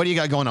 Garrett. What do you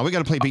got going on? We got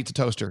to play Beat the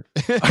Toaster.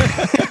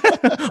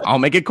 I'll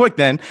make it quick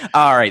then.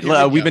 All right.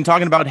 We've been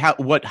talking about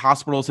what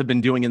hospitals have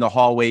been doing in the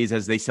hallways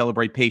as they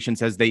celebrate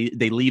patients as they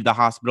leave the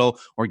hospital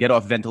or get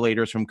off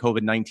ventilators from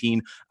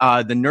COVID-19.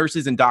 The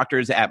nurses and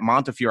doctors at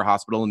Montefiore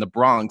Hospital in the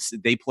Bronx,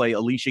 they play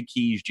Alicia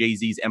Keys'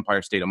 Jay-Z's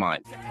Empire State of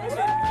Mind.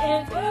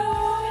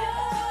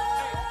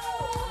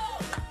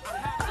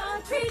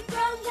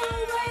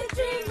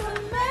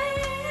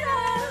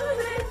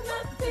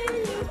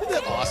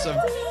 Awesome.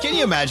 Can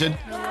you imagine?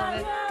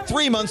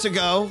 3 months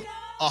ago,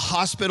 a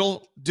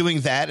hospital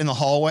doing that in the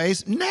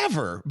hallways?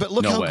 Never. But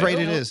look how great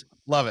it is.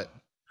 Love it.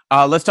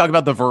 Let's talk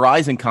about the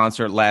Verizon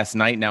concert last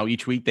night. Now,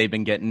 each week they've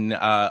been getting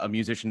a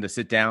musician to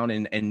sit down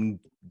and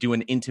do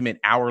an intimate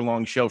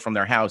hour-long show from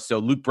their house. So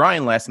Luke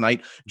Bryan last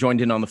night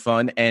joined in on the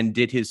fun and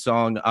did his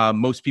song,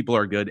 Most People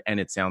Are Good, and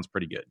it sounds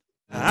pretty good.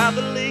 I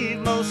believe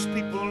most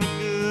people are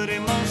good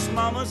and most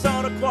mamas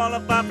ought to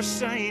qualify for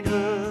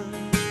sainthood.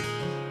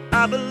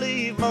 I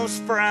believe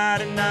most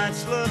Friday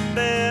nights look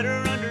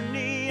better under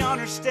neon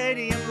or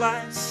stadium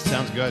lights.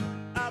 Sounds good.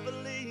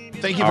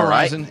 Thank you,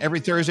 Verizon. Every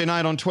Thursday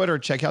night on Twitter,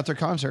 check out their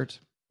concerts.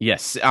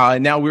 Yes.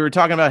 Now, we were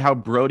talking about how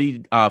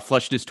Brody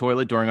flushed his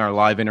toilet during our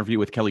live interview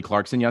with Kelly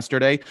Clarkson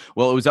yesterday.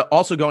 Well, it was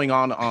also going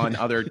on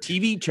other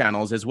TV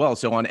channels as well.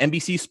 So on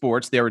NBC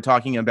Sports, they were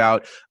talking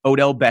about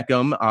Odell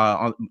Beckham,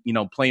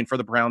 playing for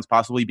the Browns,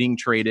 possibly being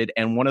traded.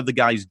 And one of the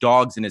guy's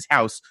dogs in his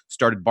house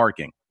started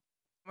barking.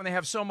 When they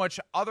have so much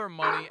other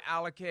money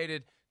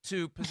allocated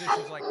to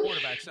positions like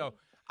quarterback. So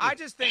I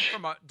just think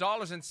from a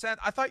dollars and cents,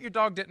 I thought your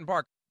dog didn't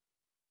bark.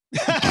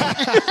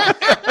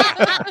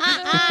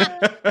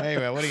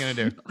 Anyway, what are you going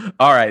to do?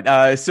 All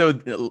right.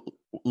 So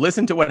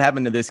listen to what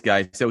happened to this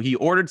guy. So he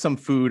ordered some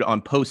food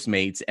on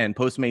Postmates, and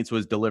Postmates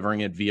was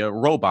delivering it via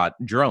robot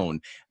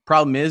drone.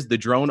 Problem is, the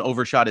drone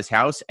overshot his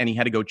house, and he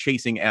had to go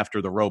chasing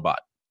after the robot.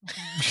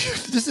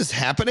 This is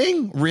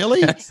happening?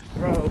 Really? Yes.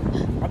 Bro,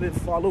 I've been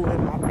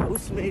following my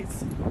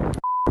Postmates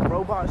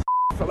robot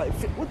for like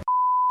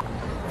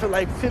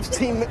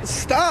 15 minutes.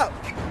 Stop!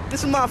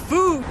 This is my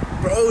food,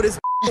 bro. This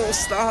won't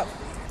stop.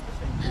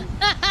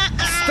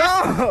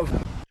 Stop!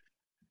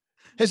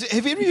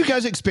 Have any of you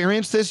guys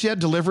experienced this yet?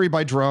 Delivery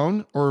by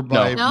drone or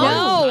by?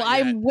 No,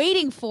 I'm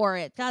waiting for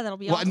it. God, that'll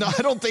be awesome. No,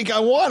 I don't think I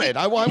want it.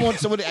 I want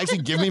someone to actually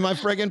give me my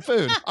friggin'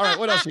 food. All right,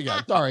 what else you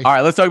got? Sorry. All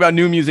right, let's talk about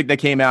new music that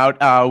came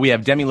out. We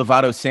have Demi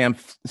Lovato,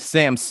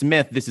 Sam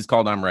Smith. This is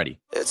called I'm Ready.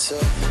 It's a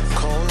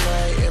cold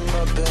night in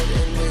my bed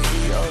in the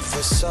heat of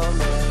the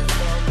summer.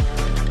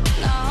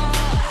 No,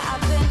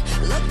 I've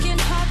been looking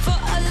hard for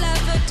a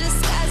lover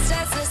disguised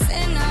as a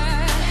sinner.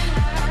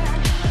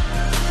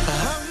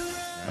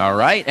 All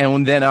right,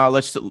 and then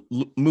let's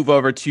move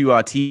over to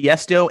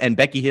Tiesto and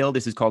Becky Hill.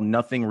 This is called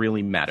Nothing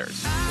Really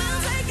Matters.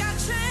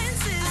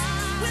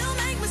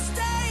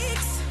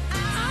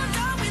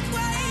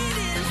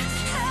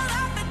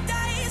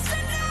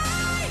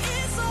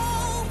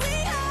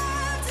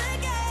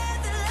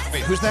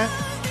 Wait, who's that?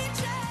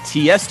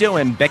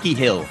 Tiesto and Becky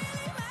Hill.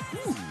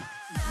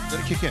 Let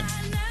it kick in.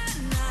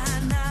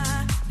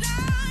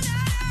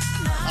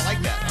 I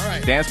like that. All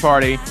right. Dance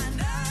party.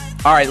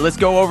 All right, let's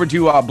go over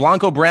to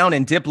Blanco Brown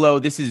and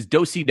Diplo. This is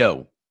Do-Si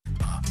Do.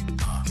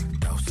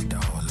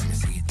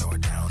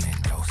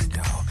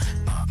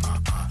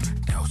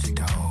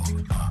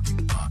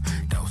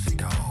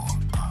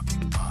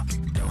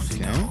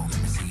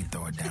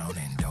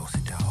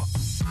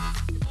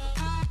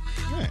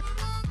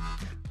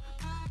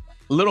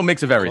 A little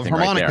mix of everything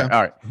right there.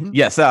 All right.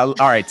 Yes. All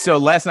right. So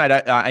last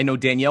night, I know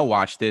Danielle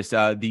watched this,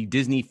 the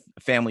Disney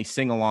Family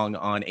Sing-Along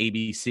on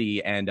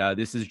ABC, and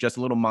this is just a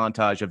little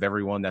montage of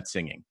everyone that's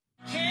singing.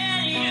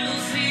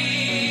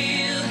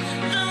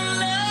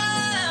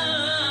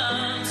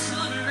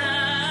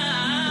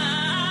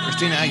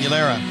 Christina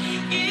Aguilera.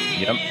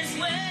 Yep.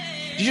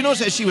 Did you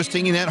notice as she was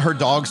singing that, her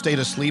dog stayed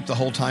asleep the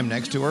whole time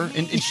next to her?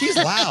 And she's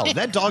loud.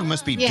 That dog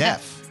must be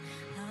deaf.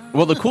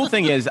 Well, the cool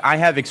thing is I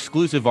have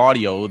exclusive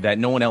audio that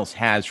no one else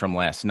has from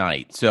last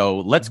night.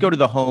 So let's go to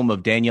the home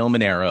of Danielle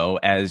Monero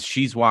as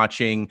she's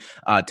watching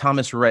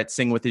Thomas Rhett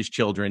sing with his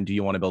children, Do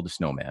You Want to Build a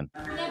Snowman?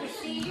 Never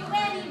see you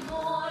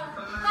anymore.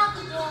 Out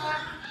the door.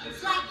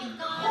 It's like you're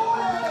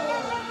gone.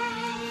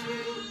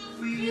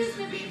 We used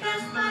to be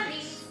best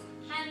buddies,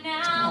 and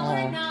now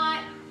we're not.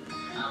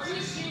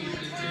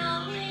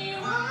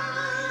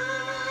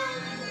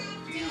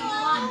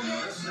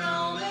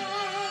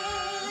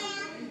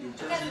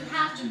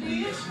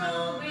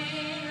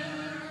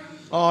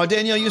 Oh,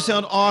 Danielle, you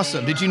sound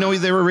awesome. Did you know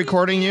they were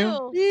recording you?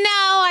 No,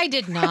 I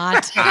did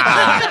not.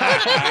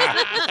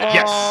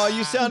 Oh,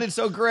 you sounded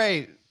so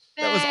great.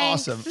 That was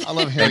awesome. I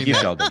love hearing Thank you,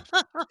 that. Sheldon.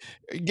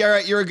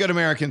 Garrett, you're a good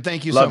American.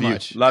 Thank you Love so you.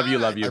 much. Love you.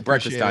 I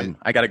Breakfast appreciate time. it.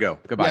 I gotta go.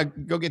 Goodbye. Yeah,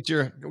 go get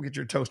your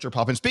toaster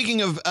popping.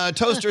 Speaking of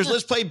toasters,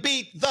 let's play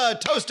Beat the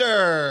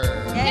Toaster.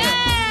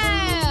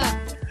 Yeah.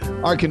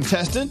 Our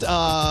contestant,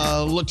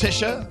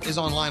 Letitia, is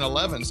on line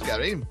 11,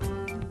 Scotty.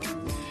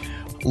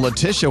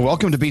 Letitia,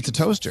 welcome to Beat the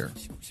Toaster.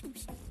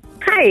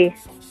 Hi.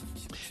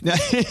 Now,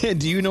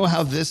 do you know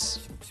how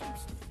this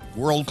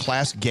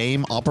world-class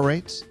game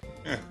operates?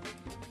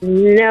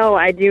 No,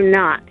 I do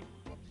not.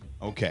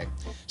 Okay.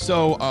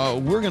 So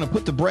we're going to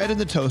put the bread in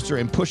the toaster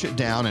and push it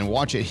down and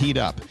watch it heat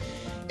up.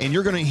 And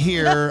you're going to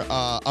hear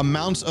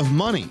amounts of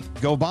money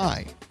go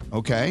by.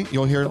 Okay?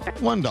 You'll hear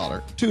 $1,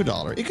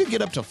 $2. It could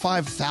get up to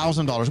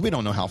 $5,000. We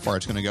don't know how far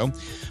it's going to go.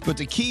 But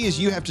the key is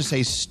you have to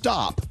say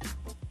stop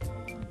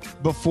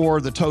before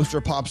the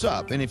toaster pops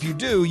up. And if you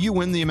do, you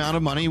win the amount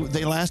of money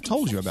they last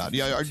told you about.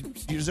 Yeah,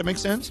 does that make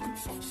sense?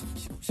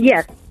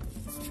 Yes.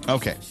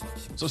 Okay.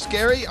 So,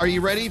 Scary, are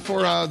you ready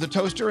for the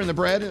toaster and the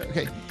bread?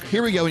 Okay,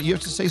 here we go. You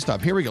have to say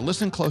stop. Here we go.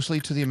 Listen closely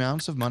to the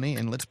amounts of money,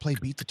 and let's play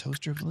Beat the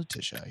Toaster with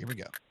Letitia. Here we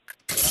go.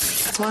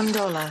 $1,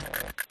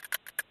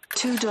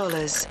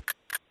 $2,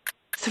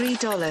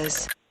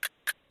 $3,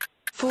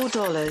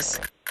 $4,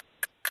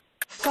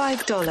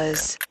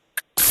 $5.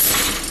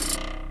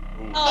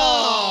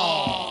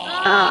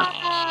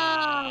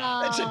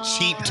 That's a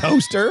cheap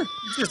toaster.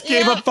 Just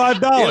gave up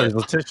 $5,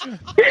 Letitia.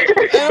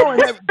 Oh,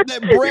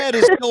 that bread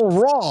is still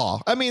raw.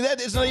 I mean, that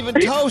is not even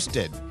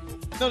toasted.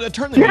 No,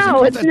 turn the music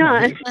No, off. it's That's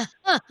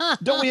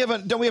not. Don't we have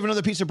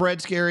another piece of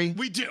bread, Scary?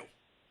 We do.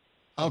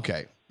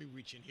 Okay.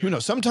 Who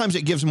knows? Sometimes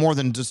it gives more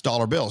than just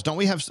dollar bills. Don't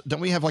we have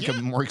like a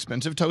more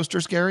expensive toaster,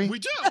 Scary? We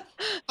do.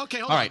 Okay,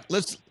 hold All on.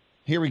 right,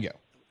 here we go.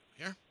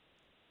 Here?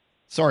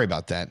 Sorry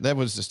about that. That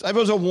was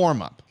a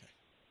warm up.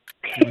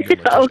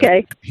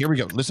 Okay. Here we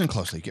go. Listen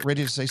closely. Get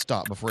ready to say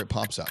stop before it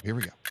pops up. Here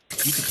we go.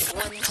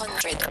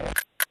 100.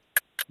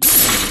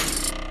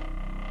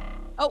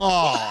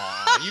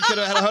 Oh, you could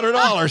have had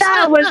 $100.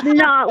 That was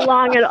not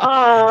long at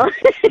all.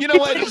 You know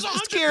what?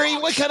 Scary.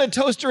 What kind of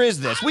toaster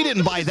is this? We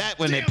didn't buy that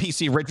when at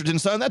PC Richards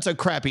and Son. That's a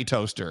crappy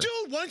toaster. Dude,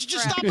 why don't you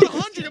just stop at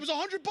 100? It was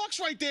 $100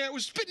 right there. It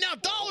was spitting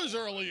out dollars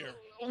earlier.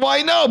 Well,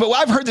 I know, but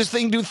I've heard this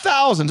thing do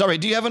thousands. All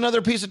right, do you have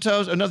another piece of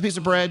toast? Another piece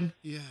of bread?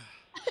 Yeah.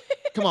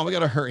 Come on, we got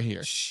to hurry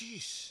here.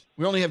 Jeez.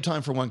 We only have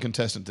time for one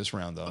contestant this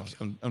round, though.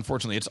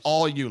 Unfortunately, it's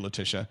all you,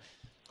 Letitia.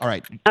 All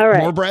right. All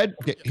right. More bread?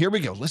 Okay, here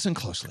we go. Listen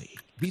closely.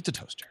 Beat the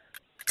toaster.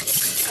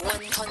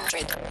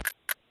 100.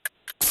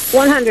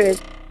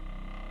 100.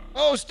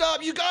 Oh,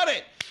 stop. You got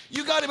it.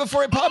 You got it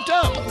before it popped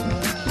up.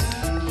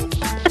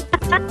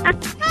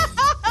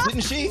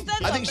 Didn't she?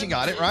 I think she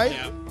got it, right?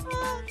 Yeah.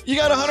 You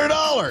got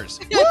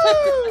 $100.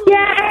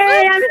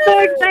 Yay! I'm so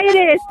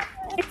excited.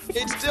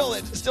 It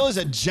still is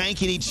a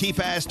jankety,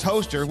 cheap-ass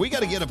toaster. We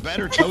got to get a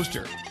better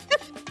toaster.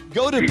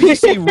 Go to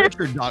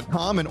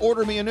PCRichard.com and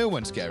order me a new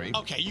one, Scary.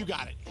 Okay, you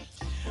got it.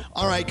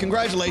 All right,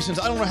 congratulations.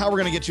 I don't know how we're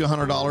going to get you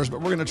 $100, but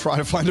we're going to try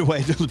to find a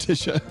way to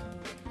Letitia.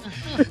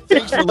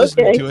 Thanks for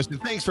listening to us,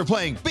 and thanks for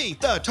playing Beat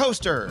the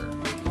Toaster.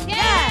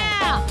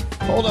 Yeah.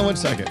 Hold on one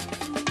second.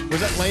 Was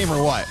that lame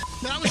or what?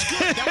 That was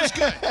good. That was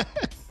good.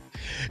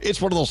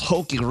 It's one of those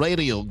hokey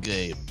radio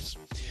games.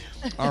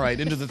 All right,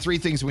 into the three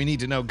things we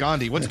need to know.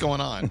 Gandhi, what's going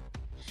on?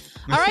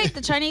 All right, the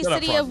Chinese Shut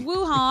up, city of Frog.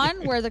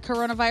 Wuhan, where the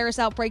coronavirus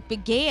outbreak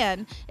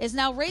began, is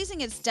now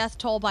raising its death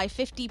toll by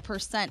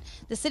 50%.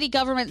 The city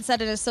government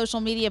said in a social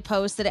media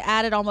post that it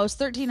added almost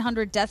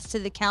 1,300 deaths to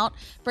the count,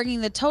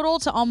 bringing the total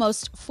to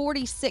almost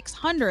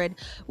 4,600.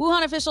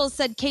 Wuhan officials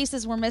said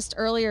cases were missed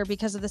earlier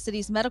because of the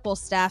city's medical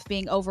staff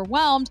being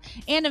overwhelmed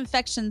and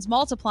infections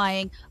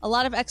multiplying. A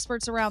lot of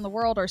experts around the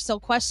world are still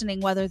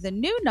questioning whether the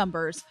new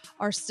numbers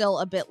are still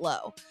a bit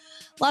low.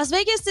 Las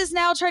Vegas is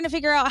now trying to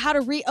figure out how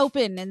to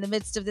reopen in the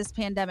midst of this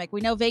pandemic.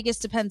 We know Vegas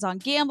depends on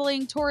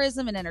gambling,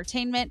 tourism, and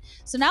entertainment.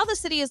 So now the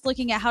city is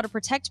looking at how to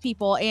protect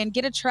people and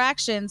get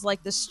attractions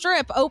like the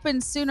Strip open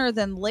sooner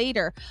than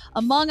later.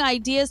 Among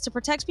ideas to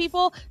protect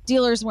people,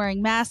 dealers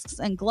wearing masks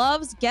and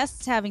gloves,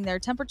 guests having their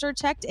temperature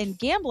checked, and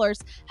gamblers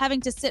having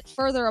to sit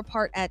further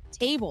apart at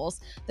tables.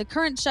 The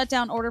current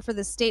shutdown order for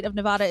the state of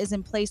Nevada is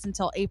in place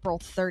until April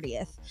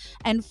 30th.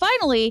 And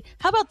finally,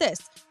 how about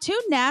this? 2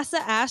 NASA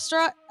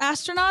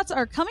astronauts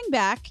are coming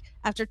back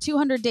after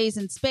 200 days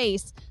in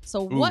space.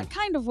 So what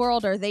kind of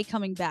world are they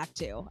coming back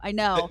to? I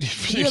know.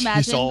 Can you imagine?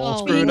 It's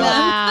all screwed up.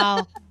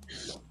 Wow.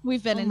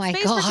 We've been in my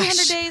space for 200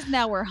 gosh. days.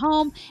 Now we're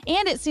home.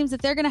 And it seems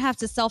that they're going to have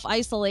to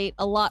self-isolate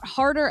a lot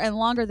harder and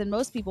longer than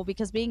most people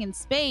because being in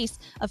space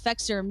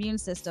affects your immune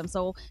system.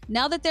 So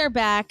now that they're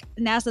back,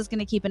 NASA's going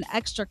to keep an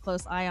extra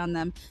close eye on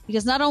them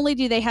because not only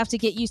do they have to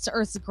get used to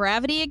Earth's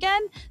gravity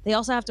again, they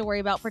also have to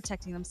worry about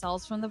protecting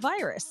themselves from the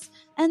virus.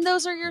 And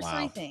those are your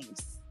 3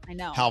 things. I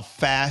know. How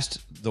fast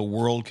the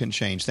world can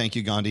change. Thank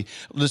you, Gandhi.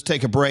 Let's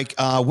take a break.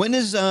 When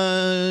is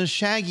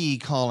Shaggy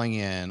calling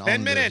in 10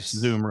 on minutes.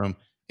 this Zoom room?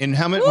 In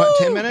how many? What,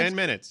 10 minutes? 10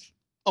 minutes.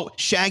 Oh,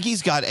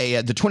 Shaggy's got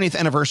the 20th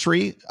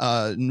anniversary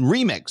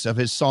remix of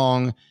his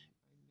song,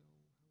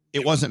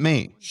 It Wasn't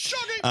Me.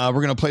 We're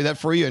going to play that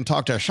for you and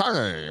talk to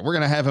Shaggy. We're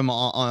going to have him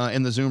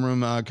in the Zoom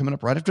room coming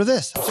up right after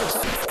this.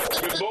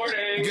 Good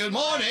morning. Good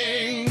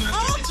morning.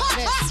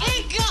 Oh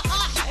my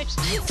gosh.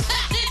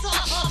 That is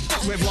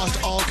awful. We've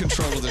lost all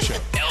control of the show.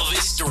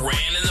 Elvis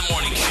Duran in the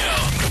morning show.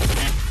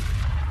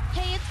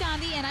 Hey, it's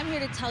Gandhi, and I'm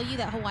here to tell you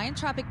that Hawaiian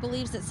Tropic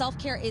believes that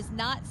self-care is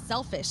not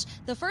selfish.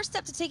 The first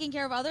step to taking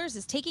care of others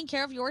is taking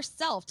care of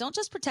yourself. Don't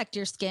just protect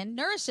your skin,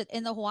 nourish it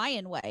in the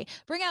Hawaiian way.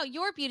 Bring out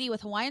your beauty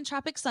with Hawaiian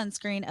Tropic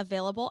sunscreen,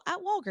 available at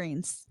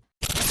Walgreens.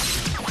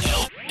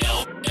 Elvis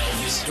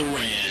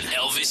Duran.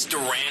 Elvis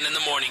Duran in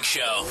the morning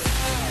show.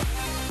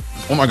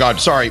 Oh my God,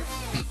 sorry.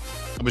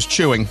 I was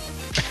chewing.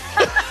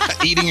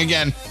 Eating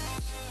again.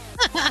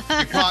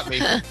 You caught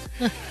me.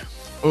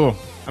 Oh,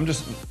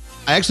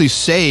 I actually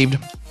saved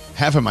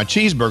half of my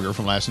cheeseburger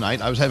from last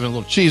night. I was having a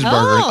little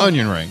cheeseburger and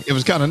onion ring. It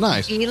was kind of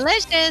nice.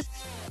 Delicious.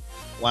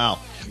 Wow.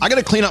 I got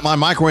to clean up my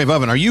microwave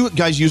oven. Are you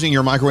guys using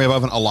your microwave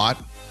oven a lot?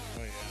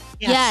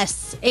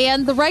 Yes,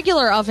 and the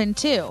regular oven,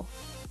 too.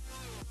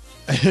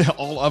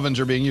 All ovens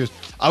are being used.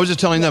 I was just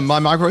telling them my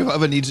microwave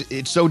oven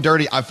it's so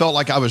dirty. I felt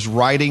like I was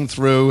riding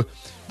through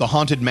the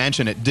Haunted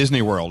Mansion at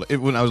Disney World.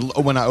 When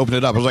I opened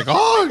it up, I was like,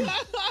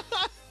 oh,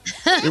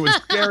 it was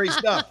scary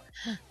stuff.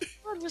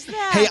 What was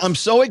that? Hey, I'm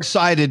so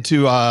excited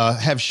to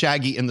have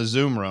Shaggy in the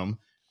Zoom room.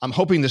 I'm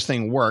hoping this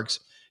thing works.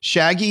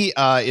 Shaggy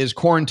is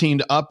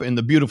quarantined up in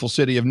the beautiful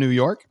city of New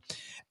York,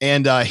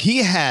 and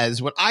he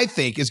has what I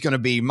think is going to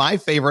be my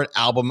favorite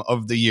album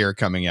of the year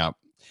coming out.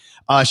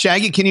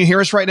 Shaggy, can you hear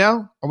us right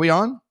now? Are we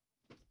on?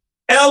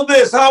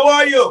 Elvis, how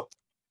are you?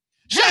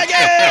 Shaggy!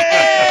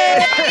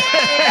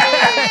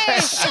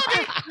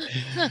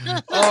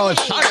 Oh,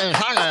 Shaggy!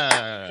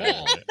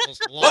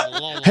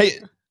 Hey,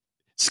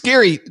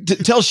 Scary,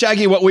 tell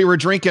Shaggy what we were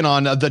drinking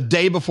on the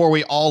day before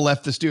we all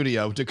left the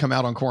studio to come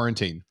out on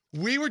quarantine.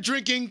 We were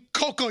drinking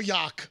Coco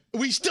Yak.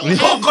 We still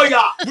Coco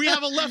Yak. We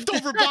have a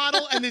leftover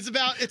bottle, and it's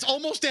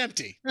almost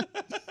empty.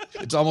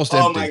 It's almost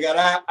empty. Oh my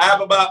God, I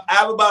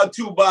have about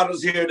 2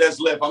 bottles here that's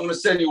left. I'm gonna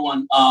send you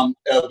one,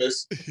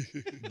 Elvis.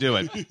 Do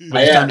it.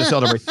 It's time to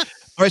celebrate.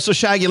 All right, so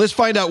Shaggy, let's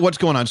find out what's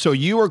going on. So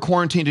you are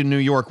quarantined in New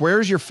York.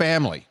 Where's your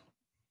family?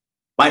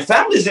 My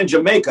family's in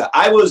Jamaica.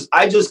 I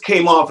just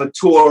came off a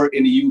tour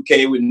in the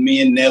UK with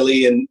me and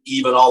Nelly and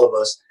even all of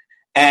us,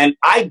 and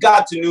I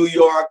got to New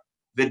York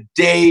the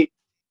day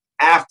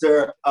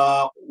after,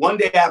 one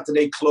day after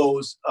they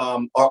closed,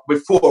 one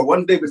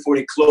day before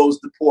they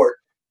closed the port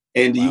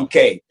in the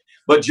UK.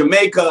 But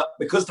Jamaica,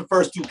 because the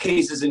first 2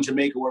 cases in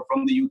Jamaica were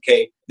from the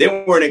UK, they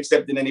weren't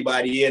accepting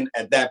anybody in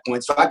at that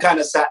point. So I kind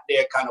of sat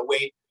there, kind of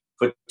wait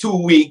for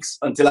 2 weeks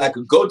until I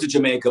could go to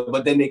Jamaica,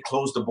 but then they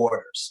closed the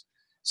borders.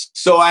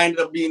 So I ended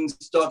up being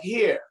stuck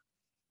here,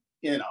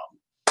 you know.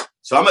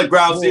 So I'm at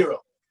ground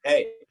zero.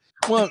 Hey.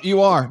 Well,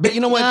 you are, but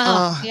you know what?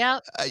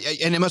 Yep.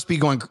 And you must be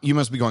going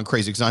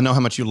crazy because I know how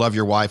much you love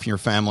your wife and your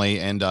family,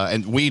 and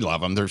we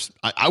love them.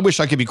 I wish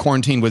I could be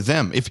quarantined with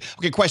them.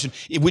 Question: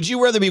 would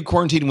you rather be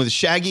quarantined with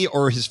Shaggy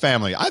or his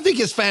family? I think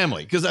his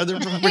family because they're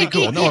pretty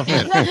cool. No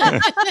offense. I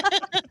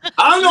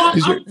don't know.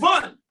 I'm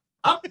fun.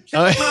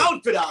 Check my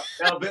outfit out,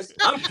 Elvis.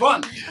 I'm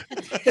fun.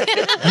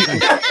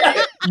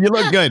 You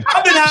look good.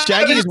 I've been having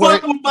Shaggy's fun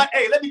with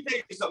hey, let me tell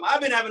you something.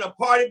 I've been having a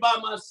party by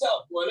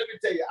myself, boy. Let me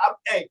tell you.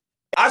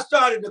 I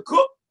started to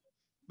cook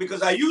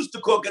because I used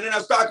to cook, and then I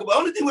started. The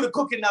only thing with the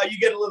cooking now, you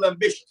get a little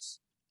ambitious.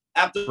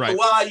 After a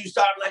while, you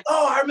start like,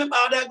 oh, I remember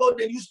how that goes.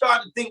 Then you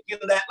start thinking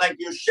of that like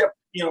your chef,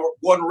 you know,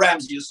 Gordon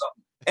Ramsay or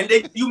something. And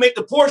then you make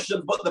the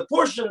portions, but the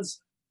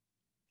portions,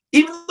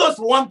 even though it's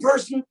for one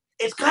person,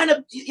 it's kind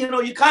of, you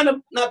know, you're kind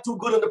of not too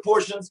good on the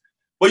portions.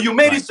 But you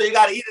made it, so you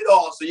got to eat it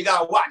all. So you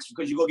got to watch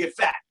because you go get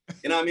fat.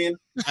 You know what I mean?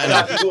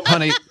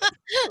 Honey,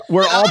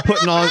 we're all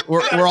putting on.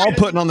 We're all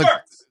putting on the.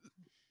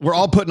 We're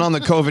all putting on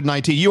the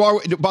COVID-19. You are,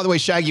 by the way,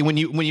 Shaggy, when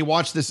you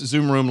watch this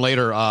Zoom room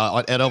later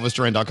at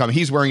ElvisDuran.com,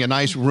 he's wearing a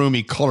nice,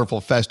 roomy,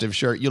 colorful, festive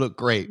shirt. You look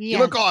great. Yeah.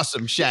 You look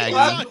awesome, Shaggy.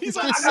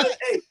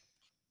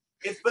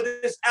 It's for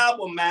this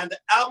album, man. The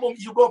album,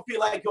 you're gonna feel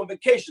like you're on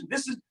vacation.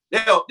 This is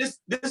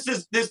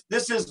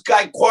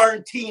like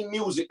quarantine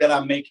music that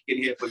I'm making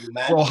here for you,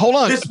 man. Well, hold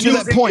on. To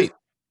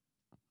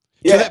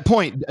that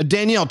point,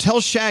 Danielle, tell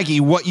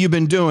Shaggy what you've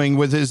been doing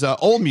with his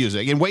old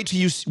music, and wait till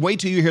you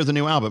hear the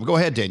new album. Go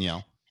ahead,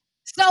 Danielle.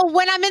 So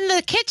when I'm in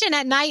the kitchen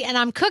at night and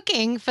I'm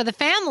cooking for the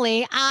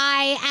family,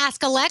 I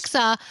ask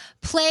Alexa,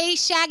 play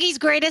Shaggy's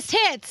greatest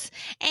hits.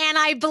 And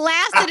I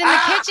blast it in the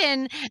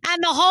kitchen,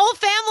 and the whole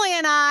family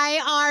and I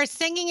are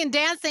singing and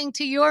dancing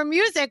to your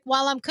music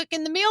while I'm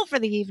cooking the meal for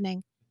the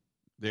evening.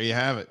 There you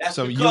have it. That's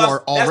so because, you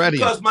are already.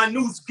 That's because my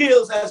new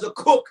skills as a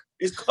cook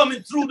is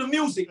coming through the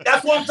music.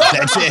 That's what I'm talking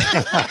about.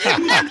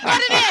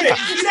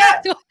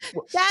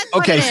 That's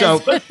okay, so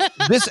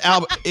this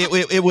album,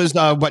 it was,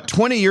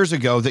 20 years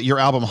ago that your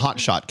album Hot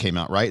Shot came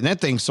out, right? And that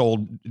thing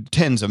sold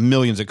tens of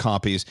millions of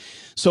copies.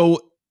 So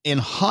in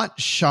Hot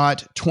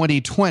Shot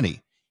 2020,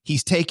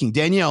 He's taking,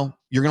 Danielle,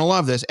 you're going to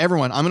love this.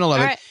 Everyone, I'm going to love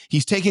All it. right.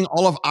 He's taking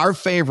all of our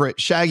favorite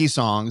Shaggy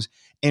songs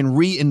and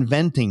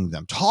reinventing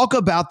them. Talk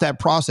about that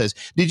process.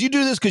 Did you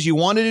do this because you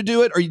wanted to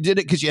do it, or you did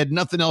it because you had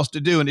nothing else to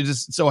do and it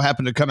just so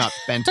happened to come out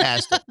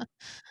fantastic?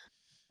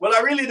 Well, I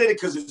really did it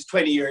because it's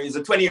 20 years.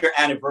 It's a 20-year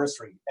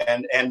anniversary,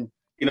 and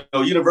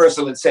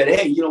Universal had said,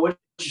 "Hey, you know what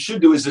you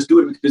should do is just do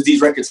it because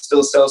these records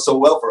still sell so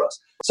well for us."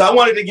 So I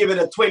wanted to give it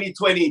a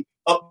 2020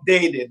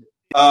 updated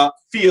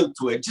feel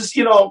to it. Just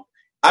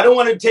I don't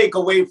want to take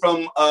away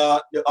from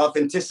the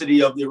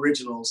authenticity of the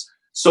originals.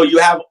 So you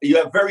have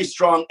very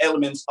strong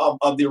elements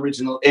of the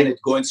original in it,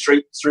 going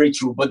straight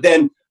through. But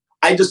then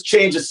I just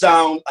change the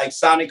sound, like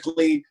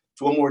sonically,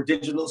 to a more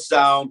digital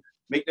sound,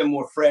 make them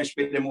more fresh,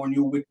 make them more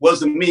new. It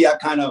wasn't me. I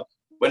kind of,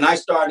 when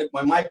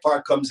my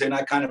part comes in,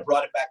 I kind of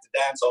brought it back to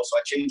dancehall. So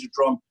I changed the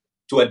drum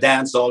to a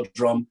dancehall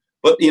drum.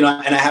 But, and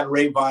I have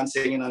Ray Vaughn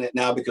singing on it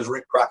now because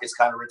Rick Crockett's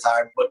kind of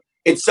retired. But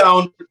it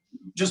sounds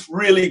just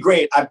really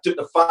great. I took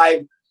the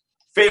 5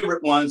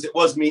 favorite ones. It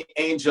was me,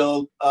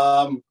 Angel,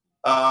 Love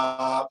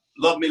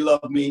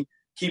Me,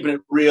 Keeping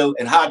It Real,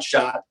 and Hot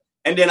Shot.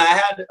 And then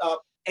I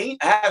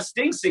have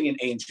Sting singing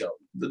Angel,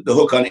 the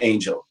hook on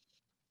Angel.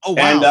 Oh,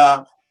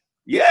 wow.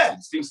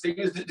 And Sting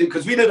is,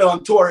 because we did it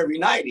on tour every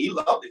night. He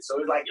loved it. So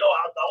he's like, yo,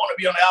 I want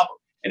to be on the album.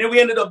 And then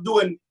we ended up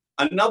doing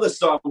another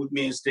song with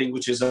me and Sting,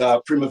 which is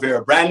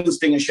Primavera. Brandon,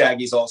 Sting, and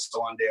Shaggy's also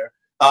on there.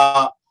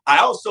 I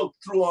also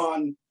threw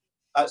on,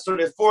 so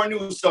there's 4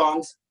 new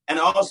songs. And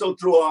I also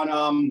threw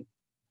on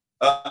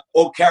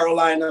Oh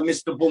Carolina,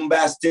 Mr.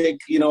 Boombastic,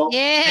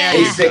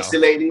 Hey Sexy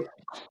Lady,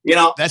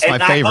 That's and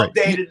my favorite. I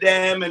updated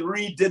them and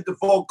redid the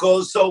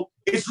vocals. So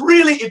it's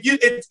really,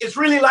 it's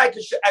really like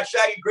a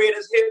Shaggy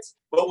Greatest Hits,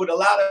 but with a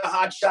lot of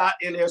Hot Shot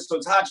in there. So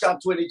it's Hot Shot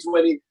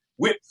 2020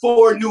 with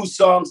 4 new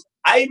songs.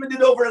 I even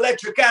did Over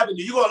Electric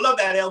Avenue. You're going to love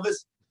that,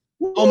 Elvis.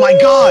 Oh my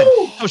God.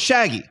 Oh,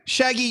 Shaggy,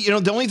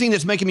 the only thing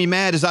that's making me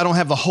mad is I don't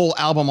have the whole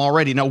album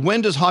already. Now,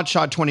 when does Hot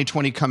Shot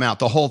 2020 come out?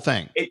 The whole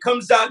thing? It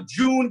comes out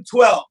June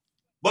 12th.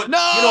 But no,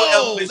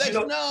 Elvis, I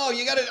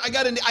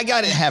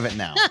gotta have it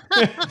now.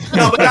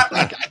 No, but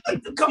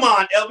come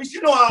on, Elvis.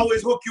 I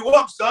always hook you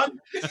up, son.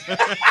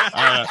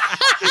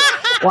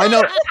 Well, I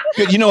know.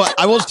 You know what?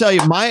 I will tell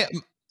you,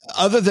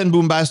 other than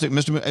Boombastic,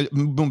 Mr.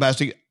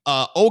 Boombastic,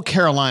 Oh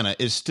Carolina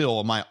is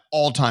still my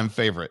all-time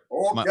favorite.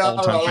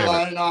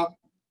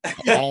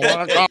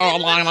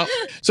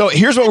 So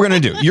here's what we're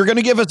going to do. You're going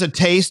to give us a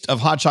taste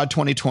of Hot Shot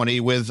 2020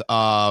 with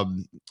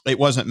It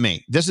Wasn't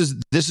Me. This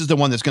is the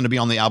one that's going to be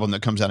on the album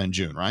that comes out in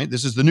June, right?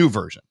 This is the new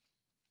version.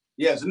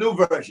 Yeah, it's a new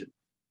version.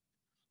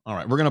 All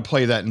right, we're going to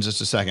play that in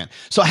just a second.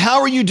 So how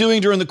are you doing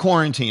during the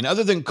quarantine?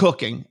 Other than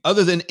cooking,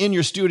 other than in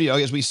your studio,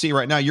 as we see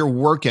right now, you're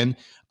working.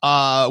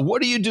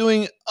 What are you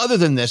doing other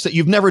than this that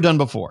you've never done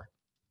before?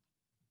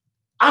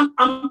 I'm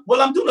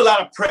doing a lot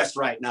of press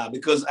right now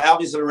because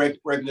obviously the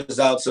record is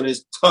out, so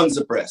there's tons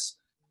of press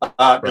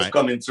that's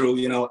coming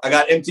through. I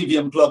got MTV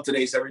Unplugged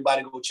today, so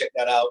everybody go check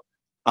that out.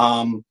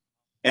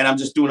 And I'm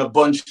just doing a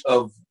bunch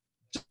of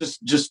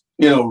just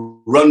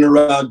running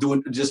around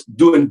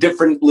doing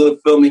different little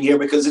filming here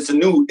because it's the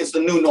new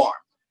norm.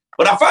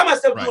 But I find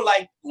myself doing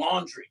like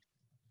laundry.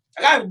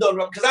 I haven't done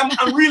it because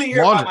I'm really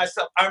here by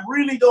myself. I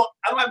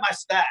don't have my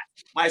staff.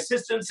 My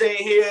assistant's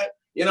here.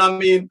 You know what I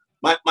mean?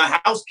 My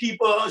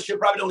housekeeper, she'll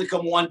probably only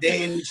come one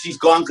day and she's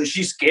gone because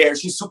she's scared.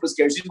 She's super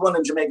scared. She's one of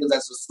them Jamaicans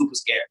that's super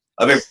scared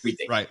of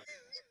everything. Right.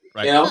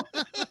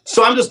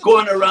 So I'm just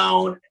going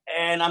around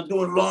and I'm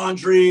doing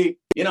laundry,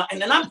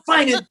 and then I'm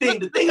finding things.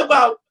 The thing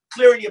about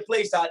clearing your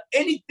place out,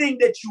 anything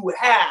that you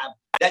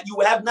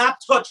have not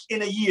touched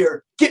in a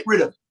year, get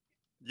rid of it.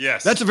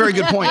 Yes. That's a very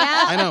good point.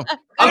 I know.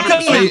 I'm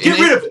telling you, get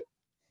rid of it.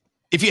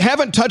 If you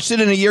haven't touched it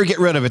in a year, get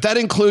rid of it. That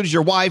includes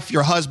your wife,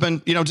 your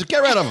husband. Just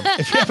get rid of them.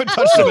 If you haven't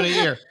touched them in a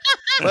year,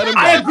 let them go.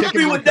 I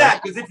agree with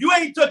that because if you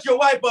ain't touched your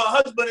wife or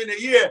husband in a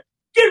year,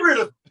 get rid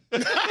of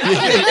them.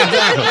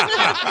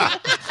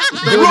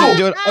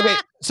 Do it. Okay,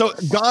 so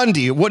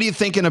Gandhi, what are you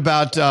thinking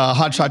about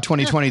Hot Shot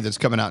 2020 that's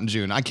coming out in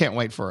June? I can't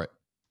wait for it.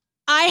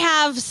 I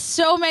have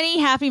so many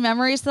happy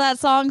memories to that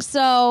song.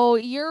 So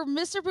your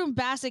Mr.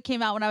 Boombastic came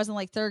out when I was in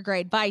like 3rd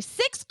grade. By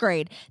 6th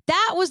grade,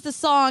 that was the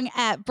song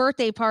at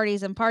birthday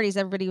parties and parties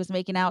everybody was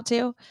making out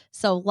to.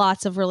 So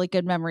lots of really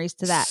good memories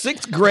to that.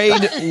 6th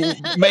grade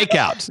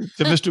makeout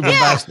to Mr.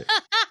 Boombastic.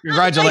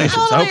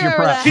 Congratulations. I hope you're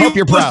proud. Hope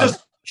you're proud.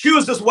 She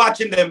was just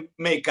watching them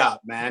make out,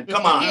 man.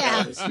 Come on.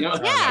 Yeah.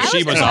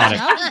 She was on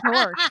it.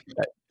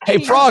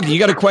 Hey, Frog, you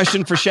got a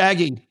question for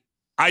Shaggy?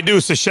 I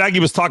do. So Shaggy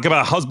was talking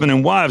about husband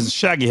and wives.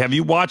 Shaggy, have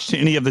you watched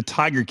any of the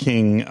Tiger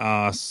King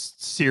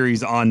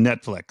series on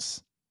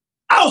Netflix?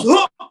 I was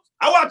hooked.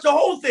 I watched the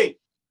whole thing.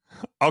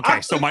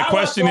 Okay, so my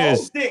question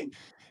is,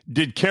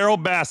 Did Carol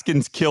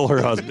Baskins kill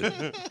her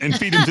husband and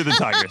feed him to the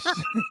tigers?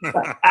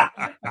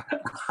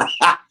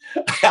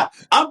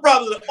 I'm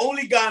probably the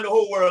only guy in the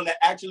whole world that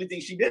actually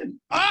thinks she didn't.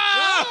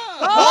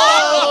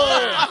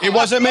 It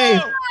wasn't me.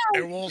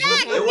 It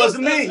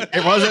wasn't me.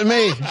 It wasn't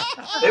me.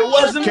 It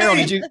wasn't Carol,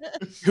 me.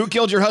 who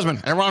killed your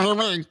husband? It wasn't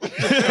me.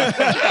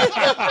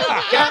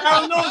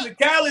 Carol knows it.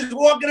 Carol is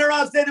walking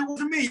around saying it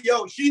wasn't me.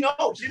 Yo, she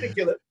knows. She didn't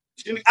kill it.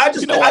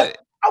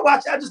 I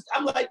watch.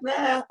 I'm like,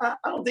 nah, I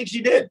don't think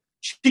she did.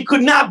 She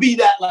could not be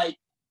that like,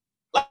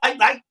 but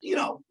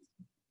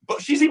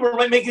she's even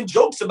like making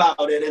jokes about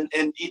it. And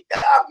I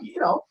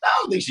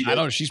don't think she did. I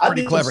don't. She's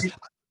pretty clever.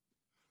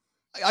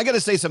 I got to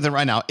say something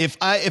right now. If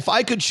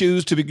I could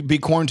choose to be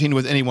quarantined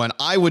with anyone,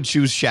 I would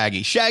choose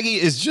Shaggy. Shaggy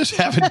is just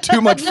having too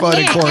much fun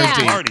in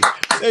quarantine.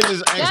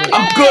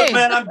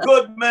 I'm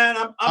good, man.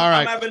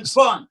 I'm having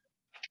fun.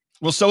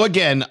 Well, so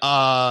again,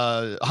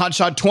 Hot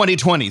Shot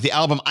 2020, the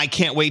album I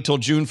can't wait till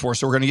June for.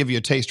 So we're going to give you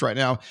a taste right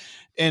now.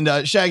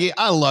 And Shaggy,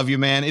 I love you,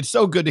 man. It's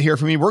so good to hear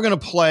from you. We're going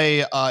to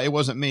play It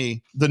Wasn't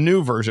Me, the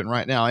new version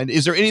right now. And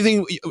is there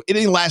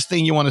any last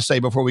thing you want to say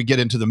before we get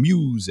into the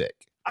music?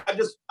 I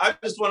just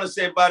want to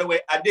say, by the way,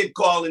 I did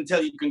call and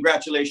tell you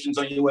congratulations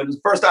on your wedding.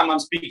 First time I'm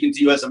speaking to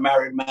you as a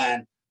married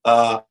man,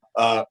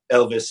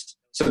 Elvis.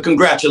 So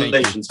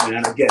congratulations,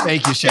 man. Again,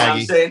 thank you,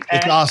 Shaggy.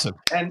 It's awesome.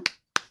 And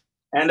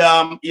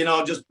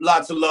just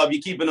lots of love.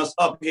 You're keeping us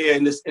up here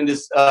in this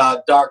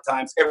dark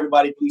times.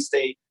 Everybody, please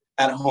stay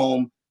at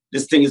home.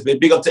 This thing has been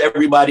big up to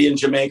everybody in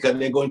Jamaica.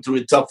 They're going through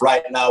it tough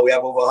right now. We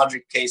have over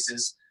 100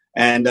 cases,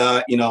 and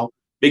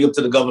big up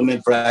to the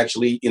government for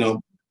actually,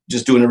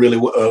 just doing a really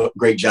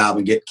great job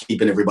and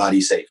keeping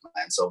everybody safe,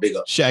 man. So big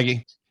up,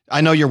 Shaggy. I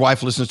know your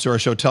wife listens to our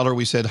show. tell her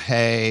we said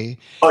hey.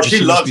 Oh,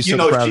 she loves you.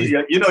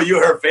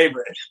 You're her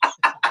favorite.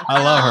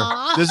 I love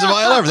her. This is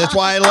why I love her. That's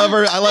why I love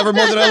her. I love her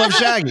more than I love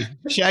Shaggy.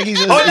 Shaggy's.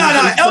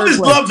 Elvis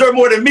loves her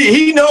more than me.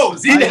 He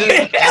knows.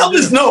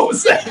 Elvis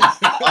knows.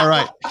 All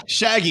right,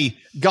 Shaggy.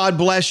 God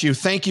bless you.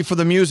 Thank you for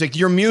the music.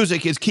 Your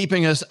music is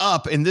keeping us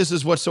up, and this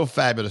is what's so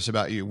fabulous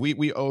about you.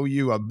 We owe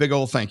you a big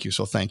old thank you.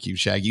 So thank you,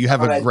 Shaggy. You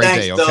have a great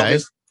day. Okay.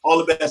 Elvis. All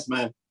the best,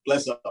 man.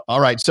 Bless up. All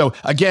right. So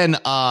again,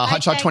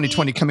 Hot Shot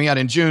 2020 coming out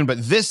in June,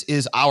 but this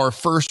is our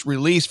first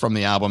release from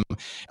the album.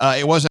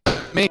 It wasn't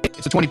me.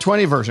 It's the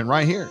 2020 version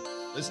right here.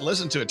 Let's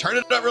listen to it. Turn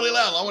it up really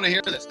loud. I want to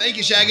hear this. Thank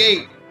you,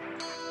 Shaggy.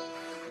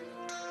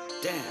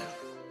 Damn.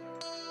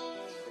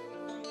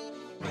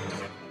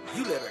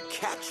 You let her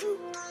catch you?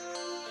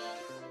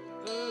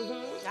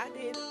 Mm-hmm. I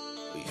did.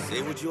 Well, you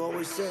say what you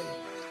always say.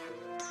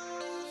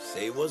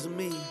 Say it wasn't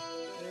me.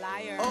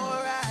 Liar.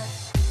 All right.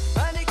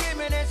 Honey came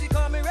in and she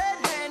caught me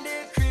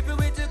red-handed, creeping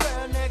with the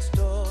girl next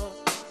door.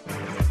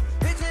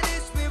 Picture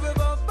this, we were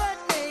both butt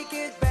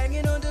naked,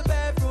 banging on the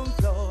bathroom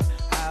floor.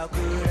 How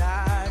could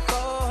I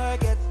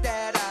forget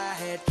that I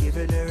had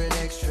given her an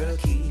extra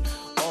key?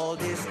 All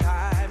this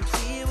time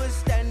she was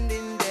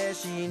standing there,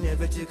 she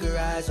never took her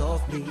eyes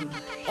off me.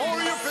 Oh,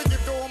 you think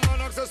if the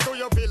woman access to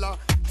your villa?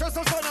 Just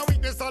a sign of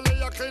weakness, I'll lay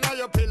you clean on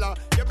your pillar.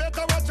 You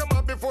better watch your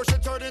mouth before she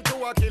turn into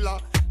a killer.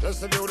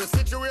 Let's review the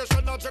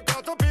situation that you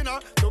caught up in her.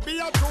 To be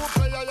a true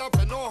player, you have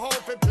to know how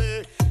to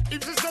play.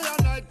 If she say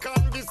a night,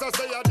 can't be so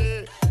say a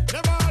day.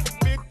 Never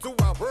admit to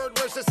a word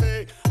where she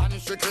say. And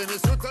if she claim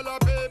it's you, tell her,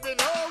 baby,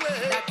 no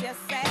way. That just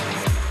said.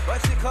 But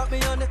she caught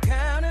me on the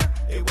counter.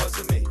 It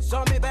wasn't me.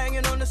 Saw me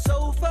banging on the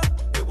sofa.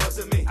 It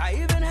wasn't me. I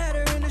even had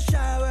her in the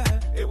shower.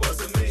 It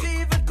wasn't me.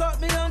 She even caught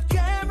me on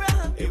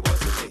camera. It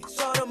wasn't me.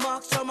 Saw the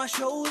marks on my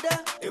shoulder.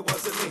 It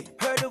wasn't me.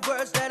 Heard the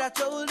words that I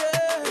told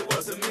her. It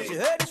wasn't me. She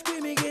heard the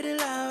screaming getting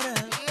louder.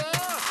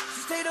 Yeah.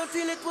 She stayed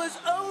until it was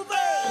over.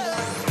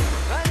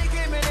 Honey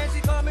came in and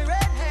she caught me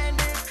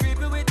red-handed,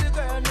 creeping with the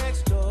girl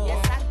next door.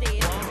 Yes, I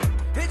did.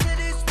 Picture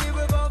this, we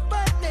were both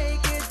butt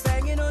naked,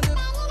 banging on the.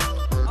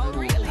 Oh,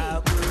 really?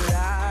 How could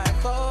I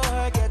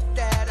forget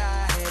that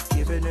I had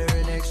given her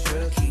an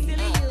extra key?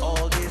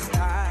 All this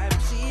time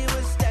she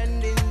was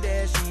standing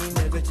there, she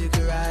never took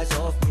her eyes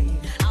off me.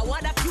 I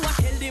wonder if you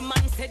tell the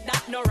man said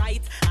that no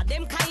right.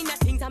 Them kind of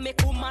things that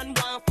make woman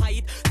want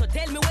fight. So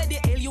tell me where the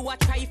hell you are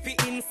try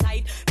for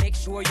inside. Make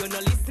sure you no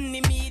listen to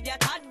immediate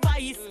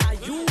advice. Are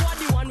you are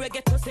the one where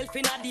get yourself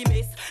in a the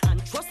mess?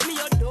 And trust me,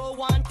 you don't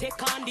want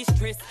take on the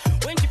stress.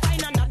 When you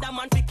find another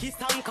man to kiss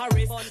and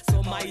caress,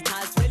 so might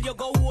as well you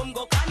go home,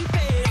 go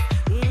confess.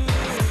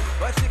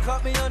 But she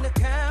caught me on the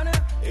counter.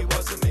 It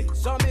wasn't me.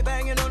 Saw me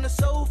banging on the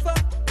sofa.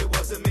 It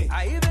wasn't me.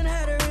 I even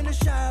had her in the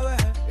shower.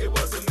 It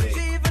wasn't me.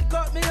 She even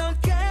caught me on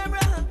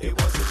camera. It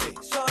wasn't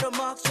me. Saw the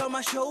marks on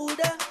my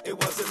shoulder. It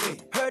wasn't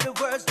me. Heard the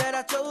words that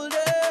I told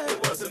her.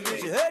 It wasn't me.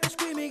 She heard the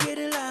screaming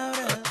getting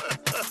louder.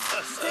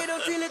 She stayed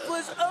until it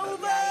was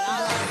over.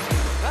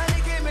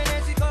 Honey came in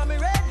and she caught me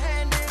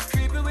red-handed,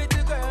 creeping with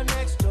the girl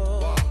next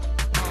door.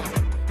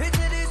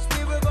 Picture this,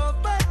 we were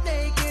both butt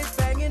naked,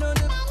 banging on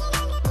the.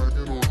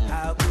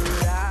 How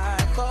could I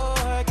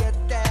forget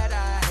that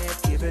I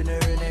had given her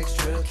an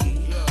extra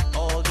key?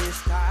 All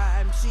this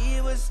time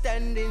she was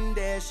standing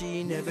there,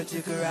 she never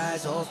took her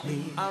eyes off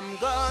me. I'm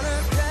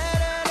gonna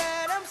tell her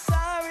that I'm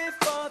sorry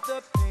for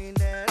the pain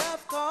that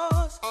I've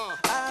caused.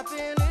 I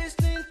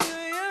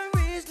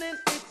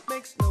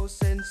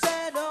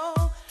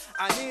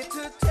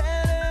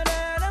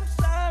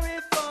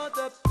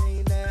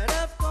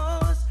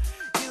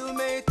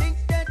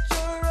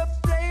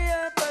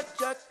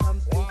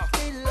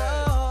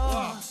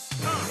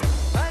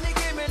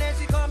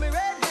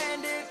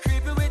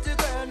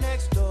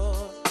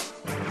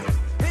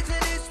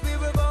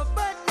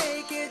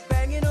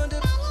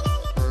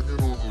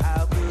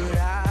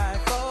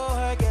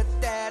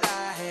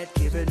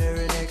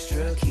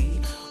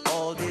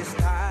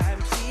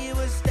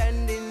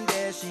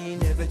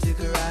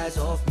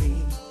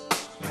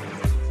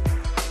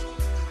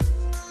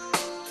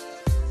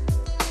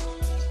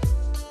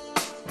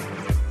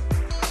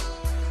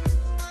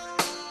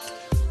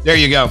There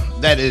you go.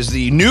 That is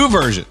the new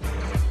version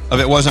of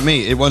It Wasn't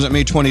Me. It Wasn't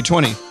Me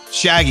 2020.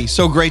 Shaggy,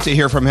 so great to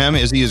hear from him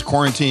as he is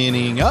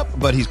quarantining up,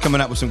 but he's coming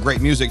out with some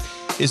great music.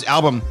 His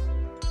album,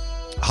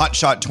 Hot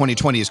Shot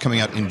 2020, is coming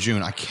out in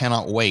June. I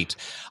cannot wait.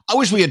 I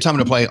wish we had time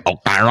to play Oh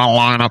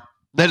Carolina.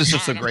 That is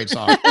just a great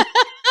song. Just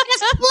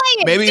play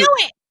it. Maybe- Do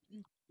it.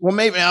 Well,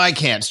 maybe no, I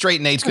can't.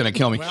 Straight Nate's going to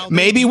kill me.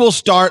 Maybe we'll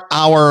start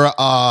our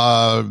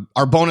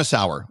bonus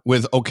hour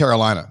with Oh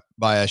Carolina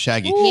by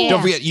Shaggy. Ooh.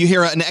 Don't forget, you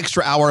hear an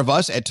extra hour of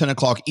us at 10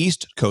 o'clock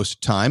East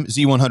Coast time,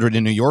 Z100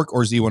 in New York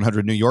or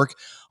Z100 New York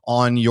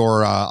on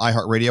your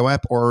iHeartRadio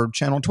app or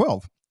Channel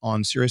 12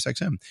 on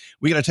SiriusXM.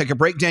 We got to take a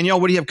break.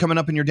 Danielle, what do you have coming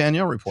up in your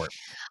Danielle report?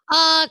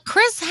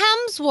 Chris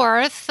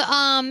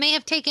Hemsworth may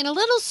have taken a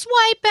little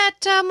swipe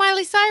at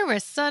Miley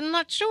Cyrus. I'm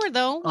not sure,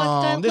 though.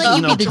 But, This let is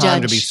you no be the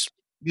time to judge. be.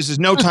 This is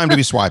no time to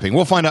be swiping.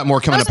 We'll find out more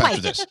coming up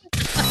after this.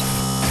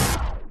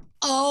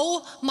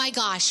 Oh, my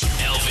gosh.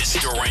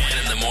 Elvis Duran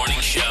in the Morning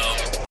Show.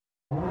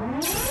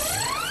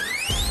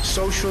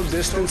 Social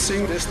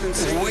distancing.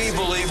 We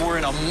believe we're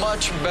in a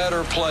much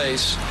better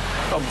place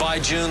by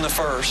June the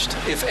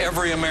 1st if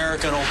every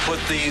American will put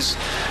these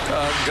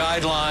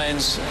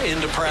guidelines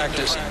into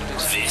practice.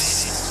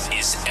 This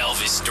is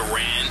Elvis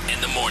Duran in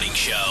the Morning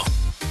Show.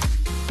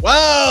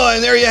 Wow,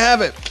 and there you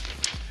have it.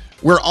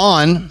 We're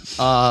on.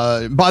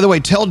 By the way,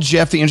 tell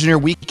Jeff, the engineer,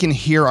 we can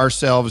hear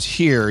ourselves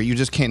here. You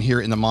just can't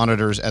hear it in the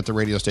monitors at the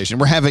radio station.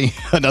 We're having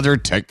another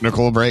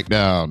technical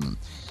breakdown.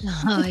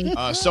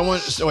 Someone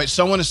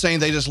is saying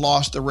they just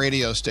lost the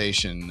radio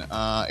station.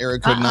 Area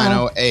code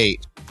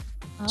 908.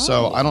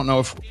 So I don't know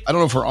if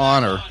we're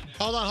on or.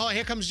 Hold on.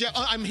 Here comes Jeff.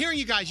 Oh, I'm hearing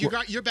you guys.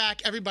 You're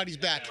back. Everybody's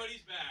back.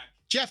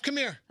 Jeff, come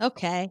here.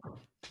 Okay.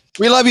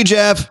 We love you,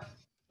 Jeff.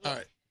 All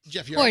right,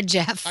 Jeff. Poor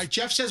Jeff. All right,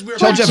 Jeff says we're.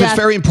 Tell Jeff it's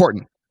very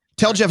important.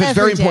 Tell Jeff it's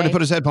Every very important day. to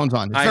put his headphones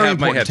on. It's I very have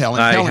my important. Tell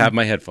him. I Tell him. have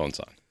my headphones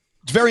on.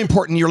 It's very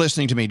important you're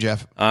listening to me,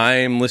 Jeff.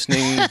 I'm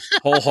listening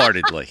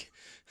wholeheartedly.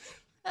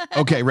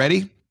 Okay,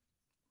 ready?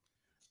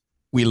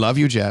 We love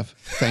you, Jeff.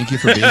 Thank you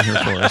for being here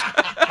for us.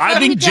 I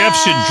think Jeff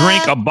should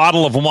drink a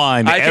bottle of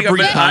wine every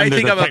time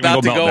there's a I'm technical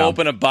about to go meltdown.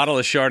 open a bottle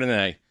of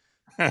Chardonnay.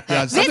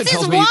 This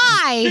is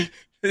why.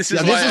 This Yeah,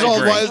 is this why is I all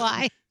drink.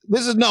 why.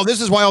 This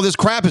is why all this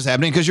crap is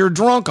happening because you're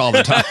drunk all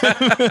the time.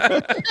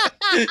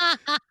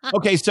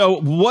 Okay, so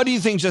what do you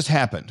think just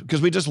happened?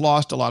 Because we just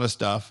lost a lot of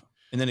stuff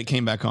and then it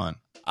came back on.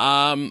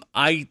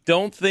 I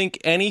don't think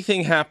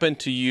anything happened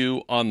to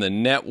you on the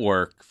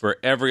network for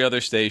every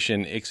other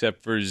station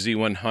except for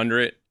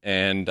Z100,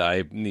 and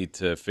I need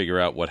to figure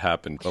out what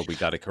happened, but we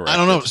got it correct. I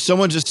don't know.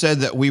 Someone just said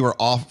that we were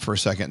off for a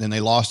second, then they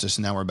lost us,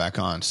 and now we're back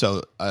on.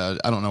 So I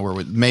don't know where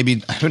we.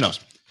 Maybe who knows?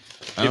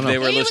 I don't If they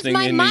know. were listening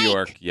my in New mic.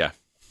 York, yeah.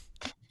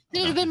 It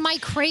would have been my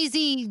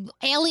crazy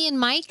alien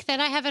mic that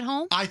I have at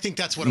home. I think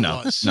that's what No,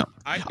 it was. no.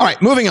 All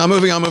right, moving on. What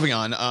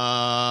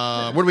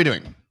are we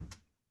doing?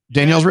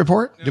 Danielle's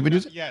report? Did we do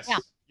that? Yes.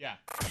 Yeah.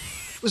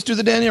 Let's do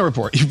the Danielle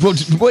report.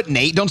 What,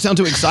 Nate? Don't sound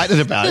too excited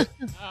about it.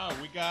 Oh,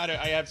 we got it.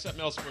 I have something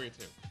else for you,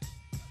 too.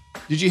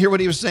 Did you hear what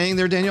he was saying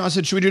there, Danielle? I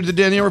said, should we do the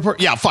Danielle report?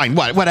 Yeah, fine.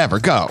 Whatever.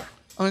 Go.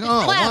 I'm like,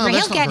 oh, Whatever. wow,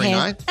 that's He'll not get very his.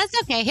 nice.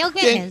 That's okay. He'll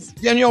get his.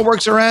 Danielle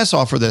works her ass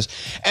off for this.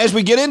 As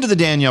we get into the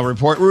Danielle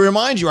report, we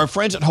remind you, our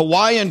friends at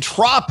Hawaiian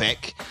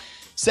Tropic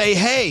say,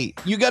 hey,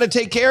 you got to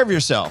take care of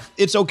yourself.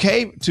 It's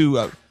okay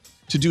to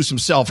do some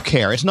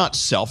self-care. It's not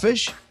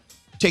selfish.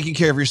 Taking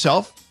care of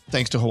yourself,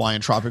 thanks to Hawaiian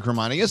Tropic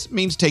reminding us,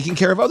 means taking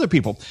care of other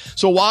people.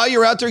 So while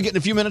you're out there getting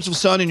a few minutes of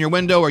sun in your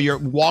window or you're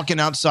walking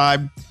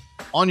outside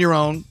on your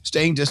own,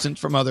 staying distant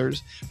from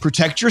others,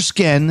 protect your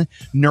skin,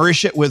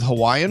 nourish it with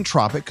Hawaiian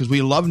Tropic, because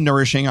we love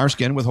nourishing our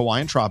skin with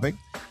Hawaiian Tropic.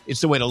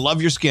 It's the way to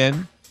love your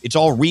skin. It's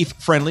all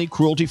reef-friendly,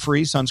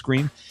 cruelty-free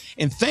sunscreen.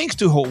 And thanks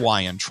to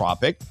Hawaiian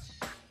Tropic,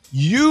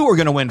 you are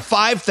going to win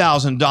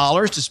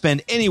 $5,000 to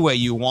spend any way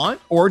you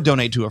want, or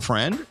donate to a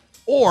friend,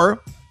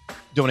 or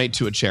donate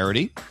to a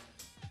charity.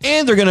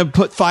 And they're going to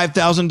put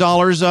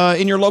 $5,000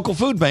 in your local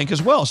food bank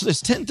as well. So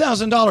there's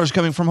 $10,000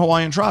 coming from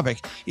Hawaiian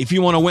Tropic. If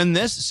you want to win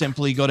this,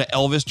 simply go to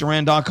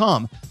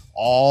ElvisDuran.com.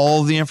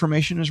 All the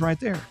information is right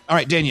there. All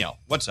right, Danielle,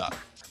 what's up?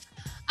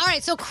 All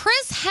right, so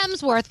Chris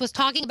Hemsworth was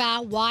talking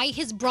about why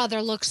his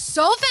brother looks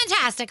so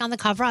fantastic on the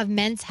cover of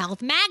Men's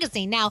Health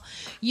magazine. Now,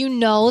 you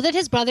know that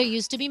his brother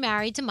used to be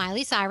married to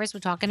Miley Cyrus. We're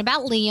talking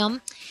about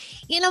Liam.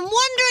 And I'm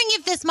wondering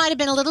if this might have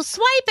been a little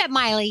swipe at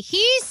Miley.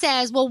 He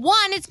says, well,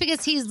 one, it's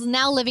because he's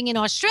now living in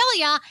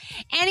Australia.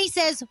 And he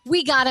says,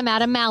 we got him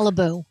out of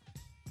Malibu.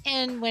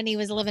 And when he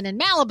was living in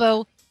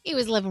Malibu, he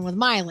was living with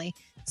Miley.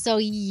 So,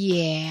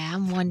 yeah,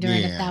 I'm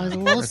wondering if that was a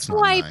little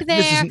swipe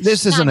there.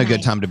 This isn't Not a good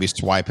nice. time to be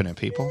swiping at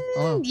people.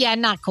 Oh. Yeah,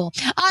 not cool.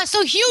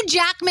 So Hugh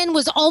Jackman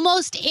was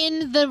almost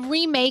in the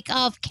remake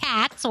of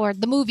Cats, or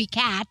the movie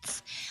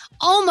Cats.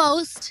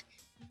 Almost,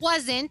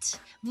 wasn't.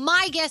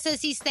 My guess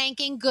is he's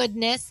thanking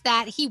goodness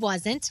that he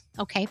wasn't.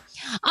 Okay.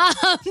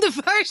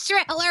 The first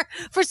trailer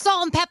for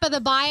Salt and Pepper, the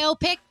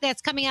biopic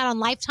that's coming out on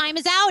Lifetime,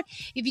 is out.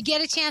 If you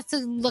get a chance to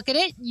look at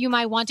it, you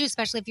might want to,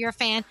 especially if you're a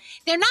fan.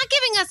 They're not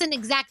giving us an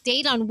exact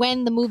date on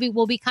when the movie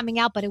will be coming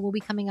out, but it will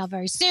be coming out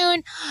very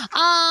soon.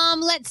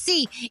 Let's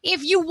see.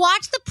 If you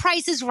watched The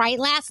Price is Right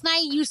last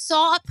night, you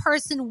saw a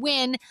person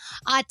win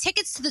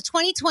tickets to the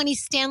 2020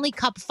 Stanley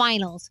Cup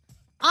Finals.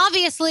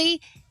 Obviously,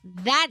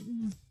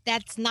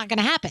 that's not going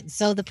to happen.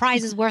 So the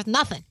prize is worth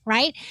nothing,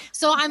 right?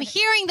 So I'm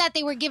hearing that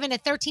they were given a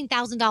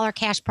 $13,000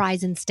 cash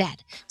prize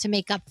instead to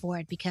make up for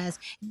it, because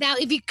now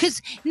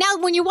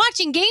when you're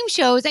watching game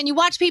shows and you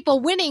watch people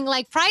winning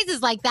like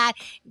prizes like that,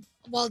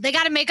 well, they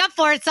got to make up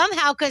for it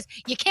somehow, because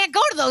you can't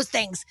go to those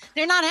things.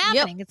 They're not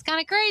happening. Yep. It's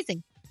kind of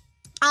crazy.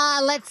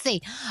 Let's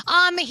see.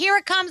 Here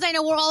it comes. I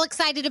know we're all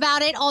excited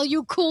about it. All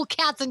you cool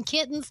cats and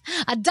kittens.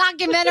 A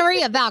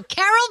documentary about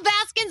Carol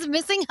Baskin's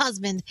missing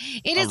husband.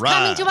 It is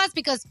coming to us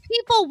because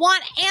people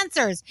want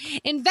answers.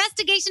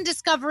 Investigation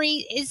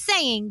Discovery is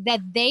saying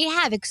that they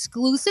have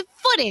exclusive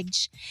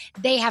footage.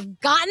 They have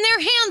gotten their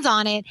hands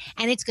on it,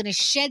 and it's going to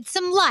shed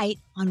some light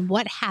on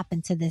what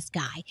happened to this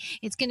guy.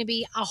 It's going to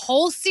be a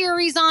whole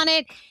series on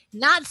it.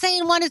 Not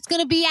saying when it's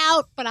going to be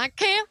out, but I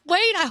can't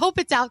wait. I hope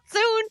it's out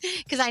soon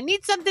because I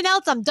need something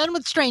else. I'm done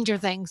with Stranger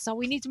Things, so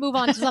we need to move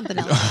on to something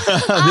else.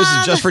 This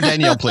is just for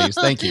Danielle, please.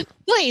 Thank you.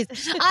 Please.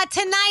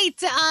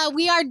 Tonight,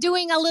 we are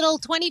doing a little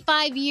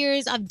 25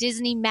 years of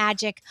Disney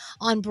magic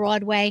on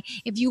Broadway.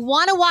 If you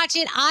want to watch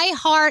it,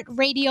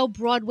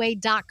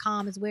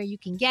 iHeartRadioBroadway.com is where you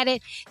can get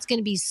it. It's going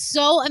to be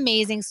so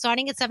amazing,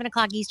 starting at 7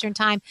 o'clock Eastern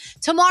Time.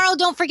 Tomorrow,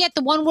 don't forget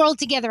the One World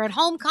Together at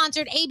Home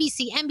concert,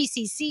 ABC,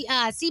 NBC,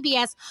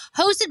 CBS,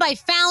 hosted by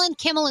Fallon,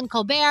 Kimmel, and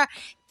Colbert.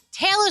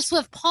 Taylor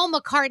Swift, Paul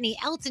McCartney,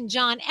 Elton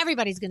John,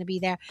 everybody's going to be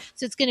there.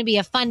 So it's going to be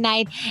a fun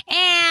night.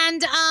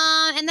 And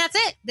that's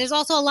it. There's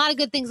also a lot of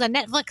good things on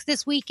Netflix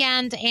this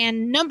weekend.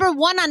 And number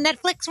one on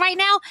Netflix right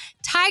now,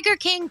 Tiger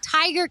King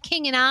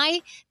and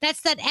I. That's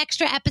that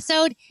extra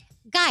episode.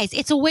 Guys,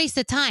 it's a waste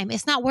of time.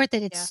 It's not worth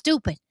it. It's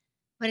stupid.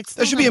 But it's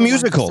there should be a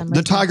musical,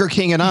 The Tiger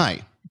King and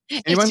I.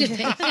 Anyone? It should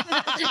be.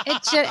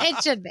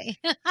 It should be.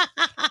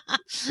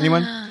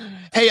 Anyone?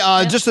 Hey,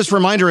 just this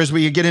reminder as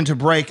we get into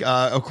break,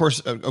 of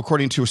course,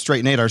 according to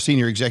Straight Nate, our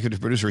senior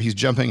executive producer, he's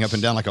jumping up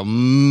and down like a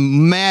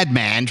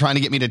madman trying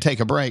to get me to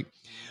take a break.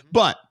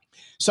 But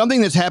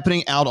something that's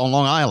happening out on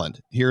Long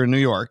Island here in New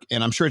York,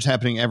 and I'm sure it's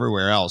happening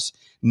everywhere else,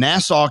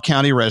 Nassau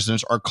County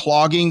residents are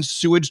clogging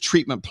sewage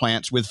treatment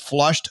plants with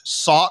flushed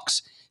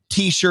socks,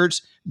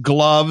 T-shirts,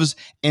 gloves,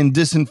 and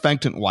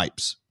disinfectant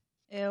wipes.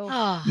 Ew.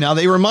 Now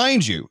they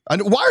remind you.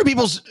 Why are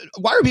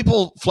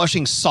people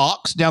flushing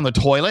socks down the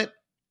toilet?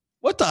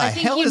 What the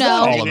hell is that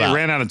all about? They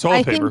ran out of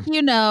toilet paper. I think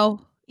you know.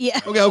 Yeah.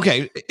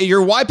 Okay.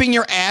 You're wiping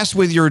your ass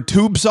with your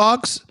tube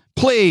socks?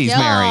 Please,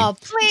 Mary.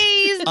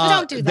 Please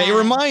don't do that. They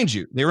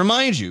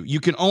remind you. You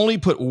can only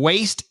put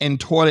waste and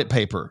toilet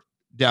paper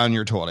down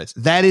your toilets.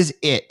 That is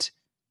it.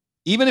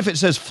 Even if it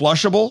says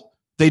flushable,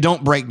 they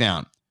don't break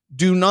down.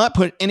 Do not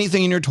put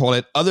anything in your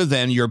toilet other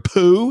than your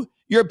poo,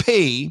 your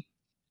pee,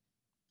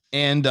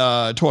 and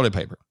toilet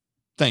paper.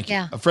 Thank you.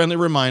 Yeah. A friendly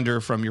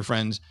reminder from your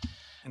friends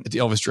at the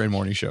Elvis Duran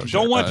Morning Show.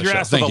 Don't wipe your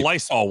ass with a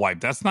Lysol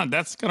wipe. That's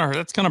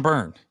gonna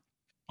burn.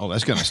 Oh,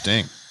 that's gonna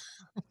sting.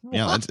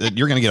 Yeah,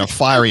 you're gonna get a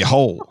fiery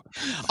hole.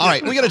 All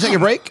right, we got to take a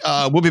break.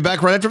 We'll be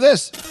back right after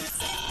this.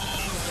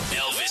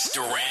 Elvis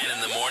Duran in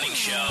the Morning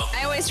Show.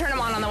 I always turn them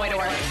on the way to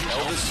work.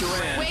 Elvis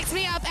Duran Wakes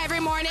me up every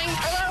morning.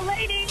 Hello,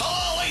 lady.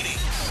 Hello, lady.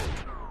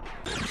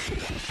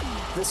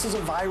 This is a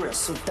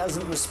virus. It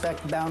doesn't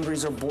respect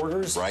boundaries or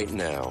borders. Right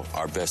now,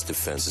 our best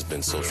defense has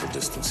been social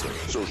distancing.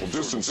 Social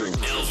distancing.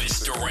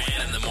 Elvis Duran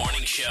in the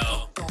Morning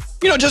Show.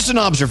 Just an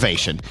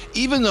observation.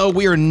 Even though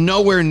we are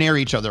nowhere near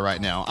each other right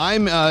now,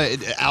 I'm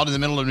out in the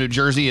middle of New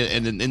Jersey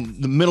and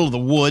in the middle of the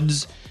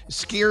woods.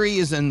 Scary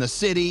is in the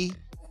city.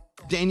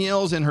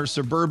 Danielle's in her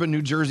suburban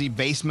New Jersey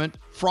basement.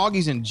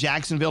 Froggy's in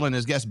Jacksonville in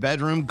his guest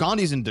bedroom.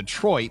 Gandhi's in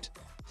Detroit.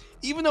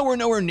 Even though we're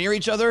nowhere near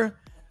each other,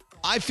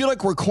 I feel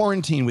like we're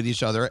quarantined with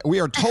each other. We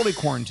are totally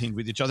quarantined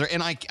with each other.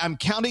 And I'm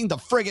counting the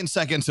friggin'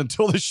 seconds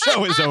until the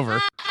show is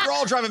over. You're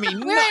all driving me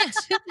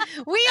nuts.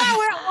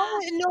 We're all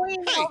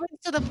annoying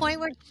to the point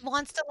where it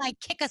wants to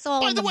kick us all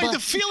By in the way, butt. the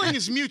feeling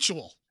is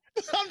mutual.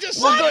 I'm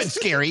just Well, saying. good,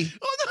 Scary.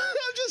 Oh, no,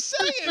 I'm just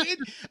saying.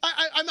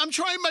 I'm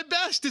trying my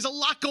best. There's a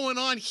lot going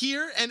on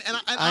here, and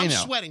I'm know.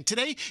 sweating.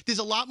 Today, there's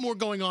a lot more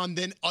going on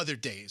than other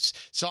days.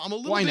 So I'm a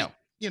little bit,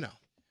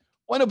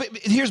 Well, no, but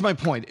here's my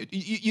point.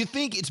 You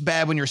think it's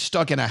bad when you're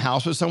stuck in a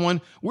house with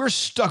someone. We're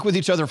stuck with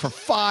each other for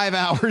 5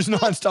 hours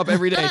nonstop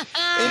every day.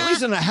 At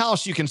least in a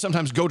house, you can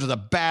sometimes go to the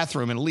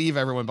bathroom and leave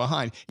everyone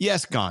behind.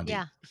 Yes, Gandhi.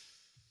 Yeah.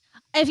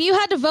 If you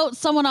had to vote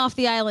someone off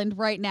the island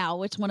right now,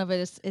 which one of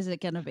it is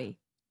it going to be?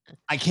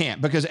 I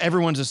can't because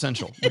everyone's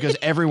essential. Because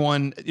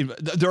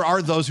there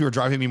are those who are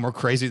driving me more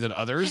crazy than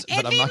others,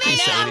 but I'm not going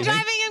to say anything.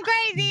 Driving him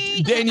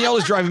crazy. Danielle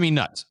is driving me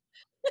nuts.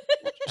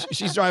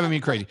 She's driving me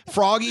crazy.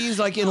 Froggy's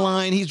in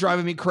line. He's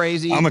driving me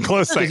crazy. I'm a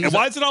close second.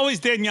 Why is it always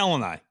Danielle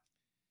and I?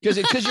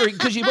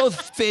 Because you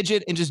both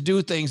fidget and just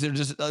do things that are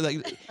just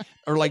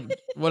like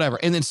whatever.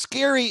 And then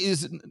Scary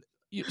is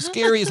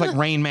like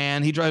Rain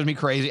Man. He drives me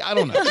crazy. I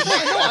don't know.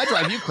 I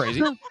drive you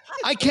crazy.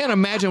 I can't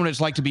imagine what it's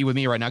like to be with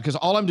me right now because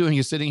all I'm doing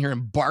is sitting here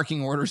and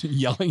barking orders and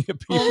yelling at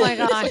people. Oh my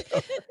gosh.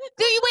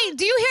 Do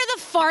you hear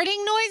the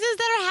farting noises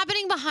that are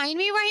happening behind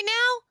me right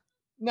now?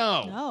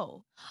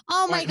 No.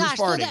 Oh my Wait, gosh. who's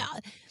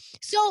farting?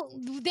 So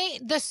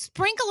the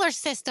sprinkler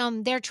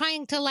system, they're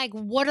trying to like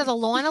water the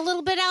lawn a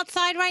little bit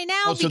outside right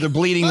now. Oh, so they're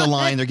bleeding the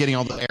line. They're getting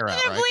all the air out,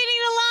 They're right?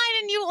 bleeding the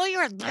line, and you're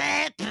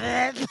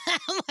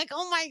I'm like,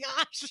 oh my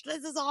gosh,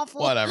 this is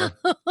awful. Whatever.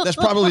 That's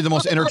probably the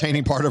most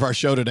entertaining part of our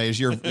show today is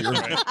your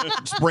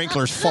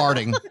sprinklers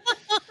farting.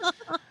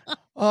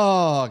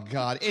 Oh,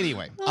 God.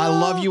 Anyway, I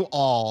love you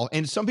all.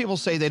 And some people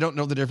say they don't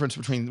know the difference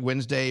between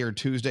Wednesday or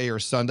Tuesday or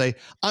Sunday.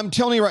 I'm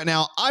telling you right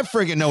now, I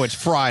friggin' know it's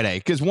Friday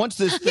because once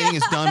this thing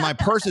is done, my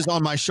purse is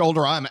on my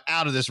shoulder. I'm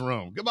out of this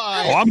room.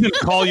 Goodbye. Oh, I'm going to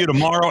call you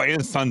tomorrow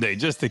and Sunday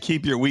just to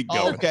keep your week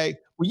going. Okay.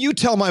 Well, you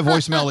tell my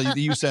voicemail that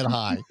you said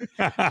hi.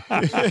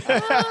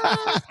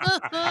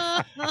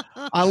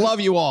 I love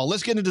you all.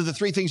 Let's get into the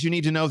 3 things you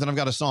need to know. Then I've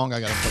got a song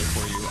I got to play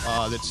for you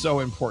that's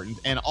so important.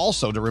 And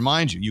also to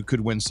remind you, you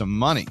could win some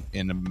money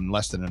in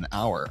less than an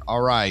hour.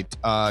 All right.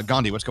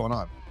 Gandhi, what's going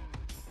on?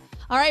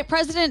 All right,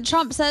 President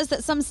Trump says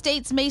that some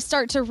states may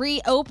start to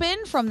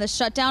reopen from the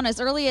shutdown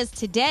as early as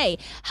today.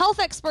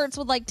 Health experts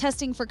would like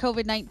testing for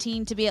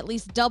COVID-19 to be at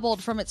least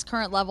doubled from its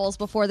current levels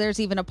before there's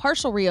even a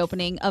partial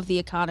reopening of the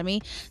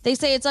economy. They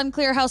say it's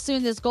unclear how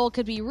soon this goal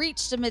could be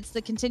reached amidst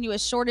the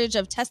continuous shortage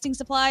of testing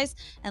supplies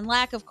and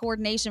lack of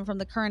coordination from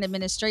the current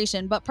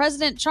administration. But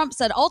President Trump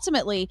said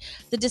ultimately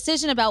the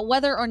decision about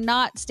whether or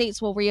not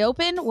states will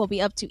reopen will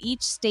be up to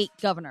each state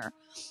governor.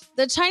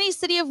 The Chinese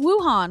city of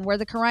Wuhan, where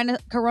the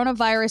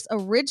coronavirus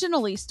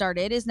originally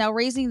started, is now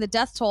raising the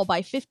death toll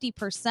by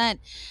 50%.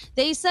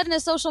 They said in a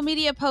social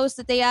media post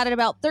that they added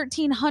about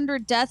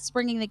 1,300 deaths,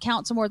 bringing the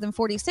count to more than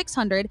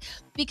 4,600,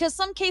 because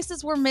some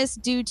cases were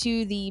missed due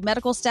to the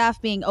medical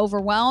staff being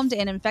overwhelmed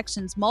and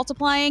infections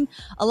multiplying.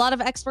 A lot of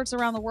experts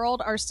around the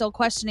world are still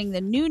questioning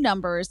the new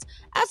numbers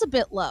as a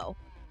bit low.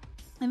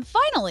 And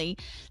finally,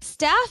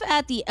 staff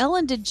at the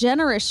Ellen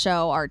DeGeneres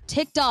show are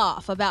ticked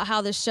off about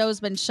how the show's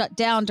been shut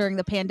down during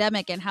the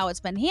pandemic and how it's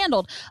been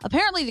handled.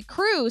 Apparently, the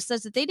crew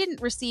says that they didn't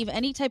receive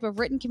any type of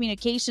written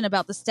communication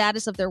about the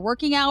status of their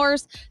working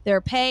hours, their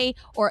pay,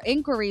 or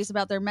inquiries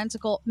about their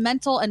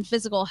mental and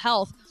physical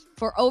health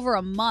for over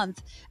a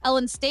month.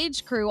 Ellen's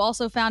stage crew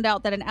also found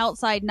out that an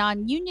outside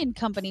non-union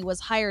company was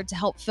hired to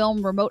help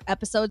film remote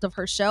episodes of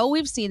her show.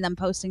 We've seen them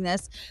posting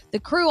this. The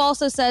crew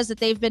also says that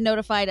they've been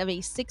notified of a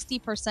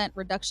 60%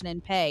 reduction in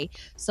pay.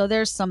 So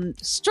there's some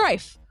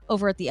strife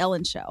over at the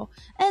Ellen show.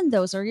 And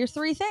those are your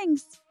 3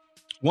 things.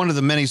 One of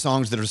the many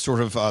songs that are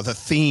sort of the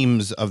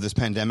themes of this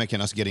pandemic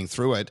and us getting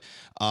through it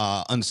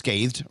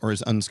unscathed, or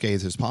as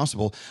unscathed as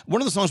possible.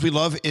 One of the songs we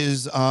love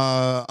is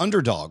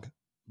Underdog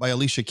by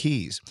Alicia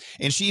Keys.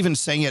 And she even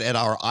sang it at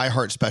our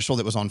iHeart special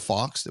that was on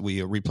Fox, that we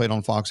replayed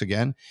on Fox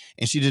again.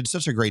 And she did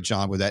such a great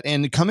job with that.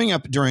 And coming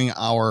up during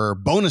our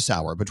bonus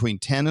hour between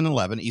 10 and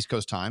 11 East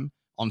Coast time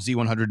on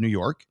Z100 New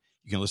York,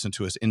 you can listen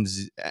to us in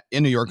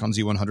New York on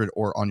Z100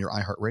 or on your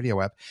iHeart Radio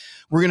app.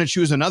 We're going to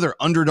choose another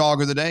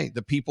underdog of the day,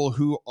 the people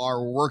who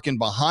are working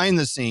behind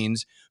the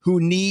scenes, who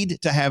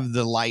need to have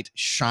the light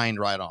shine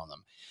right on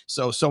them.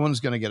 So someone's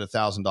going to get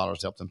 $1,000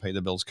 to help them pay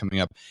the bills coming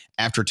up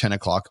after 10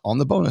 o'clock on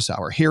the bonus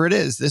hour. Here it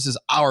is. This is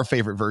our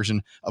favorite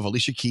version of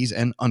Alicia Keys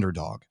and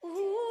Underdog.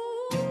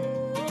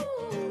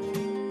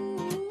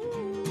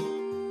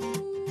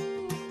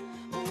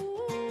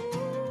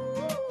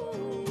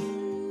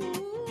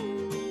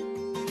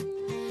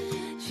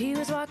 She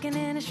was walking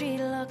in and she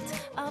looked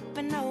up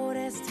and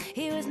noticed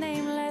he was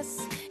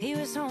nameless, he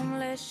was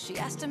homeless. She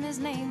asked him his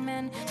name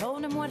and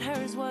told him what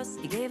hers was.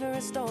 He gave her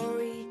a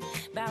story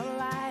about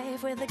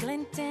life with a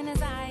glint in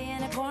his eye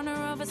and a corner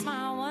of a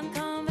smile. One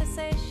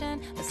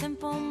conversation, a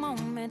simple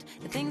moment,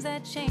 the things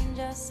that change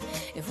us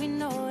if we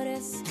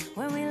notice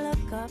when we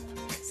look up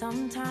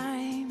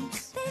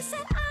sometimes. They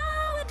said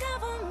I would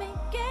never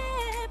make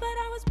it, but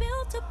I was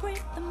built to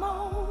break the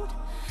mold.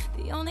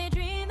 The only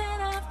dream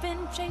that I've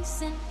been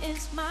chasing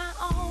is my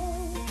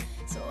own.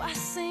 So I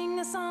sing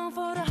a song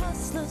for the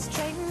hustlers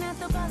trading at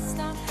the bus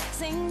stop,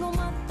 single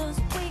mothers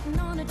waiting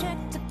on a check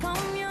to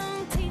come,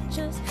 young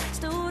teachers,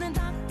 student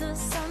doctors,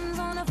 sons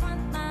on the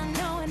front line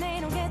knowing they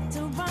don't get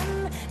to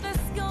run. This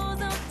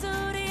goes up to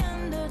the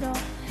underdog.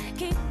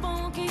 Keep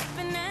on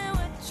keeping at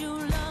what you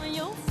love, and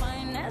you'll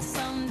find that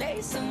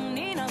someday, soon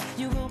enough,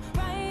 you will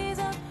rise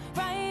up,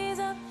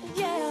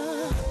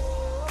 yeah.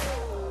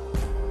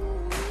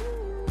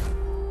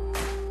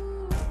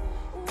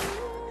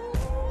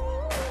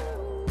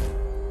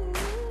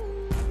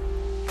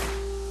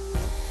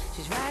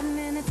 Riding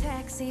in a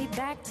taxi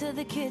back to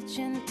the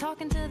kitchen,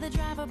 talking to the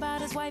driver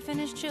about his wife and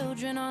his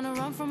children, on a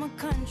run from a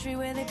country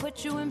where they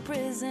put you in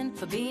prison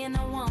for being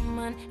a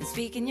woman and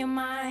speaking your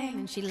mind.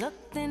 And she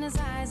looked in his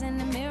eyes in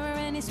the mirror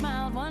and he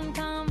smiled. One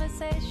conversation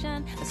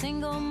conversation, a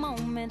single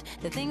moment,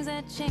 the things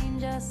that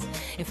change us.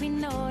 If we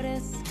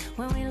notice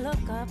when we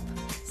look up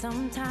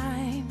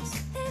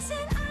sometimes. They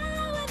said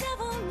I would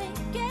never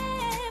make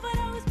it, but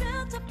I was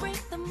built to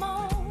break the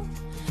mold.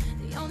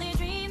 The only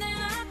dream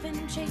that I've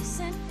been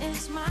chasing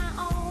is my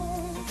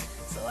own.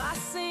 So I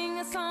sing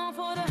a song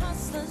for the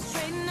hustlers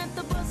trading at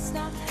the bus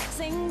stop,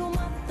 single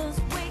mothers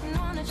waiting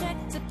on a check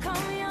to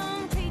come,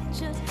 young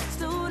teachers,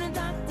 student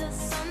doctors,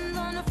 sons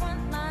on the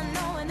front line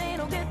knowing they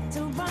don't get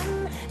to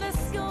run. This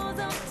goes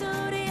up to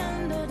the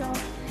underdog.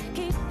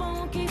 Keep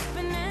on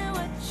keeping it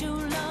what you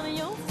love, and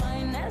you'll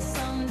find that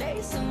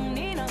someday, soon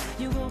enough,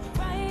 you will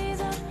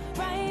rise up,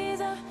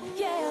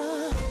 yeah.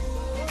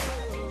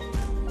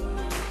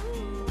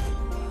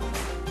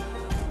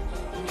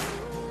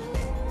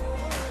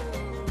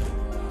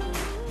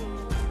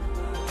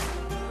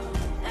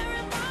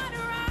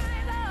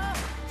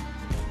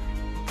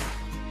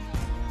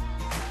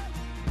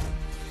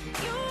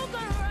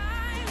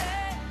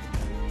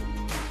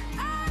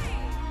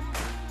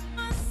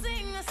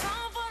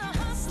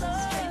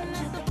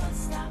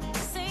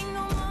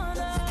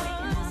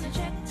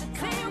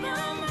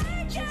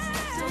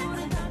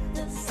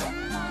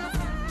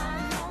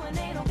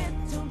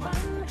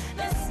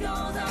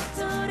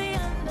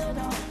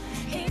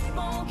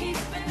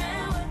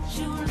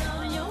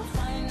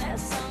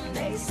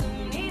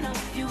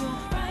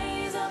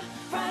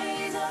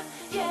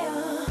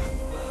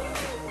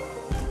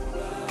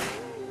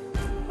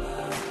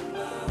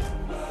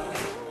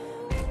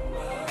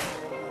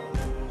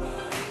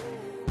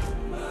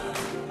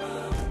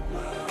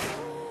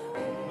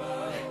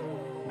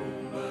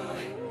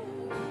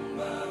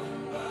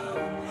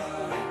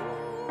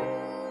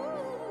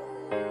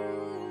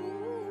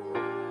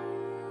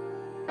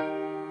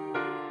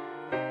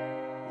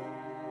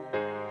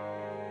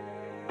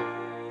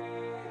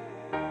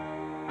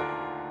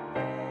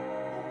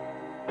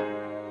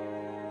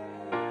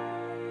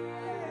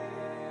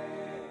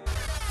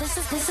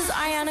 This is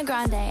Ariana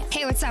Grande.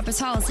 Hey, what's up? It's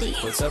Halsey.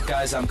 What's up,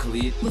 guys? I'm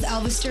Khalid. With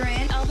Elvis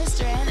Duran. Elvis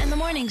Duran and the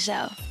Morning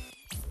Show.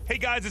 Hey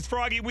guys, it's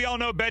Froggy. We all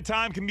know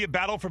bedtime can be a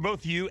battle for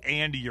both you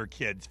and your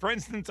kids. For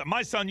instance,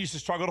 my son used to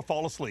struggle to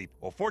fall asleep.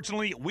 Well,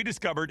 fortunately, we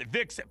discovered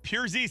Vicks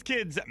Pure Z's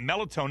Kids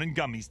melatonin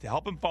gummies to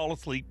help him fall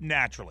asleep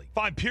naturally.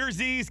 Find Pure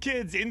Z's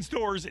Kids in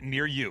stores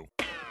near you.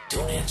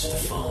 Don't answer the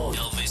phone.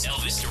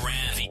 Elvis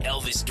Duran, the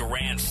Elvis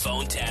Duran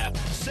phone tap.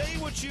 Say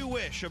what you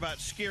wish about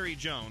Scary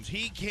Jones.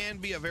 He can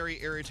be a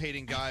very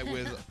irritating guy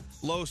with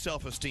low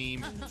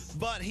self-esteem,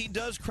 but he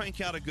does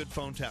crank out a good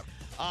phone tap.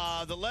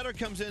 The letter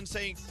comes in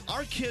saying,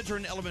 our kids are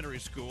in elementary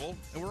school,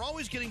 and we're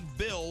always getting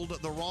billed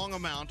the wrong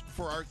amount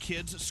for our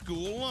kids'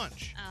 school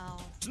lunch. Oh.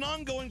 It's an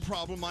ongoing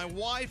problem. My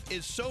wife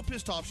is so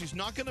pissed off, she's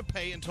not going to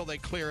pay until they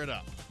clear it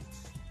up.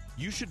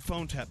 You should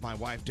phone tap my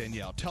wife,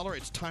 Danielle. Tell her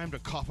it's time to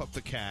cough up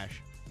the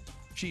cash.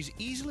 She's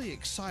easily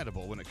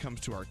excitable when it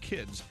comes to our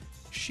kids.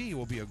 She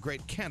will be a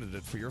great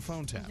candidate for your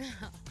phone tap.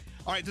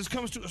 All right, this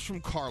comes to us from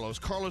Carlos.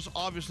 Carlos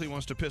obviously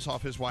wants to piss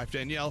off his wife,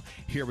 Danielle.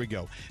 Here we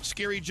go.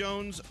 Scary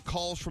Jones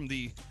calls from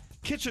the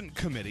kitchen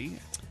committee,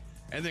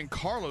 and then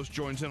Carlos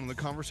joins in on the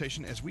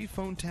conversation as we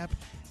phone tap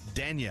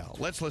Danielle.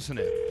 Let's listen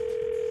in.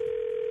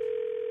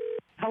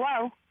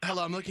 Hello?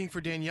 Hello, I'm looking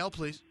for Danielle,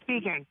 please.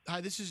 Speaking.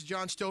 Hi, this is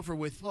John Stouffer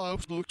with Hello,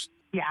 Spooks.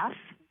 Yes?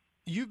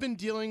 You've been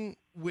dealing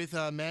with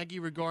Maggie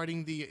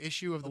regarding the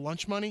issue of the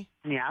lunch money?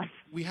 Yes.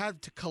 We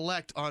had to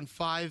collect on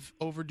 5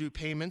 overdue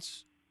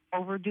payments.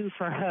 Overdue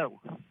for who?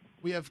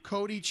 We have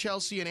Cody,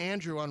 Chelsea, and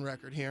Andrew on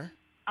record here.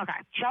 Okay.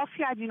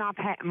 Chelsea, I do not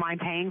mind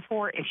paying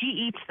for if she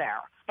eats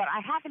there. But I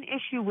have an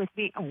issue with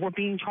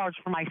being charged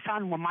for my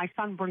son when my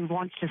son brings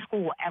lunch to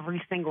school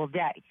every single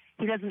day.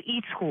 He doesn't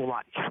eat school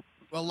lunch.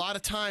 Well, a lot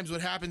of times what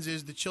happens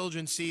is the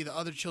children see the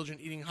other children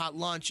eating hot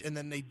lunch, and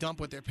then they dump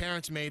what their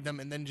parents made them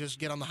and then just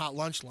get on the hot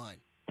lunch line.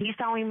 He's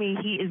telling me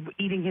he is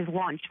eating his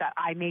lunch that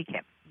I make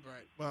him.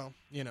 Right. Well,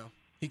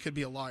 he could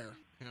be a liar.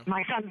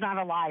 My son's not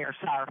a liar,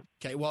 sir.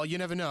 Okay, well, you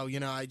never know.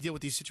 I deal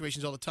with these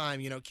situations all the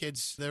time.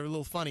 Kids, they're a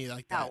little funny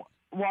like that. No.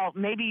 Well,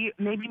 maybe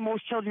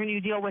most children you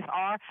deal with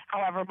are.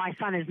 However, my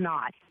son is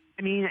not.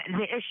 I mean,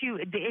 the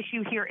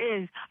issue here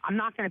is I'm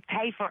not going to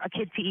pay for a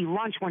kid to eat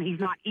lunch when he's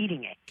not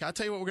eating it. Okay, I'll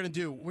tell you what we're going to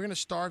do. We're going to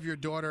starve your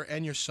daughter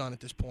and your son at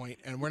this point,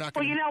 and we're not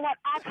going to... Well, you know what?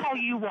 I'll tell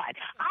you what.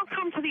 I'll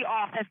come to the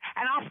office,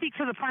 and I'll speak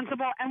to the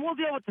principal, and we'll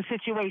deal with the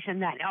situation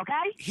then,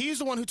 okay? He's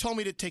the one who told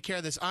me to take care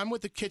of this. I'm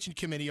with the kitchen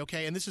committee,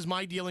 okay? And this is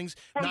my dealings,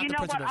 well, not the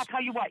principal's. Well, you know what? I'll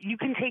tell you what. You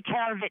can take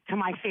care of it to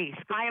my face.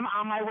 I am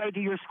on my way to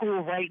your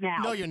school right now.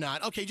 No, you're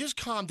not. Okay, just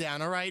calm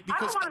down, all right? I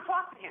don't want to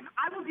talk to him.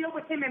 I will deal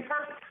with him in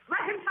person.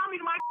 Let him tell me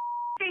to my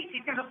face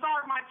he's going to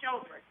starve my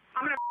children.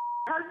 I'm going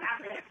to hurt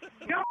him.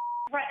 You don't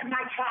threaten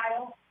my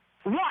child.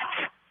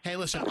 What? Hey,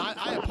 listen,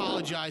 I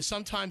apologize.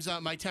 Sometimes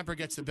my temper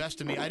gets the best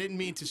of me. I didn't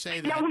mean to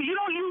say that. Yeah, well, you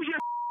don't use your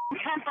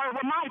temper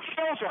with my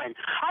children.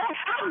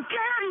 How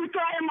dare you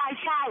threaten my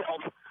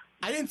child?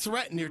 I didn't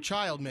threaten your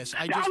child, miss.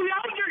 I just... Oh, no,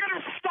 you're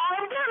going to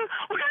starve them?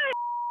 What kind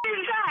of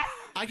is that?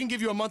 I can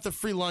give you a month of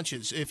free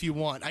lunches if you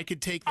want. I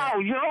could take that. Oh,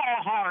 you're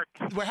all heart.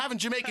 We're having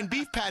Jamaican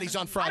beef patties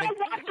on Friday. I don't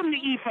want them to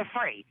eat for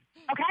free.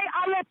 Okay?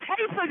 I will pay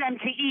pay for them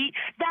to eat,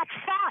 that's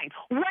fine.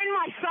 When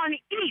my son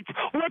eats,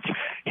 which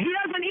he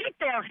doesn't eat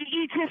there,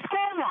 he eats his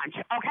school lunch,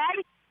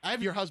 okay? I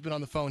have your husband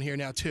on the phone here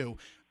now, too.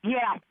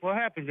 Yeah. What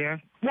happened,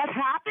 Dan? What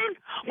happened?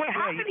 What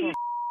happened? He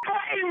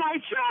threatened my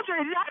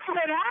children. That's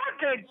what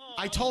happened.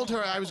 I told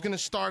her I was going to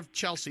starve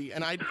Chelsea,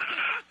 and I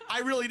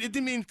really, it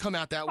didn't mean to come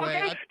out that way. Okay,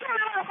 you're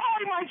not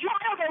calling my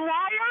child a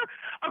liar,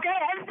 okay?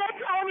 And then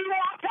tell me,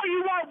 well, I'll tell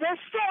you what, we'll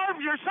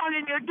starve your son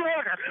and your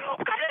daughter.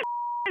 What kind of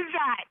is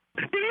that?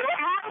 Do you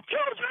have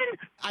children?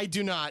 I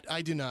do not.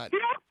 You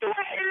don't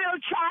threaten your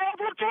child.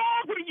 What's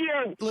wrong with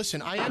you?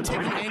 Listen, I am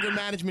taking anger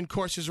management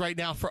courses right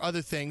now for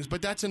other things,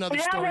 but that's another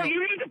story. Well, you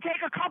need to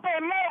take a couple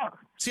more.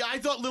 See, I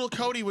thought little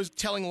Cody was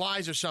telling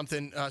lies or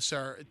something,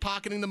 sir.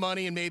 Pocketing the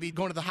money and maybe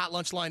going to the hot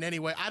lunch line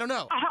anyway. I don't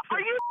know. Are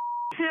you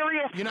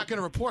serious? You're not going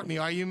to report me,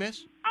 are you,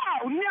 miss?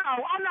 Oh,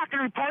 no, I'm not going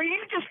to report you.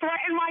 You just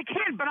threatened my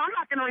kid, but I'm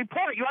not going to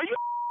report you. Are you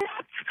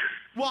nuts?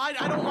 Well, I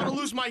don't want to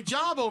lose my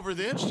job over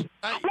this. Well,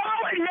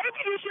 maybe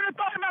you should have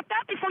thought about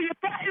that before you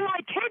threatened my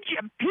kid, you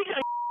piece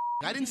of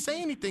I didn't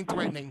say anything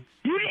threatening.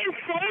 You didn't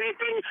say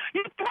anything?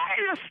 You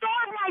threatened to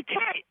starve my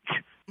kid.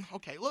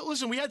 Okay,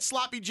 listen, we had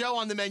Sloppy Joe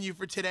on the menu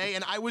for today,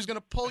 and I was going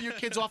to pull your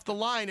kids off the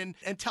line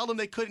and tell them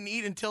they couldn't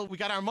eat until we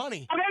got our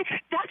money. Okay,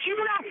 that's you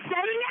not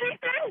saying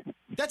anything?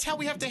 That's how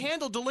we have to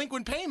handle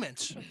delinquent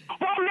payments.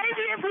 Well,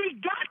 maybe if we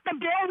got the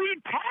bill,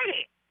 we'd pay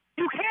it.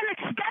 You can't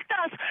expect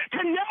us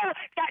to know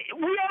that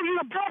we owe you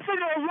a bill for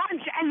their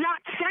lunch and not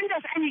send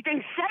us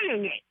anything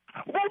saying it.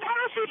 Well, why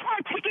don't you try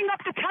picking up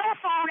the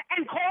telephone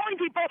and calling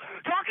people,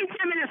 talking to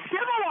them in a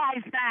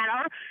civilized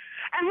manner,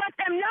 and let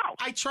them know?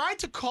 I tried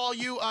to call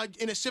you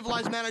in a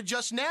civilized manner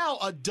just now,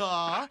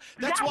 duh.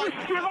 That's why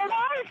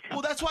civilized?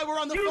 Well, that's why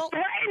we're on the phone. You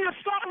threatened to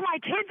starve my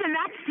kids and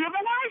that's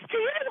civilized to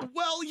you?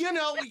 Well, you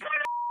know. What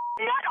kind of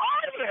nut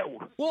are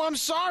you? Well, I'm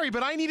sorry,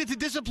 but I needed to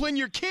discipline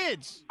your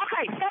kids.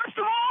 Okay, first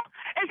of all,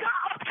 it's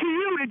not up to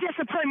you to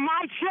discipline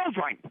my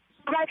children.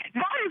 Okay?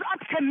 That is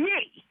up to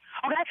me.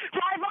 Okay? So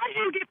I advise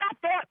you to get that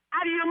thought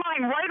out of your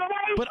mind right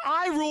away. But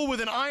I rule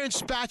with an iron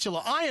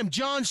spatula. I am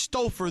John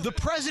Stouffer, the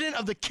president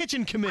of the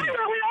kitchen committee. I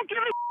really don't give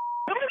a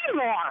who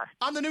you are.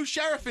 I'm the new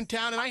sheriff in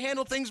town, and I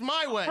handle things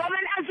my way. Well,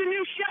 then, as the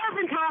new sheriff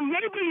in town,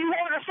 maybe you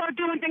ought to start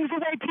doing things the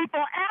way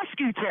people ask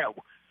you to.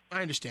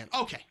 I understand.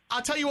 Okay,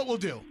 I'll tell you what we'll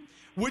do.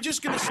 We're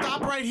just going to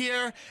stop right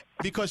here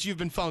because you've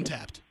been phone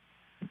tapped.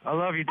 I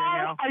love you,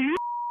 Danielle. Are you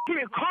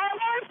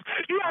Carlos?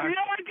 You have no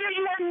idea.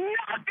 You are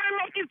not going to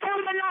make it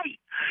through the night.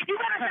 You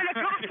got to send a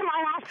cop to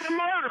my house for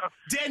murder.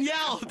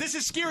 Danielle, this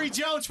is Scary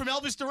Jones from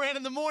Elvis Duran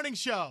in the Morning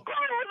Show.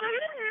 Carlos, are you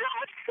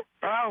nuts?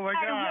 Oh, my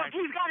God. Look,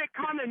 he's got it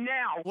coming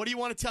now. What do you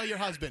want to tell your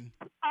husband?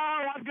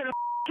 Oh, I'm going to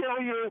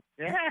kill you.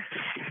 Yeah.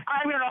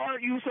 I'm going to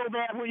hurt you so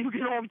bad when you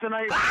get home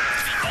tonight. The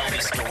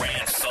Elvis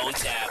Duran phone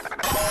tap.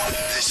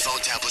 This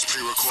phone tap was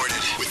pre-recorded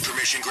with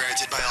permission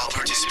granted by all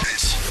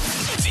participants.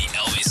 The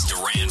Elvis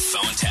Duran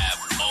phone tap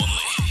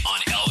only on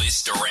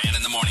Elvis Duran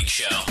in the Morning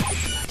Show.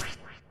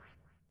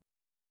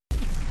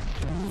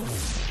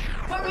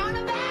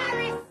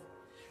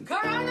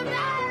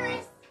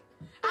 Coronavirus,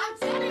 I'm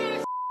telling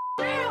you,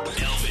 real.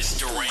 Elvis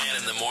Duran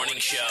in the Morning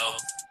Show.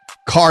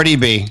 Cardi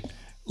B.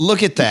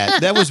 Look at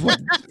that. That was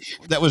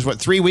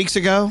what 3 weeks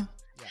ago?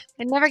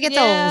 It never gets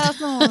old.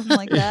 Something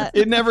like that.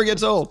 It never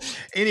gets old.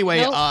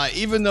 Anyway,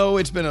 even though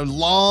it's been a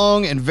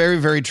long and very,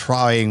 very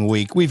trying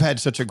week, we've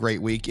had such a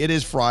great week. It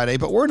is Friday,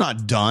 but we're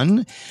not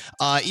done.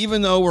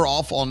 Even though we're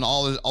off on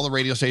all the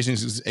radio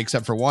stations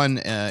except for one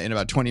in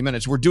about 20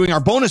 minutes, we're doing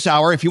our bonus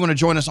hour. If you want to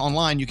join us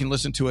online, you can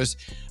listen to us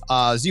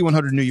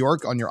Z100 New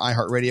York on your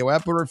iHeartRadio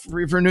app. Or if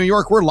you're in New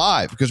York, we're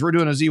live because we're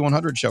doing a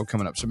Z100 show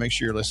coming up. So make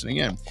sure you're listening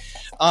in.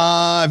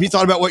 Have you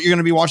thought about what you're going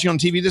to be watching on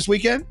TV this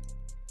weekend?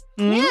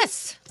 Mm-hmm.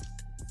 Yes.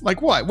 Like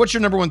what? What's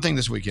your number one thing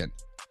this weekend?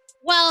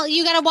 Well,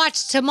 you got to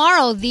watch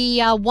tomorrow.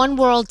 The One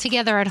World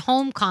Together at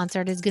Home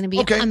concert is going to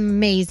be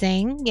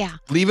amazing. Yeah.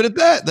 Leave it at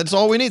that. That's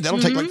all we need. That'll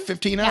take like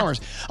 15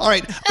 hours. All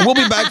right. We'll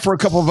be back for a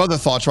couple of other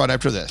thoughts right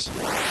after this.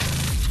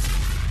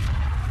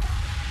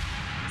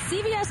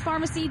 CVS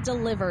Pharmacy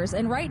delivers,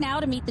 and right now,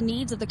 to meet the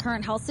needs of the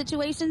current health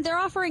situation, they're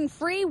offering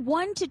free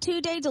 1 to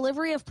 2 day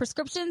delivery of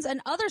prescriptions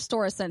and other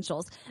store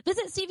essentials.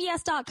 Visit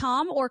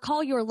CVS.com or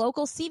call your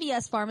local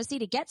CVS pharmacy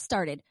to get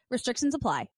started. Restrictions apply.